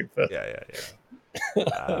stupid. Yeah.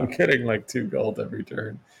 I'm getting like 2 gold every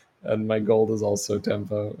turn, and my gold is also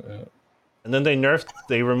tempo. And then they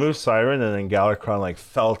removed Siren, and then Galakron like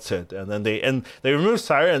felt it, and then they removed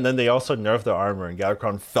Siren, and then they also nerfed the armor, and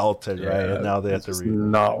Galakron felt it, right? And now they have to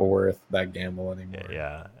not worth that gamble anymore.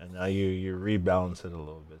 Yeah, and now you rebalance it a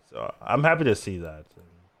little bit. So I'm happy to see that. And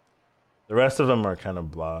the rest of them are kind of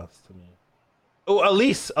blah to me. Oh,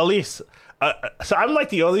 Elise. So I'm like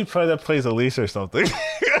the only player that plays Elise or something,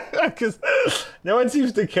 because no one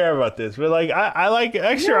seems to care about this. But like, I like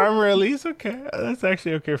extra armor Elise. Okay, that's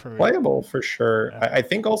actually okay for me. Playable for sure. Yeah. I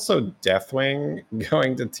think also Deathwing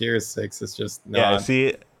going to tier 6 is just not. Yeah,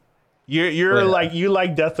 see, you're like you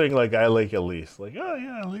like Deathwing like I like Elise. Like, oh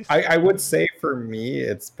yeah, Elise. I would say for me,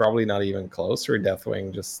 it's probably not even close. Or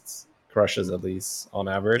Deathwing just crushes Elise on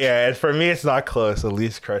average. Yeah, and for me, it's not close.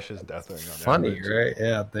 Elise crushes Deathwing on average. Funny, right?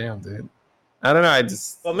 Yeah, damn, dude. I don't know. I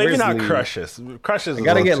just maybe not Lee? Crushes. Crushes. I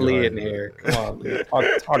gotta get Lee in here. Come on, Lee.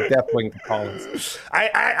 Talk Deathwing to Collins.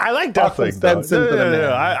 I like Deathwing.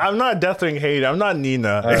 No. I'm not a Deathwing hater. I'm not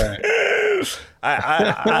Nina. All right.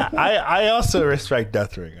 I also respect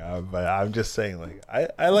Deathwing, but I'm just saying, like,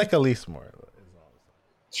 I like Elise more.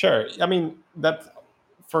 Sure. I mean, that's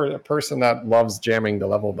for a person that loves jamming the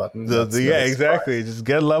level button. Yeah, exactly. Just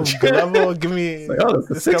get level. Good level. Give me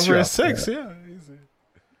discover a 6. Yeah. Easy.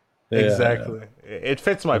 Yeah, exactly. Yeah. It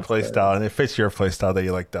fits my playstyle, and it fits your playstyle that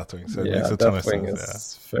you like Deathwing. So it makes a ton of sense.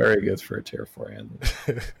 Is very good for a tier 4 hand.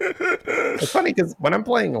 It's funny because when I'm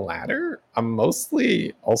playing ladder, I'm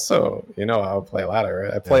mostly also, I'll play ladder.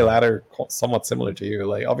 Right? I play ladder somewhat similar to you.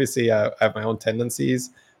 Like, obviously, I have my own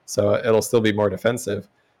tendencies, so it'll still be more defensive.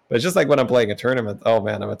 But it's just like when I'm playing a tournament. Oh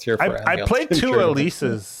man, I'm a tier 4. I played 2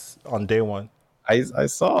 Elises on day 1. I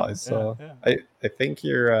saw. Yeah. I think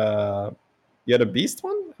you had a beast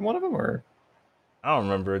one of them, or I don't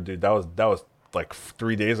remember, dude. That was like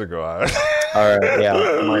 3 days ago. All right,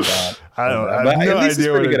 yeah, my bad. I don't. But no at least it's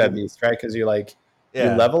pretty good at beast, right? Because you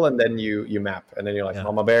level and then you map, and then you're like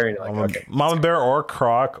Mama Bear, and you're like okay, Mama Bear or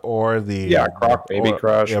Croc or the Croc, Baby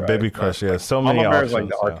Crush, right? Baby Crush. Yeah, so many Mama Bear options. is like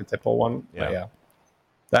the archetypal one. Yeah.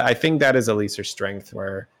 I think that is Elise's strength,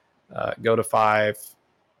 where go to 5,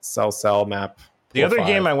 sell map. The other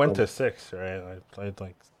game I went to 6, right? I played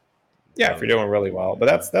like. Yeah, if you're doing really well, but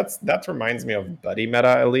that reminds me of Buddy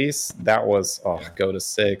Meta Elise. That was go to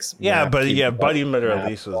 6. Yeah, Buddy Meta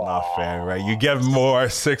Elise was not fair, right? You get more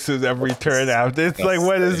 6s every turn after. It's like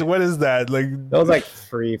what is that? Like that was like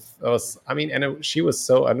free. She was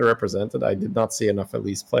so underrepresented. I did not see enough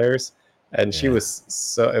Elise players, and it was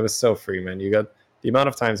so free, man. You got the amount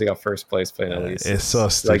of times you got first place playing Elise. It's so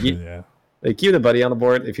stupid. Like keep the Buddy on the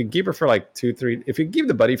board. If you keep her for like 2, 3, if you keep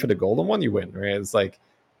the Buddy for the golden one, you win, right? It's like.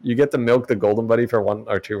 You get to milk the golden buddy for 1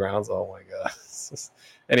 or 2 rounds. Oh my god!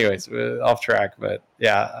 Anyways, off track, but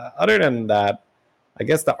yeah. Other than that, I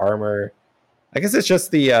guess the armor. I guess it's just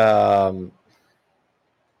the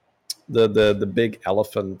big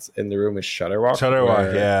elephant in the room is Shudderwock.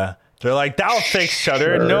 Shudderwock, yeah. They're like, that'll fix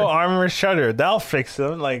Shudder. No armor Shudder. That'll fix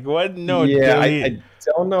them. Like what? No. Yeah, I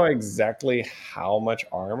don't know exactly how much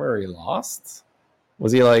armor he lost.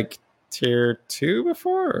 Was he like tier 2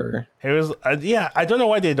 before? Or? It was I don't know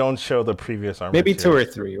why they don't show the previous armor. Maybe tiers. 2 or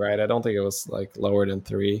 3, right? I don't think it was like lower than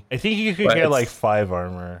 3. I think you could get like 5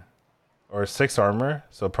 armor or 6 armor,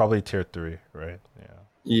 so probably tier 3, right?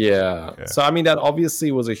 Yeah. Okay. So I mean that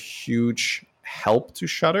obviously was a huge help to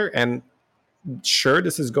Shudder, and sure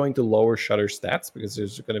this is going to lower Shudder stats because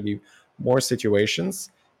there's going to be more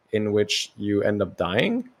situations in which you end up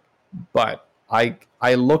dying, but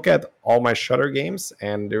I look at all my Shudder games,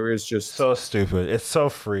 and there is just so stupid. It's so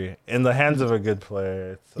free in the hands of a good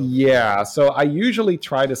player. So I usually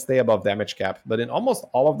try to stay above damage cap, but in almost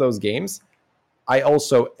all of those games, I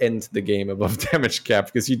also end the game above damage cap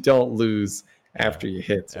because you don't lose after you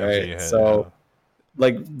hit, right?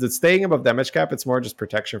 Like the staying above damage cap, it's more just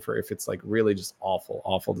protection for if it's like really just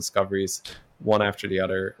awful discoveries one after the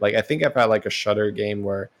other. Like I think I've had like a Shudder game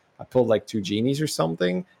where I pulled like 2 genies or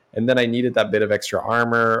something. And then I needed that bit of extra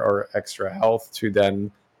armor or extra health to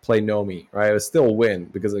then play Nomi, right? I would still win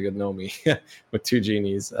because I got Nomi with 2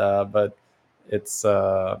 genies. But it's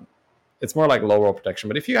more like low roll protection.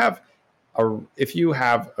 But if you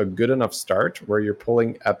have a good enough start where you're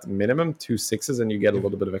pulling at the minimum 2 6s and you get a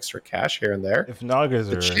little bit of extra cash here and there, if Nagas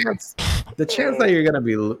the chance that you're gonna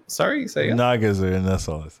be Nagas are in, that's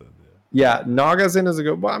all I said. Yeah, Naga's in is a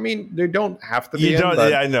good. Well, I mean, they don't have to be. You don't.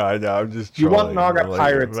 I know. I'm just. You want Naga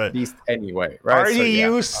Pirates Beast anyway, right? Already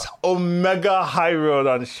used Omega High Road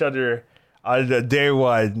on Shudder on the day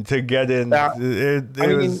 1 to get in.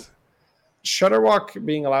 Shudderwock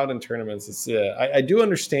being allowed in tournaments is. I do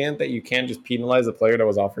understand that you can't just penalize a player that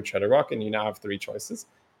was offered Shudderwock, and you now have 3 choices.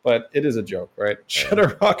 But it is a joke, right? Yeah.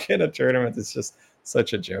 Shudderwock in a tournament is just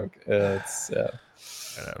such a joke. It's.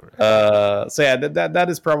 That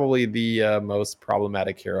is probably the most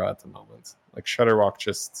problematic hero at the moment. Like Shudderwock,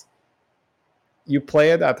 just you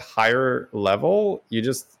play it at higher level, you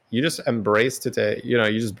just embrace to take, you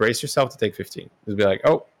just brace yourself to take 15. Just be like,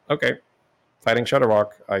 oh, okay, fighting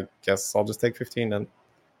Shudderwock, I guess I'll just take 15 then.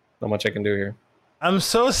 Not much I can do here. I'm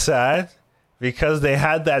so sad because they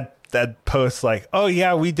had that post like, oh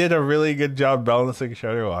yeah, we did a really good job balancing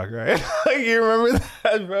Shudderwock, right? Like you remember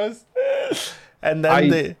that post? And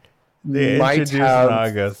then they introduced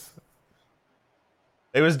Nagas.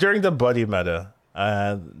 It was during the Buddy meta.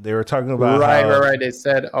 They were talking about right. They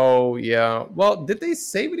said, oh yeah. Well, did they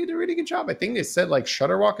say we did a really good job? I think they said like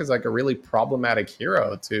Shudderwock is like a really problematic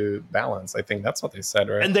hero to balance. I think that's what they said,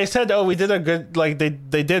 right? And they said, oh, we did a good, like they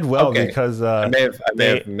did well because I may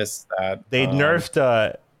have missed that. They nerfed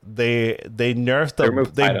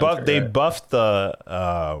they buffed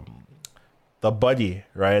the Buddy,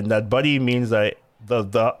 right? And that Buddy means that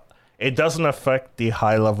it doesn't affect the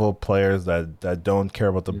high level players that don't care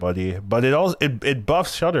about the buddy, but it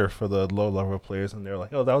buffs Shutter for the low level players, and they're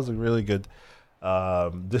like, oh, that was a really good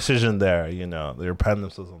decision there. You know, they're patting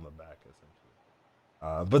themselves on the back.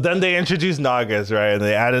 But then they introduce Nagas, right? And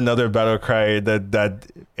they add another battle cry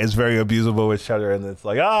that is very abusable with Shutter, and it's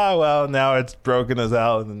like, oh well, now it's broken as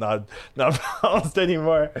hell and not balanced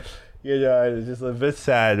anymore. You know, it's just a bit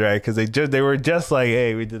sad, right? Because they were just like,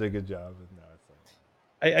 hey, we did a good job. And now it's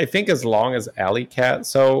like... I think as long as Alley Cat,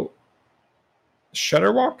 so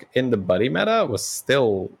Shutterwalk in the buddy meta was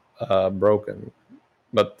still broken,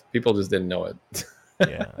 but people just didn't know it.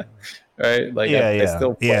 Yeah. Right? Like I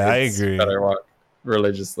still play I agree. Shutterwalk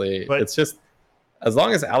religiously, but it's just as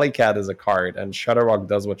long as Alley Cat is a card and Shutterwalk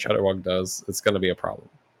does what Shutterwalk does, it's going to be a problem.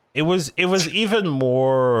 It was even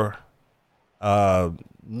more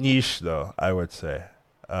niche, though, I would say.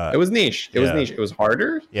 It was niche. It was niche. It was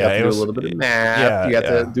harder. Yeah, you have to do a little bit of math. You have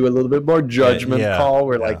to do a little bit more judgment call.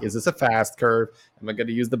 Where like, is this a fast curve? Am I going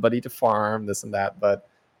to use the buddy to farm this and that? But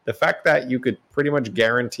the fact that you could pretty much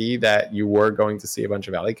guarantee that you were going to see a bunch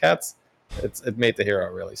of Alley Cats, it made the hero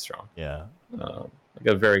really strong. Yeah. I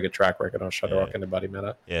got a very good track record on Shutterwalk in the buddy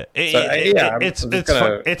meta. Yeah.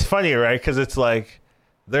 It's funny, right? Because it's like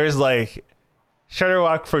there's like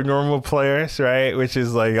Shutterwalk for normal players, right? Which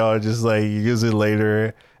is like, oh, just like use it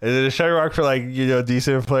later. And then the Shutterwalk for like, you know,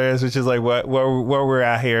 decent players, which is like where we're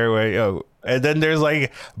at here. Where, and then there's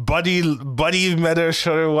like buddy meta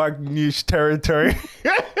Shutterwalk niche territory.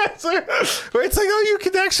 Where it's like, oh, you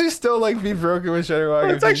can actually still like be broken with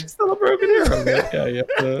Shutterwalk. It's actually still a broken hero. Yeah, you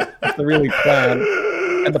have to really plan.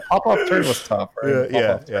 And the pop-off turn was tough, right?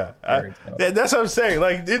 That's what I'm saying.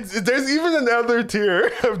 Like, there's even another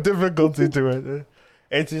tier of difficulty to it.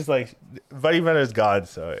 It's just like buddy meta is God,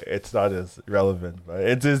 so it's not as relevant, but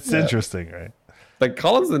it's interesting, right? Like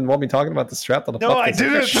Collins didn't want me talking about the strat on the No, I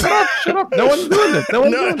didn't. Like, shut up. No one's doing this. No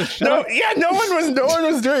one's doing this. No one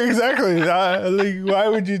was doing exactly. Like, why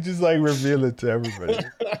would you just like reveal it to everybody?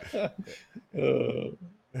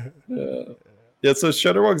 Yeah, so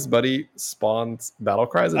Shutterwalk's buddy spawns battle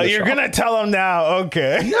cries. You're gonna tell him now,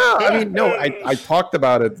 okay? No, I mean, no. I talked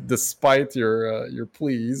about it despite your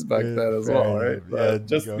pleas back then as well, right?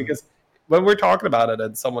 Because when we're talking about it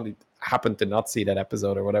and someone happened to not see that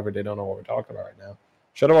episode or whatever, they don't know what we're talking about right now.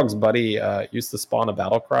 Shutterwalk's buddy used to spawn a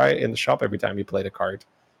battle cry in the shop every time you played a card.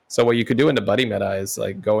 So what you could do in the buddy meta is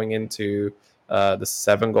like going into the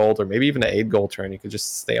 7 gold or maybe even the 8 gold turn, you could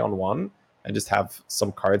just stay on 1 and just have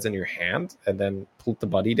some cards in your hand and then pull the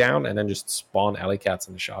buddy down and then just spawn Alley Cats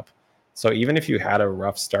in the shop. So even if you had a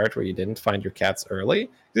rough start where you didn't find your cats early,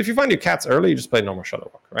 if you find your cats early, you just play normal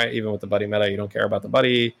Shutterwalk, right? Even with the buddy meta, you don't care about the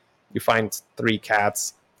buddy. You find 3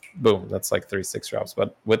 cats, boom, that's like 3 6-drops.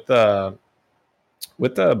 But with the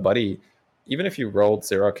buddy, even if you rolled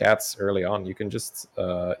 0 cats early on, you can just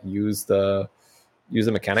use the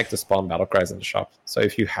mechanic to spawn battle cries in the shop. So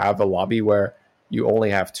if you have a lobby where you only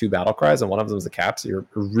have 2 battle cries and one of them is a cat, so you're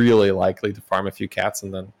really likely to farm a few cats,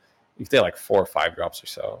 and then you stay like 4 or 5 drops or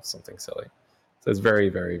so, something silly. So it's very,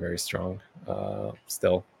 very, very strong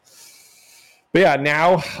still. But yeah,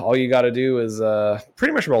 now all you got to do is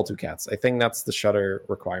pretty much roll 2 cats. I think that's the Shutter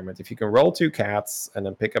requirement. If you can roll 2 cats and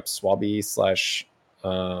then pick up Swabby /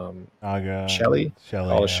 Shelly,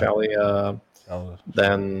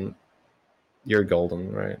 then you're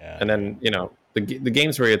golden, right? Yeah. And then, you know, the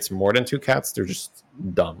games where it's more than 2 cats, they're just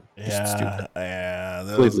dumb. Just stupid.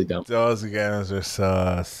 Completely dumb. Those games are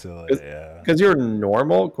so silly. Because your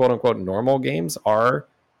normal, quote unquote, normal games are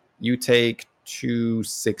you take 2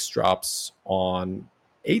 6-drops on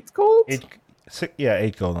 8 gold? 8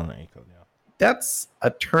 gold on 8 gold, yeah. That's a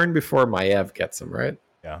turn before Maiev gets him, right?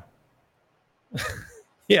 Yeah.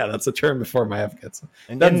 Yeah, that's a turn before Maiev gets him.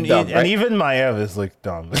 And even Maiev is like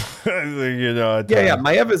dumb. You know.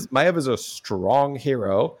 Maiev is a strong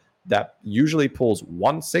hero that usually pulls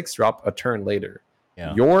 1 6-drop a turn later.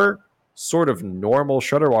 Yeah. Your sort of normal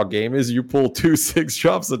Shutterwalk game is you pull 2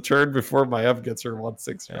 6-drops a turn before Maiev gets her 1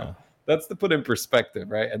 6-drop. Yeah. That's to put in perspective,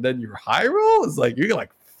 right? And then your high roll is like you get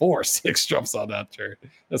like 4 6-drops on that turn.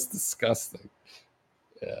 That's disgusting.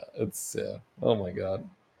 Oh my god.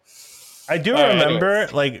 I do remember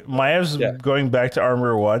like Maiev's going back to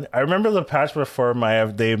armor 1. I remember the patch before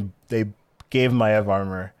Maiev, they gave Maiev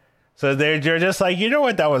armor. So they're just like, you know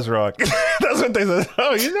what, that was wrong. That's what they said.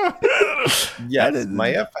 Oh, you know. Yeah,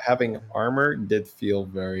 Maiev having armor did feel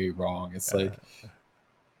very wrong. It's like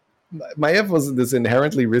Maiev was this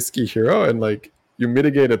inherently risky hero, and like you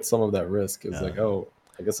mitigated some of that risk. It's like, oh,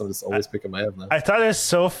 I guess I'm just always picking Maiev now. I thought it was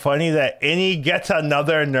so funny that Innie gets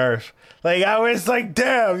another nerf. Like, I was like,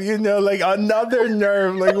 damn, you know, like another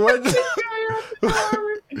nerf. Like, what?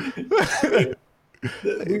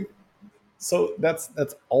 So that's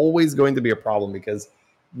always going to be a problem because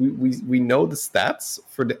we know the stats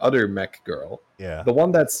for the other mech girl. Yeah. The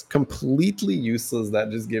one that's completely useless that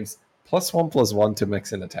just gives +1/+1 to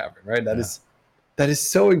mechs in a tavern, right? That is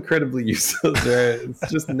so incredibly useless. Right?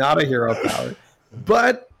 It's just not a hero power.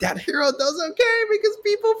 But that hero does okay because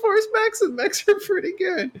people force mechs and mechs are pretty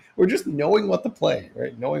good. We're just knowing what to play,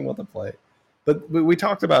 right? Knowing what to play. But we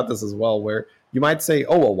talked about this as well, where you might say,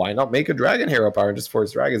 oh, well, why not make a dragon hero power and just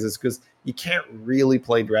force dragons? It's because you can't really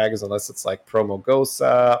play dragons unless it's like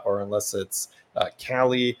Promogosa or unless it's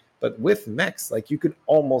Kali. But with mechs, like you could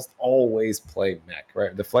almost always play mech,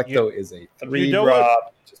 right? Deflecto is a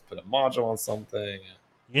 3-drop. Just put a module on something.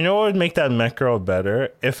 You know what would make that mech girl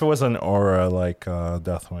better? If it was an aura like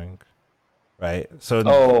Deathwing, right?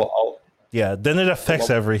 So yeah, then it affects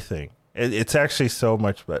everything. It's actually so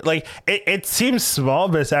much better. Like it seems small,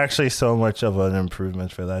 but it's actually so much of an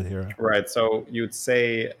improvement for that hero. Right. So you'd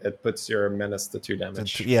say it puts your menace to 2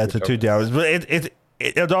 damage. To 2 damage, but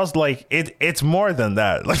it does like it's more than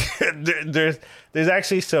that. Like there's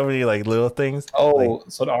actually so many like little things. Oh, like,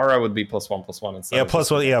 so the aura would be +1/+1 instead. Yeah,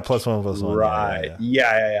 +1. Yeah, +1/+1. Right.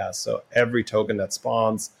 Yeah. So every token that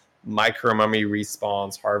spawns, Micro Mummy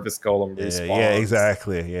respawns, Harvest Golem respawns. Yeah,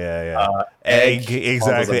 exactly. Yeah. Egg,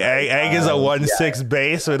 exactly. Egg is a 1/6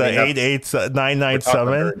 base with an 8/8 9/9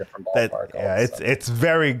 summon. It's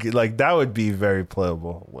very good. Like that would be very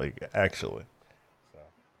playable. Like actually.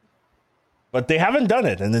 But they haven't done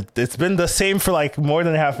it, and it's been the same for like more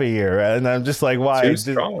than half a year, and I'm just like, why? Too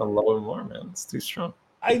strong on low and more, man. It's too strong.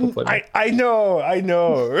 I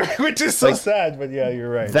know, which is so sad, but yeah, you're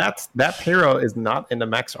right. That hero is not in the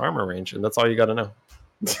max armor range, and that's all you got to know.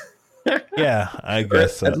 Yeah, I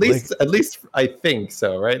guess so. At least I think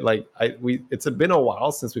so, right? Like it's been a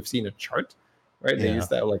while since we've seen a chart, right? They used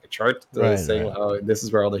to have like a chart saying, "Oh, this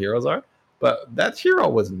is where all the heroes are," but that hero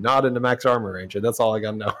was not in the max armor range, and that's all I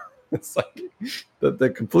got to know. It's like the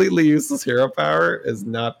completely useless hero power is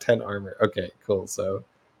not 10 armor. Okay, cool. So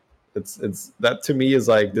it's that to me is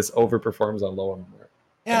like this overperforms on low armor.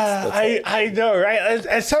 Yeah, I know, right?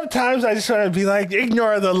 And sometimes I just want to be like,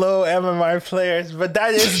 ignore the low MMR players, but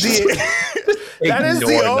that is the that is the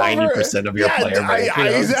 90% of your player base.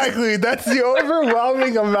 Exactly, that's the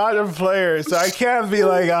overwhelming amount of players. So I can't be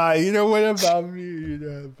like, what about me?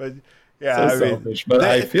 But. Yeah, so selfish, but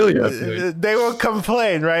I feel you. They will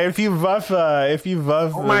complain, right? If you buff.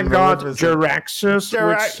 Oh my God, Jaraxxus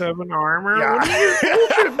with 7 armor. Yeah. What are you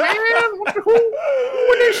bullshit, man? Who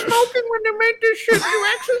were they smoking when they made this shit?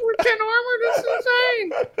 Jaraxxus with 10 armor. This is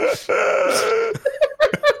insane.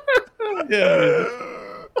 Yeah.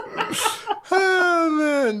 Oh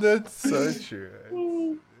man, that's so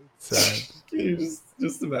true. It's sad. You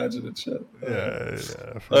just imagine it, chat. Yeah.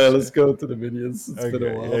 All right, let's go to the minions. It's been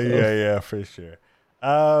a while. Yeah, for sure.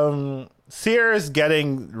 Seer is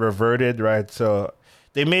getting reverted, right? So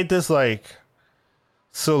they made this like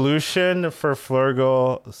solution for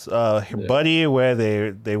Flurgle's buddy, where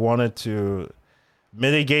they wanted to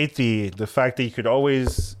mitigate the fact that you could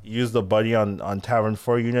always use the buddy on Tavern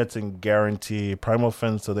 4 units and guarantee Primal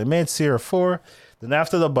Fin. So they made Seer 4. Then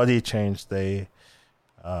after the buddy changed, they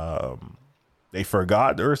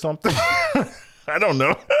forgot or something. I don't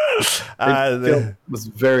know. It was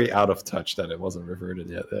very out of touch that it wasn't reverted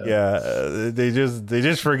yet. Yeah, they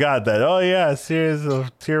just forgot that. Oh yeah, Series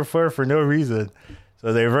of tier 4 for no reason.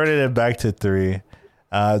 So they reverted it back to 3.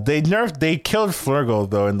 They killed Flurgle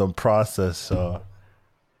though in the process. So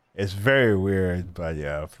it's very weird. But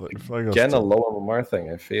yeah, Flurgle's again a low MMR thing.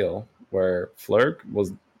 I feel where Flurg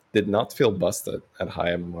did not feel busted at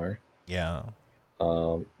high MMR. Yeah.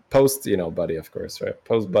 Post, buddy, of course, right?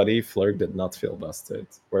 Post buddy, Flurg did not feel busted.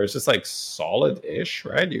 Where it's just like solid-ish,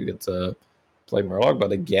 right? You get to play Murloc,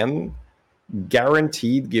 but again,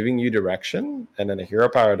 guaranteed giving you direction, and then a hero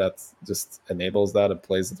power that just enables that and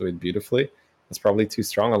plays it with beautifully. It's probably too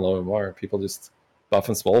strong on low MMR. People just buff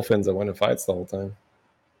and Swolefins and win fights the whole time.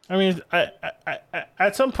 I mean, I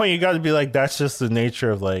at some point you got to be like, that's just the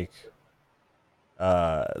nature of like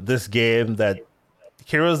this game, that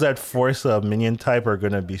heroes that force a minion type are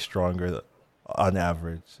gonna be stronger on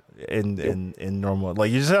average in normal.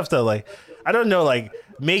 Like you just have to like, I don't know, like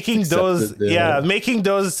making those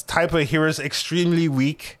type of heroes extremely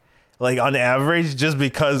weak, like on average, just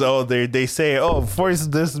because they say force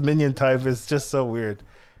this minion type is just so weird,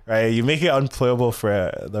 right? You make it unplayable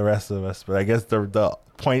for the rest of us. But I guess the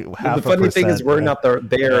point half. The funny thing is we're not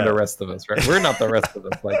the rest of us, right? We're not the rest of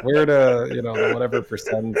us. Like we're the whatever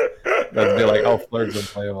percent that'd be like, Flurg's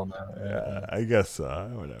unplayable now. Yeah, I guess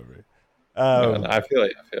so. Whatever. I feel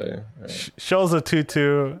you. Right. Shows a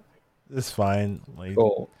 2/2 is fine. Like,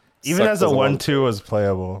 cool. Even sucked as a as a 1/2 was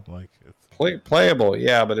playable. Like, playable,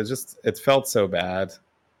 yeah, but it felt so bad.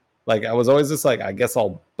 Like I was always just like, I guess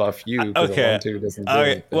I'll buff you because a okay. 1/2 doesn't do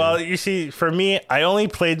Okay. anything. Well, you see, for me, I only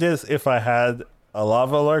played this if I had a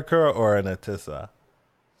Lava Lurker or an Atissa.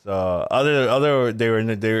 So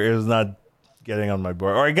it was not getting on my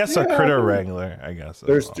board. Or I guess a Yeah, Critter Wrangler, I guess.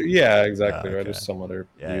 there's Well. yeah, exactly Yeah, right. okay. There's some other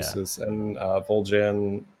Yeah. uses and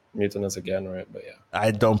Vol'jin, Mutinous again, right? But yeah.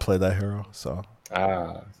 I don't play that hero, so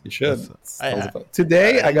You should. I-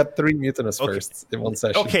 Today I got 3 Mutinous Okay. firsts in one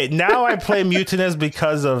session. okay. Now I play Mutinous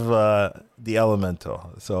because of the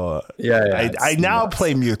Elemental. So Yeah. I now nuts.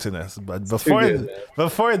 play Mutinous, but too good, man.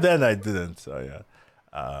 before then I didn't. So yeah.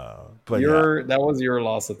 But That was your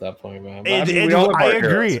loss at that point, man. But, I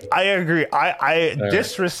agree. I agree. I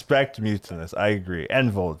disrespect Mutinous. I agree,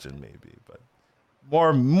 and Vol'jin maybe, but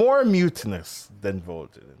more Mutinous than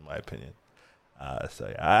Vol'jin in my opinion. So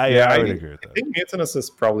yeah, I would agree with I that. think Mutinous is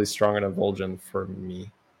probably stronger than Vol'jin for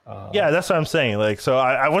me. Yeah, that's what I'm saying. Like, so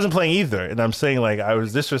I wasn't playing either, and I'm saying like I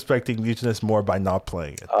was disrespecting Mutinous more by not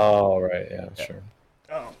playing it. Oh right, yeah. Sure.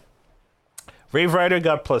 Rave Rider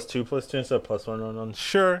got +2/+2 instead of +1/+1.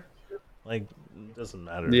 Sure, like it doesn't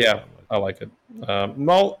matter. Yeah, I like it.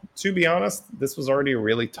 Well, to be honest, this was already a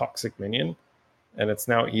really toxic minion, and it's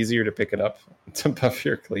now easier to pick it up to buff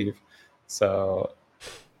your cleave. So,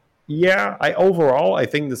 yeah, I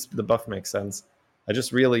think the buff makes sense. I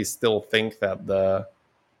just really still think that the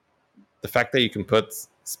fact that you can put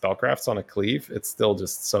spellcrafts on a cleave, it's still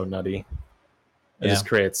just so nutty. It just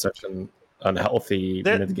creates such an unhealthy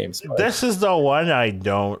mid-game spike. This is the one I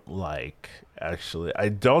don't like. Actually, I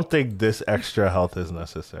don't think this extra health is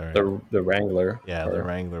necessary. The Wrangler. Yeah, the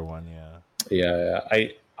Wrangler one. Yeah.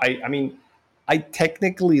 I mean, I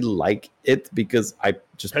technically like it because I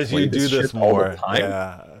just because play you do this more all the time.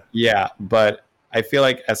 Yeah. Yeah, but I feel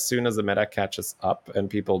like as soon as the meta catches up and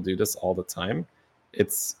people do this all the time,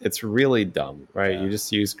 it's really dumb, right? Yeah. You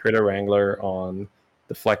just use Critter Wrangler on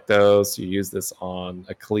Deflectos, you use this on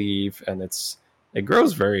a cleave, and it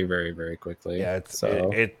grows very, very, very quickly. Yeah,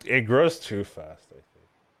 so it grows too fast, I think.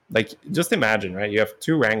 like just imagine, right? You have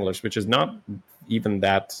 2 Wranglers, which is not even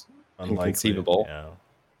that Unlikely, inconceivable. Yeah.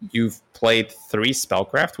 You've played 3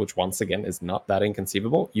 Spellcraft, which once again is not that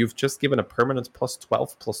inconceivable. You've just given a permanent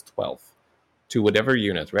 +12/+12 to whatever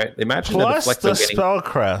unit, right? Imagine plus that the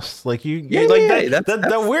spellcrafts, like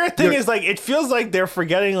the weird thing is like it feels like they're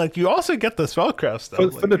forgetting like you also get the spellcraft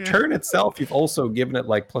stuff. For the turn itself, you've also given it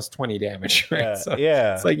like +20 damage, right? Yeah, So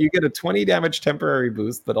yeah. it's like you get a 20 damage temporary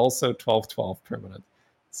boost, but also 12/12 permanent.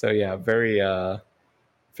 So yeah, very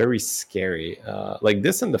very scary. Like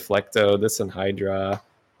this in Deflecto, this in Hydra,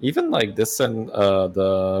 even like this in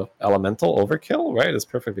the Elemental Overkill, right? Is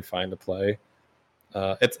perfectly fine to play.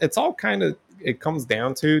 It's all kind of, it comes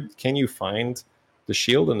down to, can you find the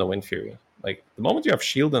shield and the Wind Fury? Like the moment you have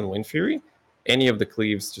shield and Wind Fury, any of the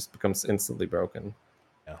cleaves just becomes instantly broken.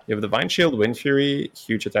 Yeah. You have Divine Shield, Wind Fury,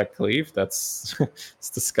 huge attack cleave. That's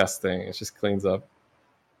it's disgusting. It just cleans up.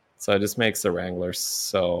 So it just makes the Wrangler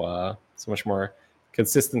so much more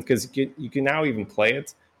consistent because you can now even play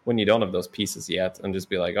it when you don't have those pieces yet and just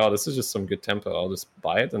be like, oh, this is just some good tempo. I'll just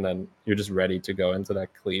buy it, and then you're just ready to go into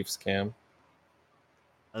that cleave scam.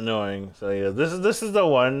 Annoying. So yeah, this is the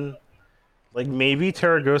one, like maybe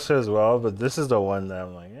Terragosa as well, but this is the one that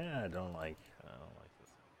I'm like, I don't like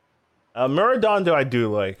this. Miradondo I do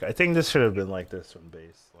like. I think this should have been like this from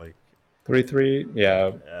base. Like 3/3,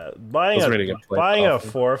 yeah. Buying really a good play buying a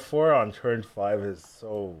often. 4/4 on turn 5 is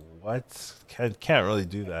so what? Can't really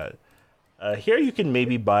do that. Here you can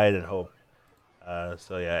maybe buy it and hope.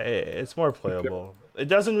 So yeah, it's more playable. It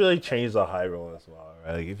doesn't really change the high roll as well,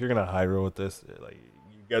 right? Like if you're gonna high roll with this, like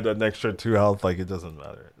you get an extra 2 health, like it doesn't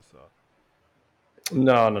matter. So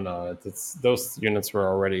No. It's those units were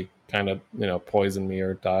already kind of poison me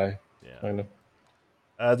or die. yeah. Kind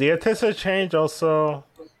of. The Atissa change also,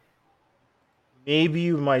 maybe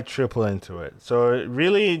you might triple into it. So it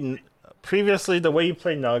really, previously the way you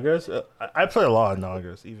play Nagas, I play a lot of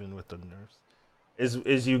Nagas even with the nerfs.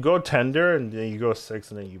 Is you go tender and then you go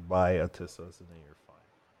 6 and then you buy Atissas and then you're fine.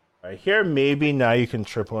 Right here, maybe now you can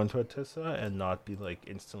triple into Atissa and not be like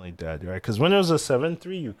instantly dead, right? Because when it was a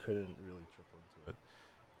 7/3, you couldn't really triple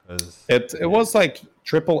into it. It was like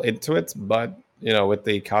triple into it, but with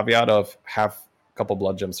the caveat of have a couple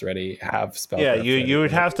blood gems ready, have spell. Yeah, you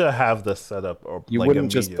would have to have the setup, or you like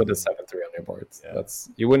wouldn't just put a immediately. 7/3 on your board. Yeah.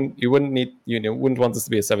 That's you wouldn't need wouldn't want this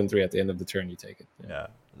to be a 7/3 at the end of the turn. You take it. Yeah,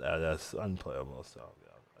 that's unplayable. So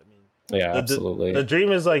yeah, I mean. Yeah, absolutely. The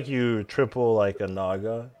dream is like you triple like a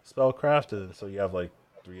Naga spellcraft, and so you have like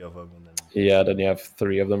 3 of them, and then Yeah, then you have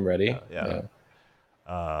 3 of them ready. yeah.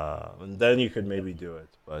 And then you could maybe do it.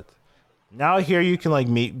 But now here you can like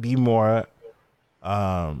be more.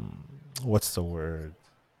 What's the word?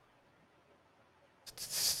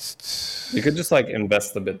 You could just like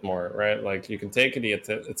invest a bit more, right? Like you can take the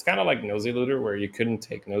it's kind of like Nosy Looter where you couldn't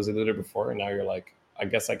take Nosy Looter before, and now you're like, I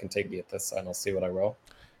guess I can take the Athesa and I'll see what I roll.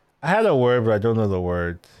 I had a word, but I don't know the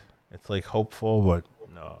word. It's like hopeful, but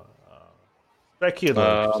no.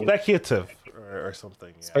 Speculative or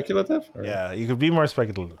something. Yeah. Speculative? Or? Yeah, you could be more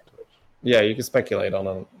speculative. Yeah, you can speculate on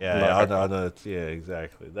a yeah,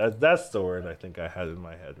 exactly. That's the word I think I had in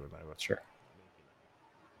my head when I was sure.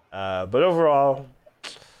 But overall,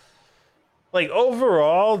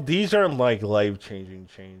 these aren't like life changing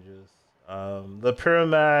changes. The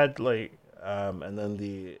pyramid, and then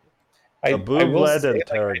the Booblet and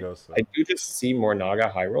Taragosa. I do just see more Naga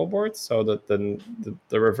high roll boards, so that the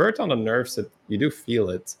revert on the nerfs, you do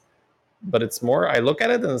feel it, but it's more. I look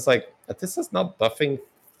at it and it's like this is not buffing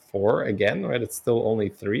 4 again, right? It's still only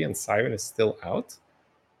 3, and Siren is still out.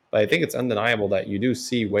 But I think it's undeniable that you do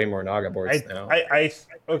see way more Naga boards now. I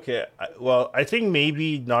think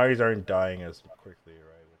maybe Nagas aren't dying as quickly,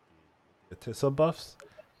 right, with the Athesa buffs,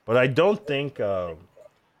 but I don't think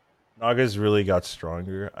Nagas really got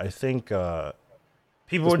stronger. I think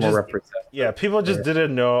people people just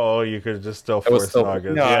didn't know. Oh, you could just still force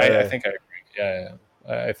Nagas. No, I think I agree. Yeah.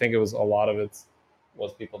 I think it was a lot of it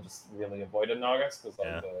was people just really avoided Nagas because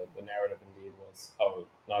the narrative indeed was, oh,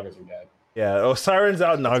 Nagas are dead. Yeah, Siren's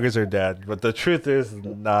out, Nagas are dead. But the truth is,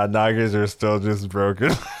 Nagas are still just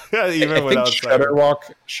broken. Even without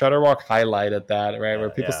Shutterwalk highlighted that, right? Where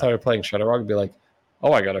people started playing Shutterwalk and be like,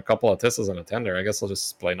 oh, I got a couple of Athesas and a Tender. I guess I'll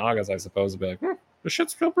just play Nagas, I suppose, and be like, this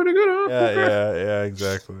shit's still pretty good, huh? Yeah,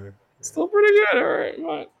 exactly. Still pretty good, all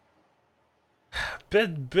right.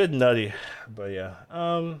 Bit nutty, but yeah.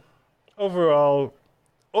 Overall,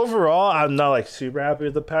 I'm not like super happy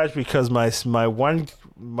with the patch because I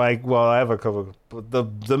have a couple, but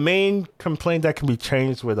the main complaint that can be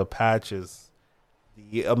changed with a patch is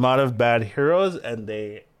the amount of bad heroes, and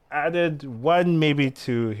they added 1, maybe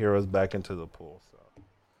 2 heroes back into the pool.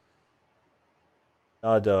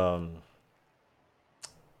 So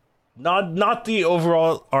not the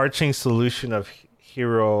overall arching solution of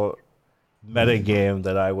hero metagame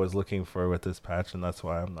that I was looking for with this patch, and that's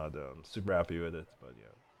why I'm not super happy with it. But yeah,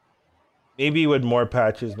 maybe with more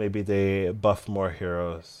patches, maybe they buff more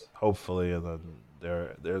heroes, hopefully, and then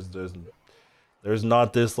there's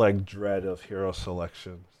not this like dread of hero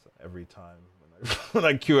selection every time when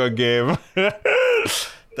I queue a game.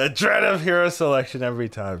 The dread of hero selection every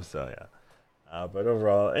time. So yeah, but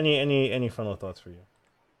overall, any final thoughts for you?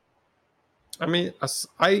 I mean,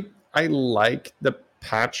 I like the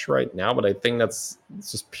patch right now, but I think it's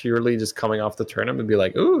just purely just coming off the tournament and be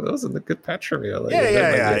like, ooh, that was a good patch for me. Like,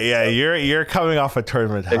 yeah. You're coming off a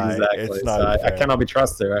tournament high. Exactly. It's not I cannot be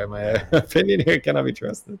trusted, right? My opinion here cannot be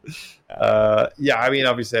trusted. I mean,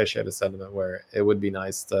 obviously I share the sentiment where it would be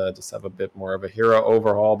nice to just have a bit more of a hero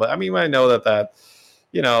overhaul. But I mean, I know that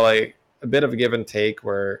like a bit of a give and take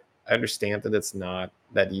where I understand that it's not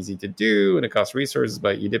that easy to do and it costs resources,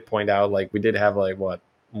 but you did point out like we did have like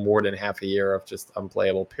more than half a year of just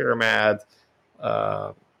unplayable pyramid.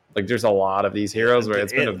 Like there's a lot of these heroes where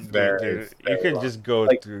it's been a very you could just go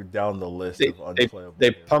through down the list of unplayable.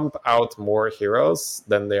 They pump out more heroes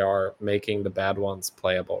than they are making the bad ones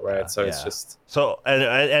playable, right? It's just so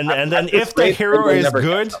and then if the hero is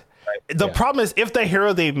good. The problem is if the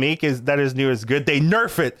hero they make that is new is good, they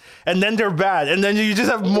nerf it and then they're bad, and then you just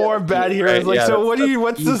have more bad heroes. Right, so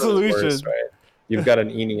what's the solution? Worse, right? You've got an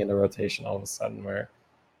Eni in the rotation all of a sudden where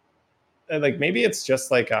like maybe it's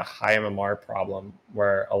just like a high MMR problem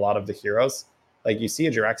where a lot of the heroes, like you see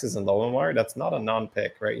a Jiraxis in low MMR, that's not a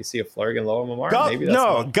non-pick, right? You see a Flurg in low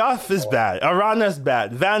MMR, Guff is bad, Arana is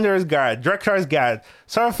bad, Vander is bad, Drekthar is bad,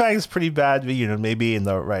 Saurfang is pretty bad, but maybe in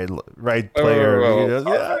the right player.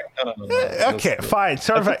 Okay, fine.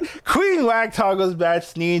 Saurfang, Queen Wagtoggle is bad,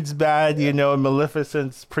 Sneed's bad,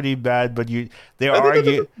 Maleficent's pretty bad, but they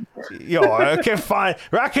argue. Okay, fine.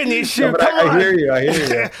 Rakinishu, come on. I hear you.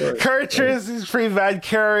 Kurtrus is pretty bad.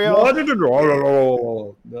 Curiel. All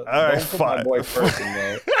right, fine.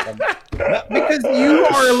 Because you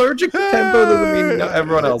are allergic to tempo doesn't mean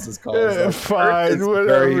everyone else is called. Fine,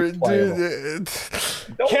 whatever, dude.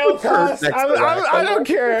 Chaos, I don't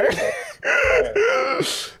care.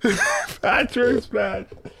 Patrick's bad.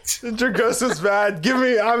 Dragosa's bad. Give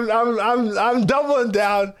me. I'm doubling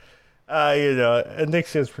down.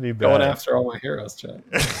 Nixia's pretty bad. Going after all my heroes, Chad.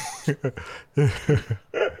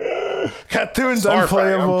 Katoon's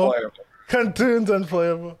unplayable. Katoon's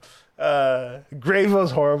unplayable.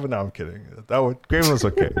 Gravel's horrible. No, I'm kidding. Gravel's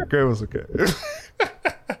okay.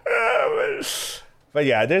 But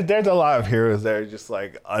yeah, there's a lot of heroes that are just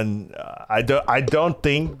like I don't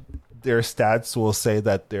think their stats will say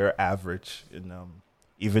that they're average in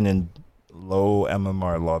even in low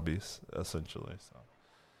MMR lobbies essentially. So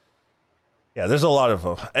yeah, there's a lot of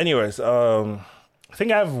them. Anyways, I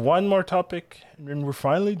think I have one more topic, and then we're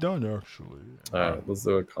finally done. Actually, All right, let's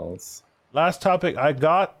do it, Collins. last topic I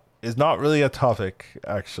got is not really a topic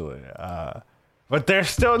actually, but there's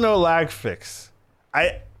still no lag fix.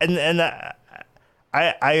 I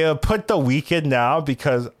put the weekend now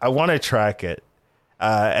because I want to track it,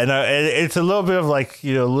 and it's a little bit of like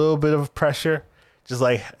a little bit of pressure, just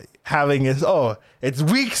like having this. Oh, it's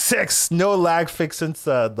week 6, no lag fix since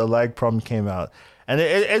the lag problem came out, and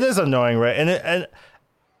it is annoying, right? And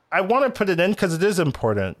I want to put it in because it is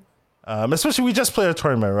important, especially we just played a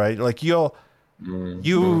tournament, right? Like you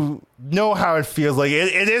know how it feels. Like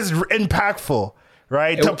it is impactful.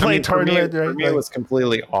 Right, to play tournament. For me, it was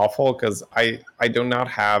completely awful because I do not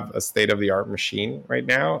have a state of the art machine right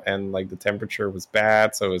now, and like the temperature was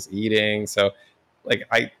bad, so it was eating. So, like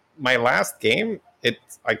my last game,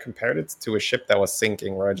 I compared it to a ship that was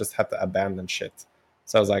sinking, where I just had to abandon shit.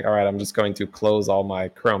 So I was like, all right, I'm just going to close all my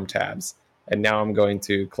Chrome tabs, and now I'm going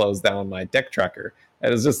to close down my deck tracker.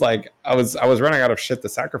 And it's just like I was running out of shit to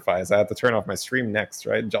sacrifice. I had to turn off my stream next,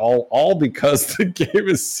 right? All because the game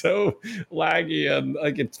is so laggy, and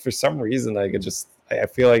like for some reason, like I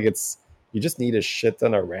feel like you just need a shit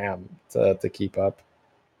ton of RAM to keep up,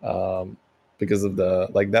 because of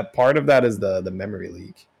that part of that is the memory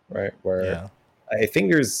leak, right? Where I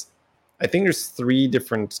think there's 3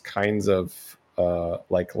 different kinds of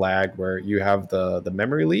like lag, where you have the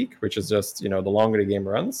memory leak, which is just the longer the game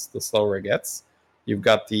runs, the slower it gets. You've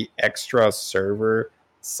got the extra server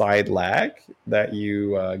side lag that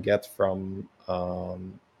you get from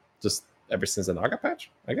just ever since the Naga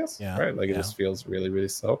patch, I guess. Yeah, right? Like it just feels really, really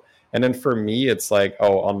slow. And then for me, it's like,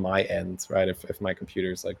 on my end, right? If my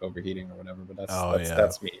computer's like overheating or whatever, but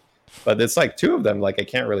that's me. But it's like 2 of them, like I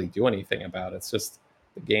can't really do anything about. It's just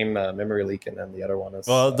the game memory leak, and then the other one is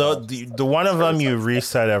the one of them you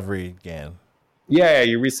reset every game. Yeah,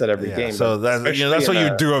 you reset every game. So that's what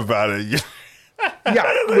you do about it.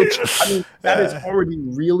 Yeah, which I mean that is already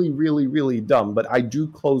really, really, really dumb. But I do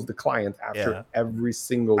close the client after every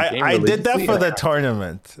single game. I did that for the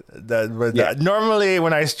tournament. Normally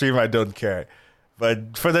when I stream, I don't care.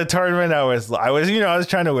 But for the tournament, I was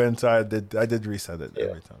trying to win, so I did reset it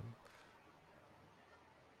every time.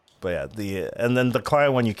 But and then the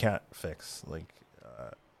client one you can't fix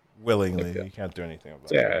willingly. You can't do anything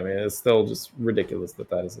about it. Yeah, I mean it's still just ridiculous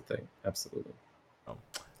that is a thing. Absolutely.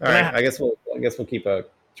 All right, I guess we'll keep a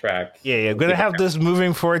track. Yeah, I'm gonna have this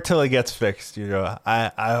moving forward till it gets fixed.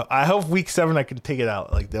 I hope week 7 I can take it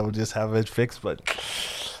out. Like they'll just have it fixed, but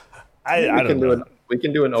I don't know. We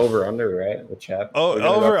can do an over under, right? The chat.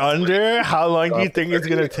 Over under? How long do you think it's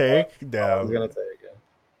gonna take? No, it's gonna take.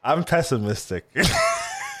 I'm pessimistic.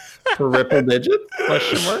 Triple digit?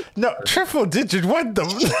 Question mark? No, triple digit. What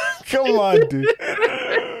the? Come on, dude.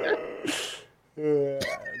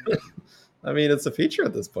 I mean, it's a feature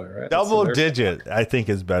at this point, right? Double digit, I think,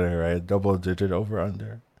 is better, right? Double digit over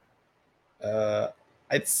under.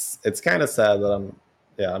 It's kind of sad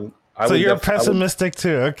that so you're pessimistic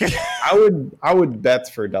too, okay? I would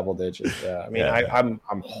bet for double digit. Yeah, I mean,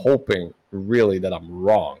 I'm hoping really that I'm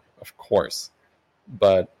wrong, of course,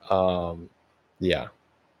 but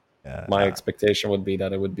my expectation would be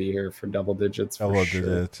that it would be here for double digits. Double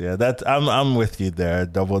digits, yeah. I'm with you there.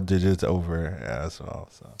 Double digits over as well.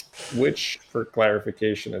 So, which, for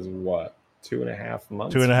clarification, is what 2.5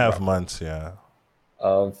 months. 2.5 months, yeah.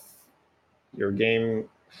 Of your game,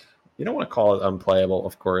 you don't want to call it unplayable,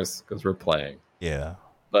 of course, because we're playing. Yeah.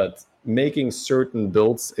 But making certain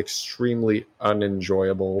builds extremely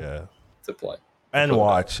unenjoyable to play and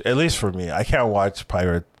watch. At least for me, I can't watch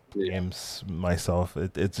pirate games myself.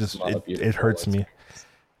 It hurts me.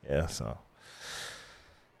 Yeah, so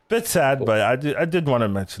bit sad, but I did want to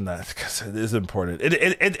mention that because it is important.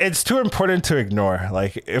 It's too important to ignore.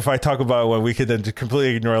 Like if I talk about what we could then just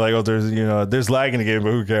completely ignore, like there's lag in the game,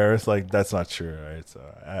 but who cares? Like that's not true, right? So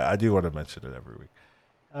I do want to mention it every week.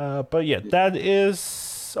 But yeah, that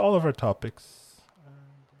is all of our topics.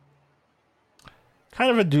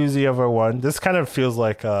 Kind of a doozy of a one. This kind of feels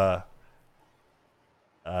like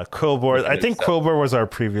Quillboard. I think Quillboard was our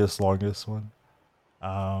previous longest one.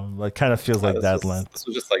 Like kind of feels like that length. This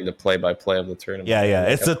was just like the play-by-play of the tournament. Yeah.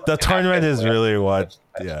 It's the tournament is really what.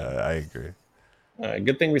 Yeah, I agree.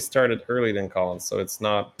 Good thing we started early then, Colin, so it's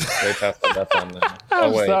not way past the deadline now.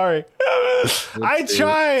 I'm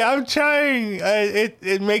sorry. I'm trying.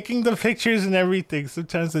 It making the pictures and everything.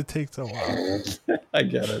 Sometimes it takes a while. I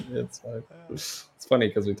get it. It's fine. It's funny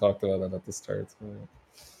because we talked about that at the start.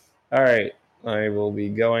 All right. I will be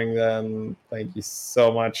going then. Thank you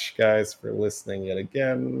so much, guys, for listening yet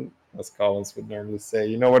again. As Collins would normally say,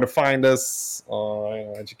 you know where to find us.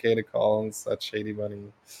 Educated Collins at Shady Bunny.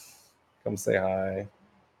 Come say hi.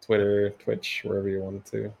 Twitter, Twitch, wherever you want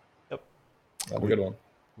to. Yep. Have a good one.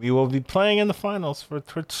 We will be playing in the finals for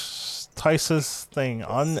Twitch Tice's thing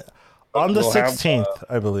on the 16th,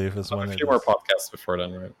 I believe, is when it is. A few more podcasts before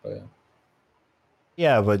then, right? But yeah.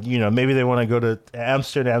 Yeah, but maybe they want to go to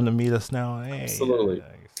Amsterdam to meet us now. Hey, absolutely.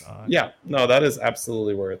 Yeah, no, that is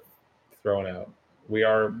absolutely worth throwing out. We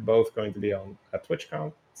are both going to be at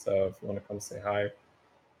TwitchCon, so if you want to come say hi,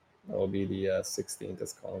 that will be the 16th,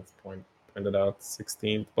 as Collins pointed out,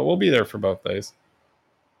 16th. But we'll be there for both days,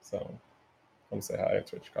 so come say hi at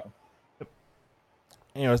TwitchCon.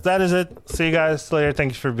 Anyways, that is it. See you guys later.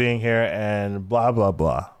 Thanks for being here, and blah blah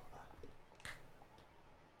blah.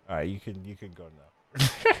 All right, you can go now.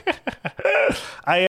 I